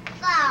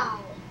fall.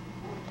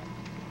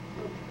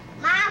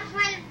 My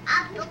friend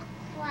up the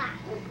class.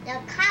 The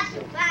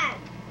castle back.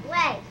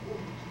 Wait.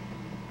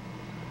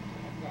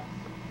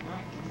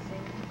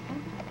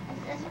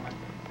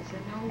 Is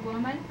it no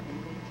woman?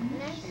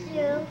 No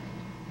shoe.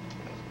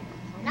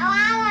 No,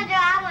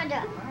 I want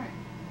to.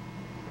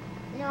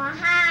 No, I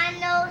have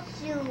no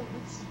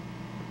shoes.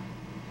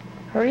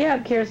 Hurry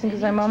up, Kirsten,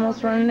 because I'm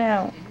almost running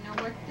out. Didn't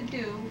know what to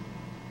do.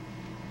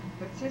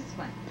 What's this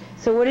one?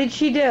 So what did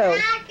she do?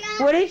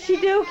 What did she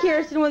do,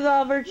 Kirsten, with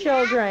all of her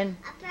children?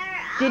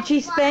 Did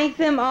she spank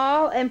them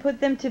all and put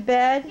them to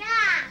bed? Yeah.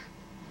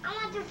 I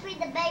want to feed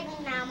the baby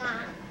now,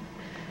 Mom.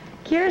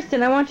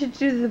 Kirsten, I want you to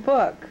do the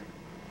book.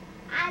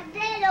 I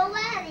did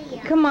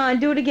already. Come on,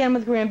 do it again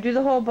with Graham. Do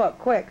the whole book,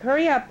 quick.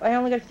 Hurry up. I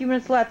only got a few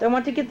minutes left. I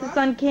want to get this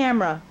on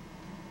camera.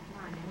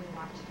 Come on, then we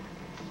watch it.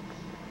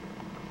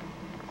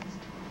 Let's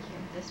take care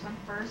of this one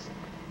first.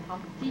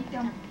 Humpty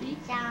Dumpty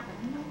sat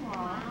on the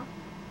wall.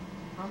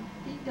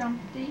 Humpty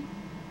Dumpty.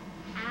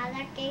 How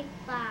like a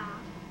fall.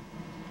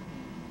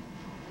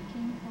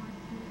 King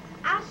horses.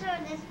 I'll show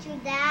this to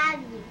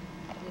Daddy.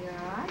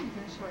 Yeah, you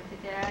gonna show it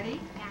to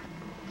Daddy? Yeah.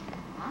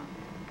 Aw.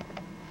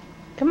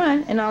 Come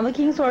on. And all the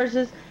king's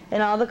horses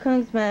and all the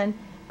king's men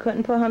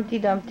couldn't put Humpty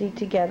Dumpty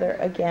together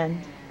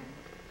again.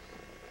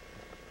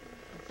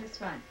 What's this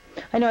one?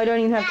 I know I don't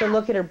even have to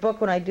look at her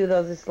book when I do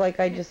those. It's like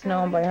I just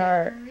know them by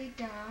heart.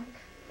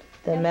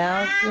 The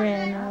mouse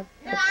ran up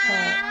the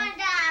clock.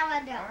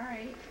 All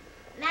right.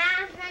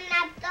 Mouse ran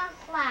up the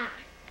clock.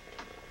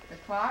 The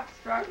clock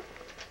struck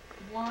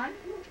 1,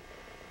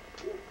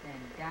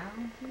 then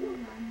down to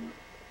 1.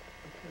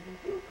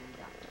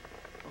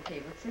 Okay,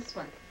 what's this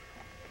one?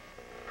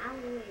 I'll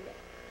read it.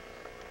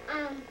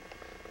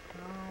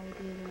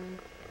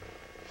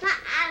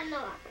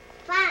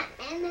 Fun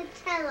and the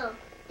turtle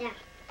that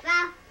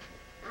fell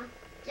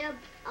jump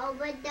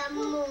over the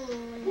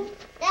moon.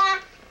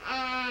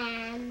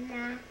 And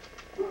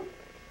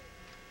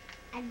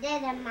I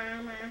did it,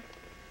 Mama.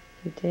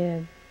 You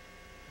did.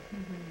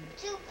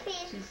 2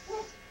 feet. She's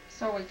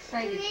so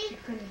excited she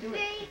couldn't do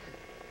it.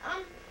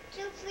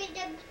 2 feet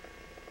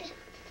the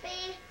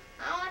feet.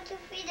 I want to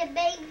feed the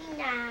baby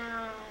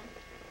now.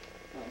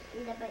 Let's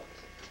feed the baby.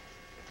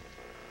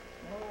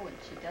 Oh, and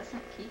she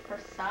doesn't keep her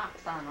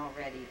socks on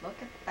already. Look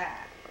at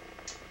that.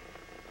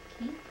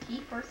 Can't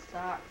keep her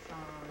socks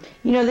on.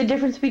 You know the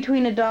difference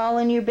between a doll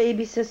and your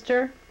baby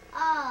sister?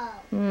 Oh.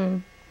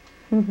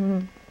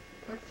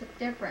 What's the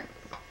difference?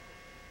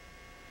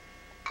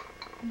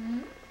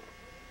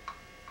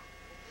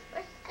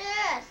 What's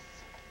this?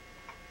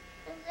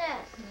 What's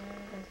this?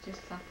 There's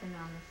just something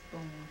on the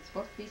spoon. It's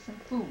supposed to be some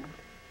food.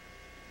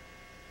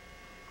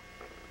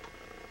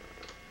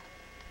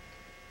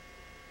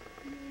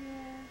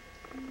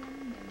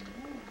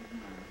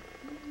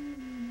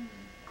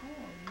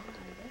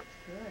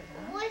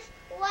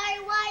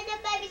 Why the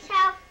baby's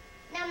have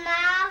the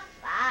mouth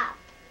up?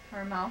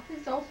 Her mouth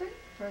is open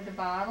for the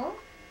bottle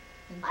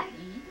and to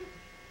eat.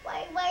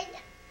 Why the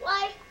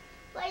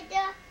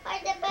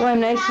baby? Well, I'm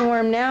nice and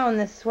warm now in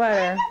this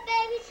sweater. Why the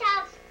baby's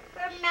have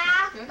her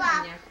mouth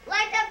up?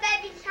 Why the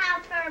baby's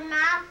have her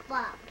mouth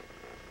up?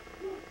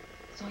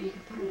 So you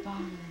can put a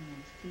bottle in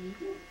there, see?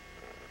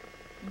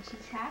 And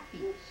she's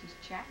happy. She's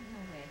chatting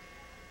away.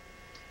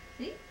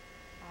 See?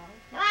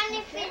 I want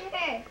to feed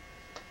her.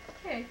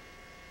 Okay.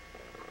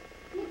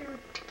 Feed her.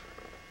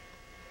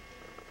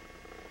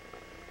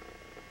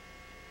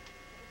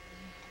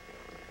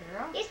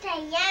 Girl. You say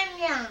yum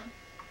yum.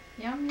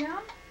 Yum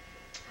yum?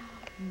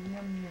 Yum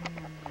yum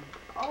yum yum.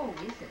 Oh,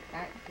 isn't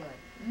that good?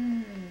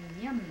 Mmm,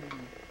 yum.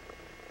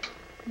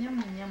 Yum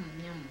yum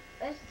yum.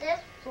 What's this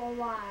for?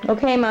 Why?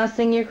 Okay, Ma,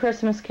 sing your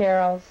Christmas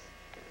carols.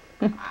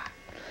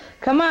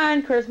 Come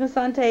on, Christmas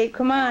on tape.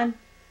 Come on.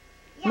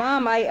 Yeah.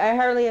 Mom, I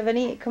hardly have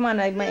any. Come on,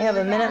 I might have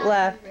a minute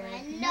left.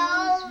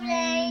 No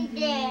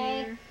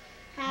reindeer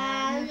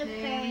has a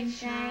very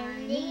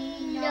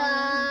shiny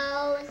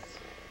nose.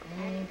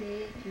 And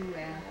if you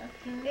ever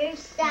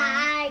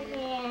beside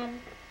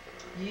him,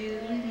 you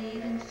would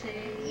even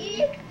say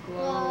it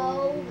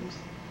glows.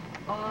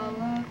 All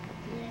of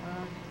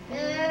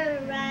the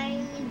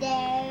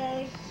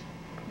reindeers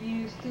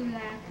used to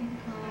laugh and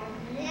call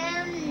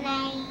them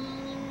name.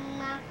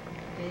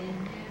 They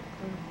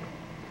never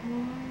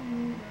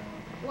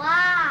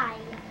why?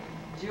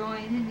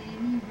 Joining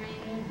any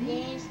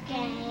reindeer's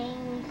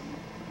games.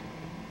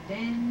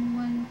 Then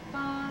one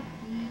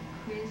foggy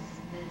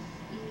Christmas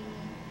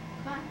Eve,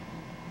 what?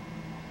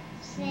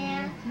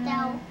 Santa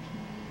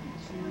came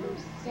to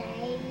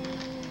say,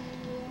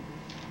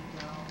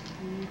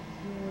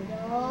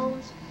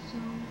 nose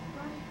so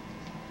bright,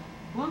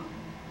 won't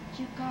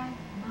you guide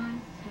my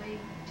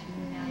sleigh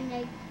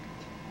tonight?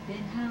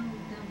 Then how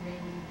the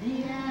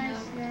reindeer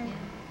loved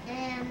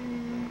him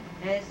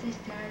as they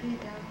started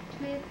out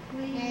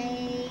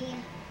swiftly.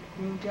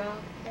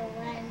 Rudolph, the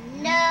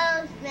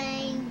one-nosed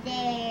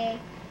reindeer,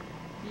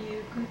 you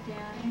go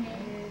down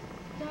his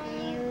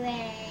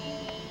way.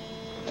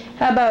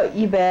 How about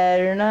you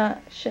better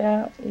not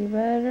shout, you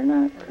better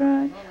not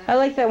cry? I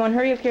like that one.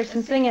 Hurry up,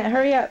 Kirsten, sing it.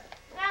 Hurry up.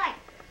 Really?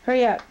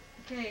 Hurry up.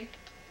 Okay.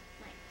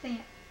 Sing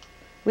it.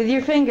 With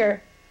your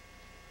finger.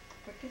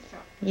 Pick this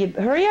up. You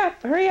hurry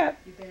up, hurry up.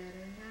 You better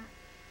not.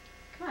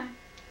 Come on.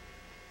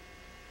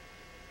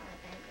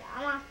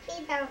 I want to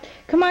feed her.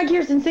 Come on,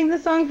 Kirsten, sing the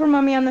song for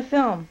Mommy on the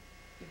film.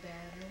 You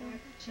better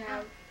watch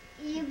out.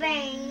 You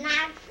better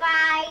not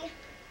cry. You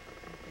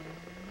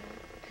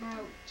better not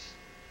couch.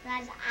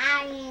 Because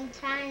I am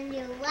telling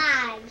you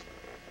why.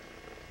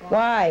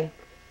 Why?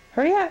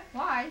 Hurry up.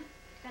 Why?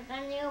 Because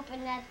when you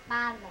open this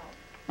bottle.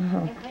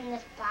 Open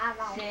this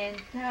bottle.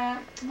 Santa,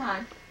 come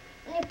on.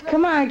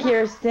 Come on,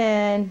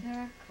 Kirsten.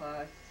 Santa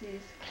Claus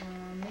is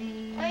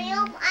coming. When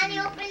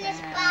you open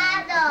this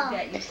bottle.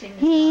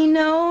 He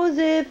knows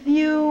if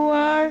you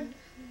are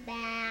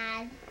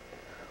bad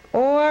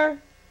or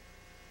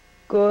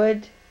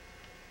good.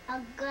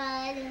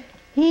 Good.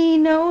 He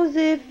knows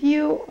if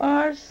you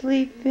are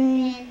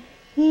sleeping.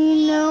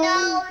 He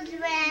knows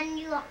when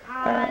you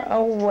are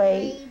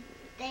awake.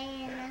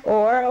 Sleeping.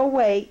 Or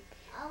awake.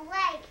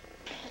 Awake.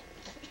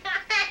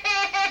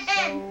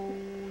 So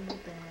you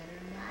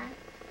better not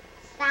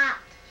stop.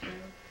 So you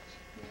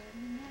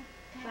better not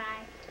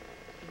cry.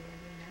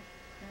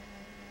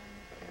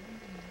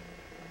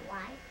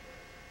 Why?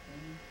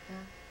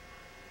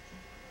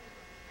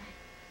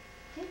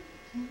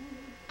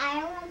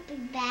 I won't be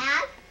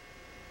bad.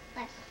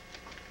 But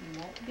you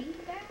won't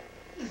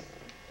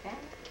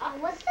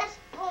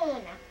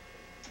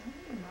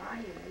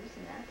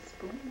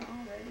spoon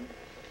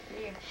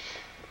already. Here.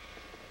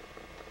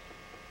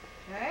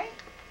 Okay.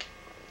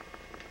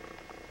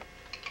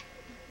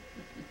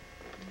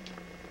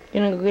 You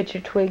gonna go get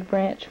your twig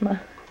branch, Ma?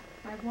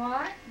 My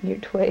what? Your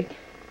twig.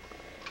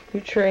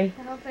 Your tree.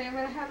 I don't think I'm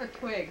gonna have a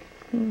twig.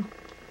 Hmm.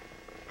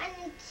 I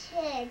need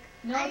twig.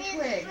 No I need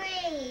twig.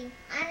 three.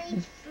 I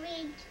need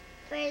three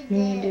for this. You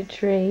need a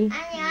tree.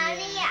 I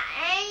need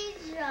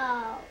an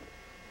angel.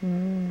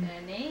 Hmm.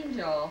 An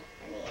angel.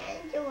 And the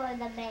angel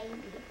or the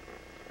baby.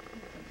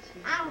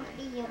 I want to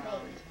be your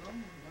baby.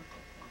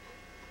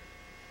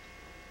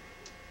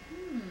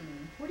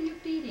 What are you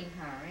feeding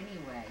her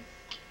anyway?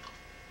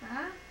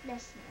 Huh?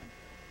 This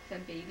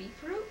Some baby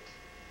fruit?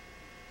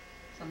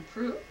 Some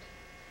fruit?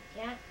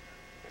 Yeah.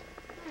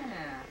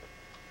 Yeah.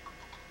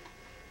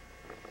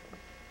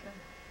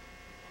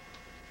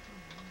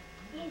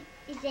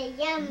 You say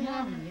yum Yum,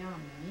 yum.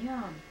 yum,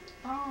 yum.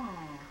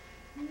 Oh,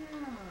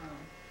 yum.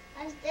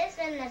 What's this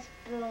in the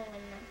spoon?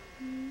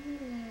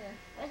 Yeah.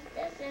 What's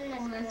this in the Oh,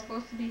 spoon? that's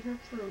supposed to be her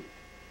fruit.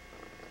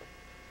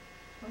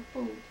 Her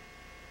food.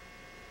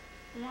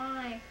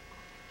 Why?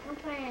 I'm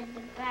putting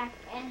the back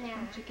in there.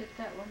 Don't you get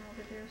that one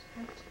over there,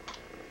 Scratch?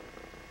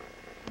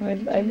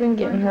 I've been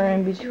getting her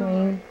in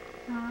between.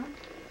 Huh?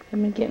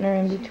 I've been getting her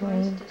in She was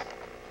between. just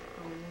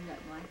holding that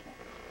blanket.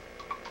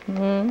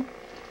 Hmm.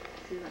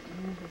 See, let me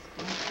move this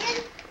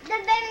blanket. The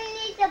baby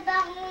needs a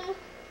bone.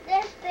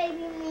 This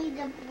baby needs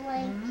a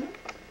blanket.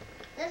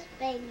 This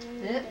baby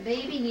needs This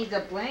baby needs a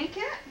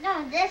blanket?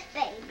 No, this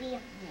baby.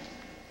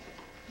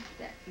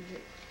 That she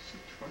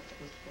thought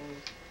that was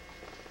old.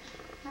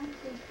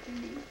 Aren't they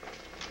pretty?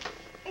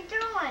 What are you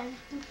doing?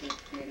 Aren't they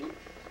pretty?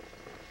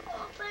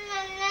 Open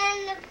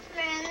another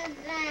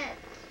present.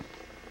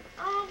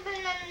 Open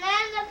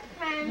another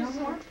present.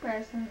 No more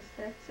presents.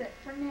 That's it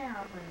for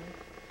now, honey.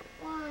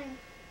 Why?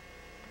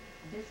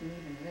 It isn't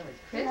even really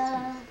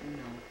Christmas, you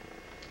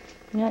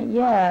know. Not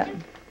yet.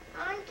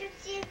 I want to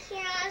see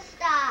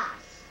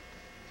stars.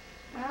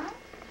 Huh?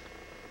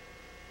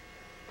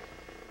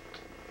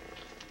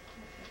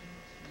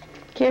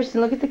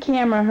 Kirsten, look at the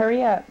camera.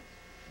 Hurry up.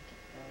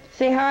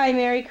 Say hi.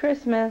 Merry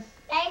Christmas.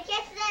 Merry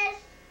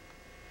Christmas.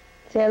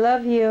 Say I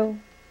love you.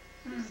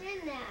 Who's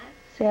in there?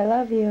 Say I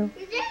love you.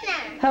 Who's in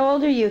there? How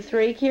old are you?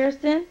 3,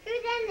 Kirsten? Who's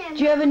in there?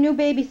 Do you have a new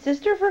baby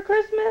sister for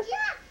Christmas?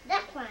 Yeah,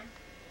 this one.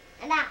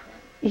 And that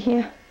one.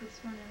 Yeah. This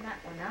one and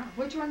that one, huh?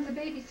 Which one's the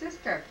baby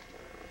sister?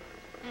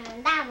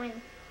 And that one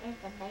is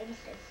the baby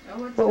sister. Oh,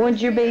 what's What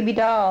one's your here? baby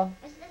doll?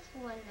 What's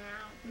this one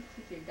now? This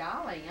is your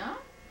dolly, huh?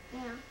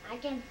 Yeah, I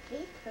can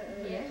feed her.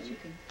 Yes, you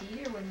can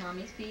feed her when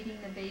mommy's feeding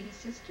the baby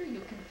sister.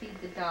 You can feed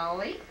the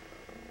dolly.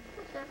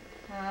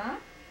 Huh?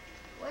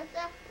 What's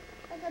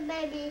the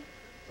baby?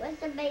 What's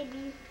the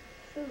baby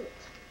fruit?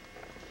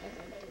 What's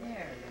the baby?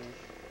 There it is.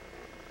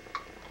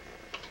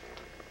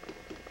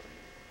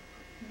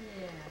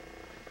 Yeah.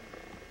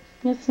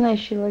 That's nice.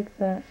 She likes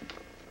that.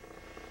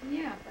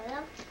 Yeah.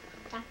 Well,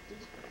 I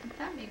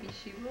thought maybe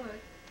she would.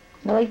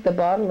 I like the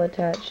bottle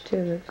attached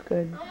too. That's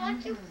good. I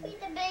want to feed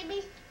the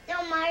baby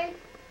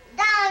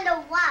down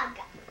the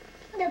water.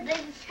 The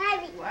baby's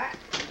heavy. What?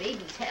 The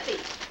baby's heavy.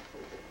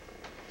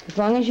 As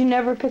long as you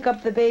never pick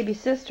up the baby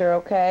sister,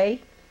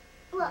 okay?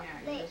 Look,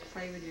 Yeah, you just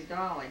play with your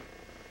dolly.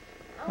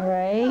 All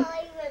right.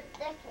 play with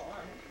this one.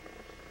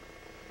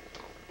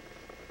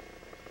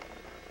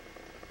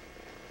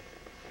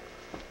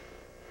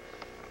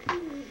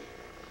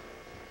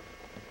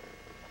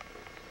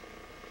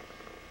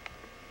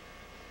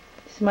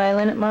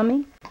 Smiling at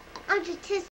mommy? I'm just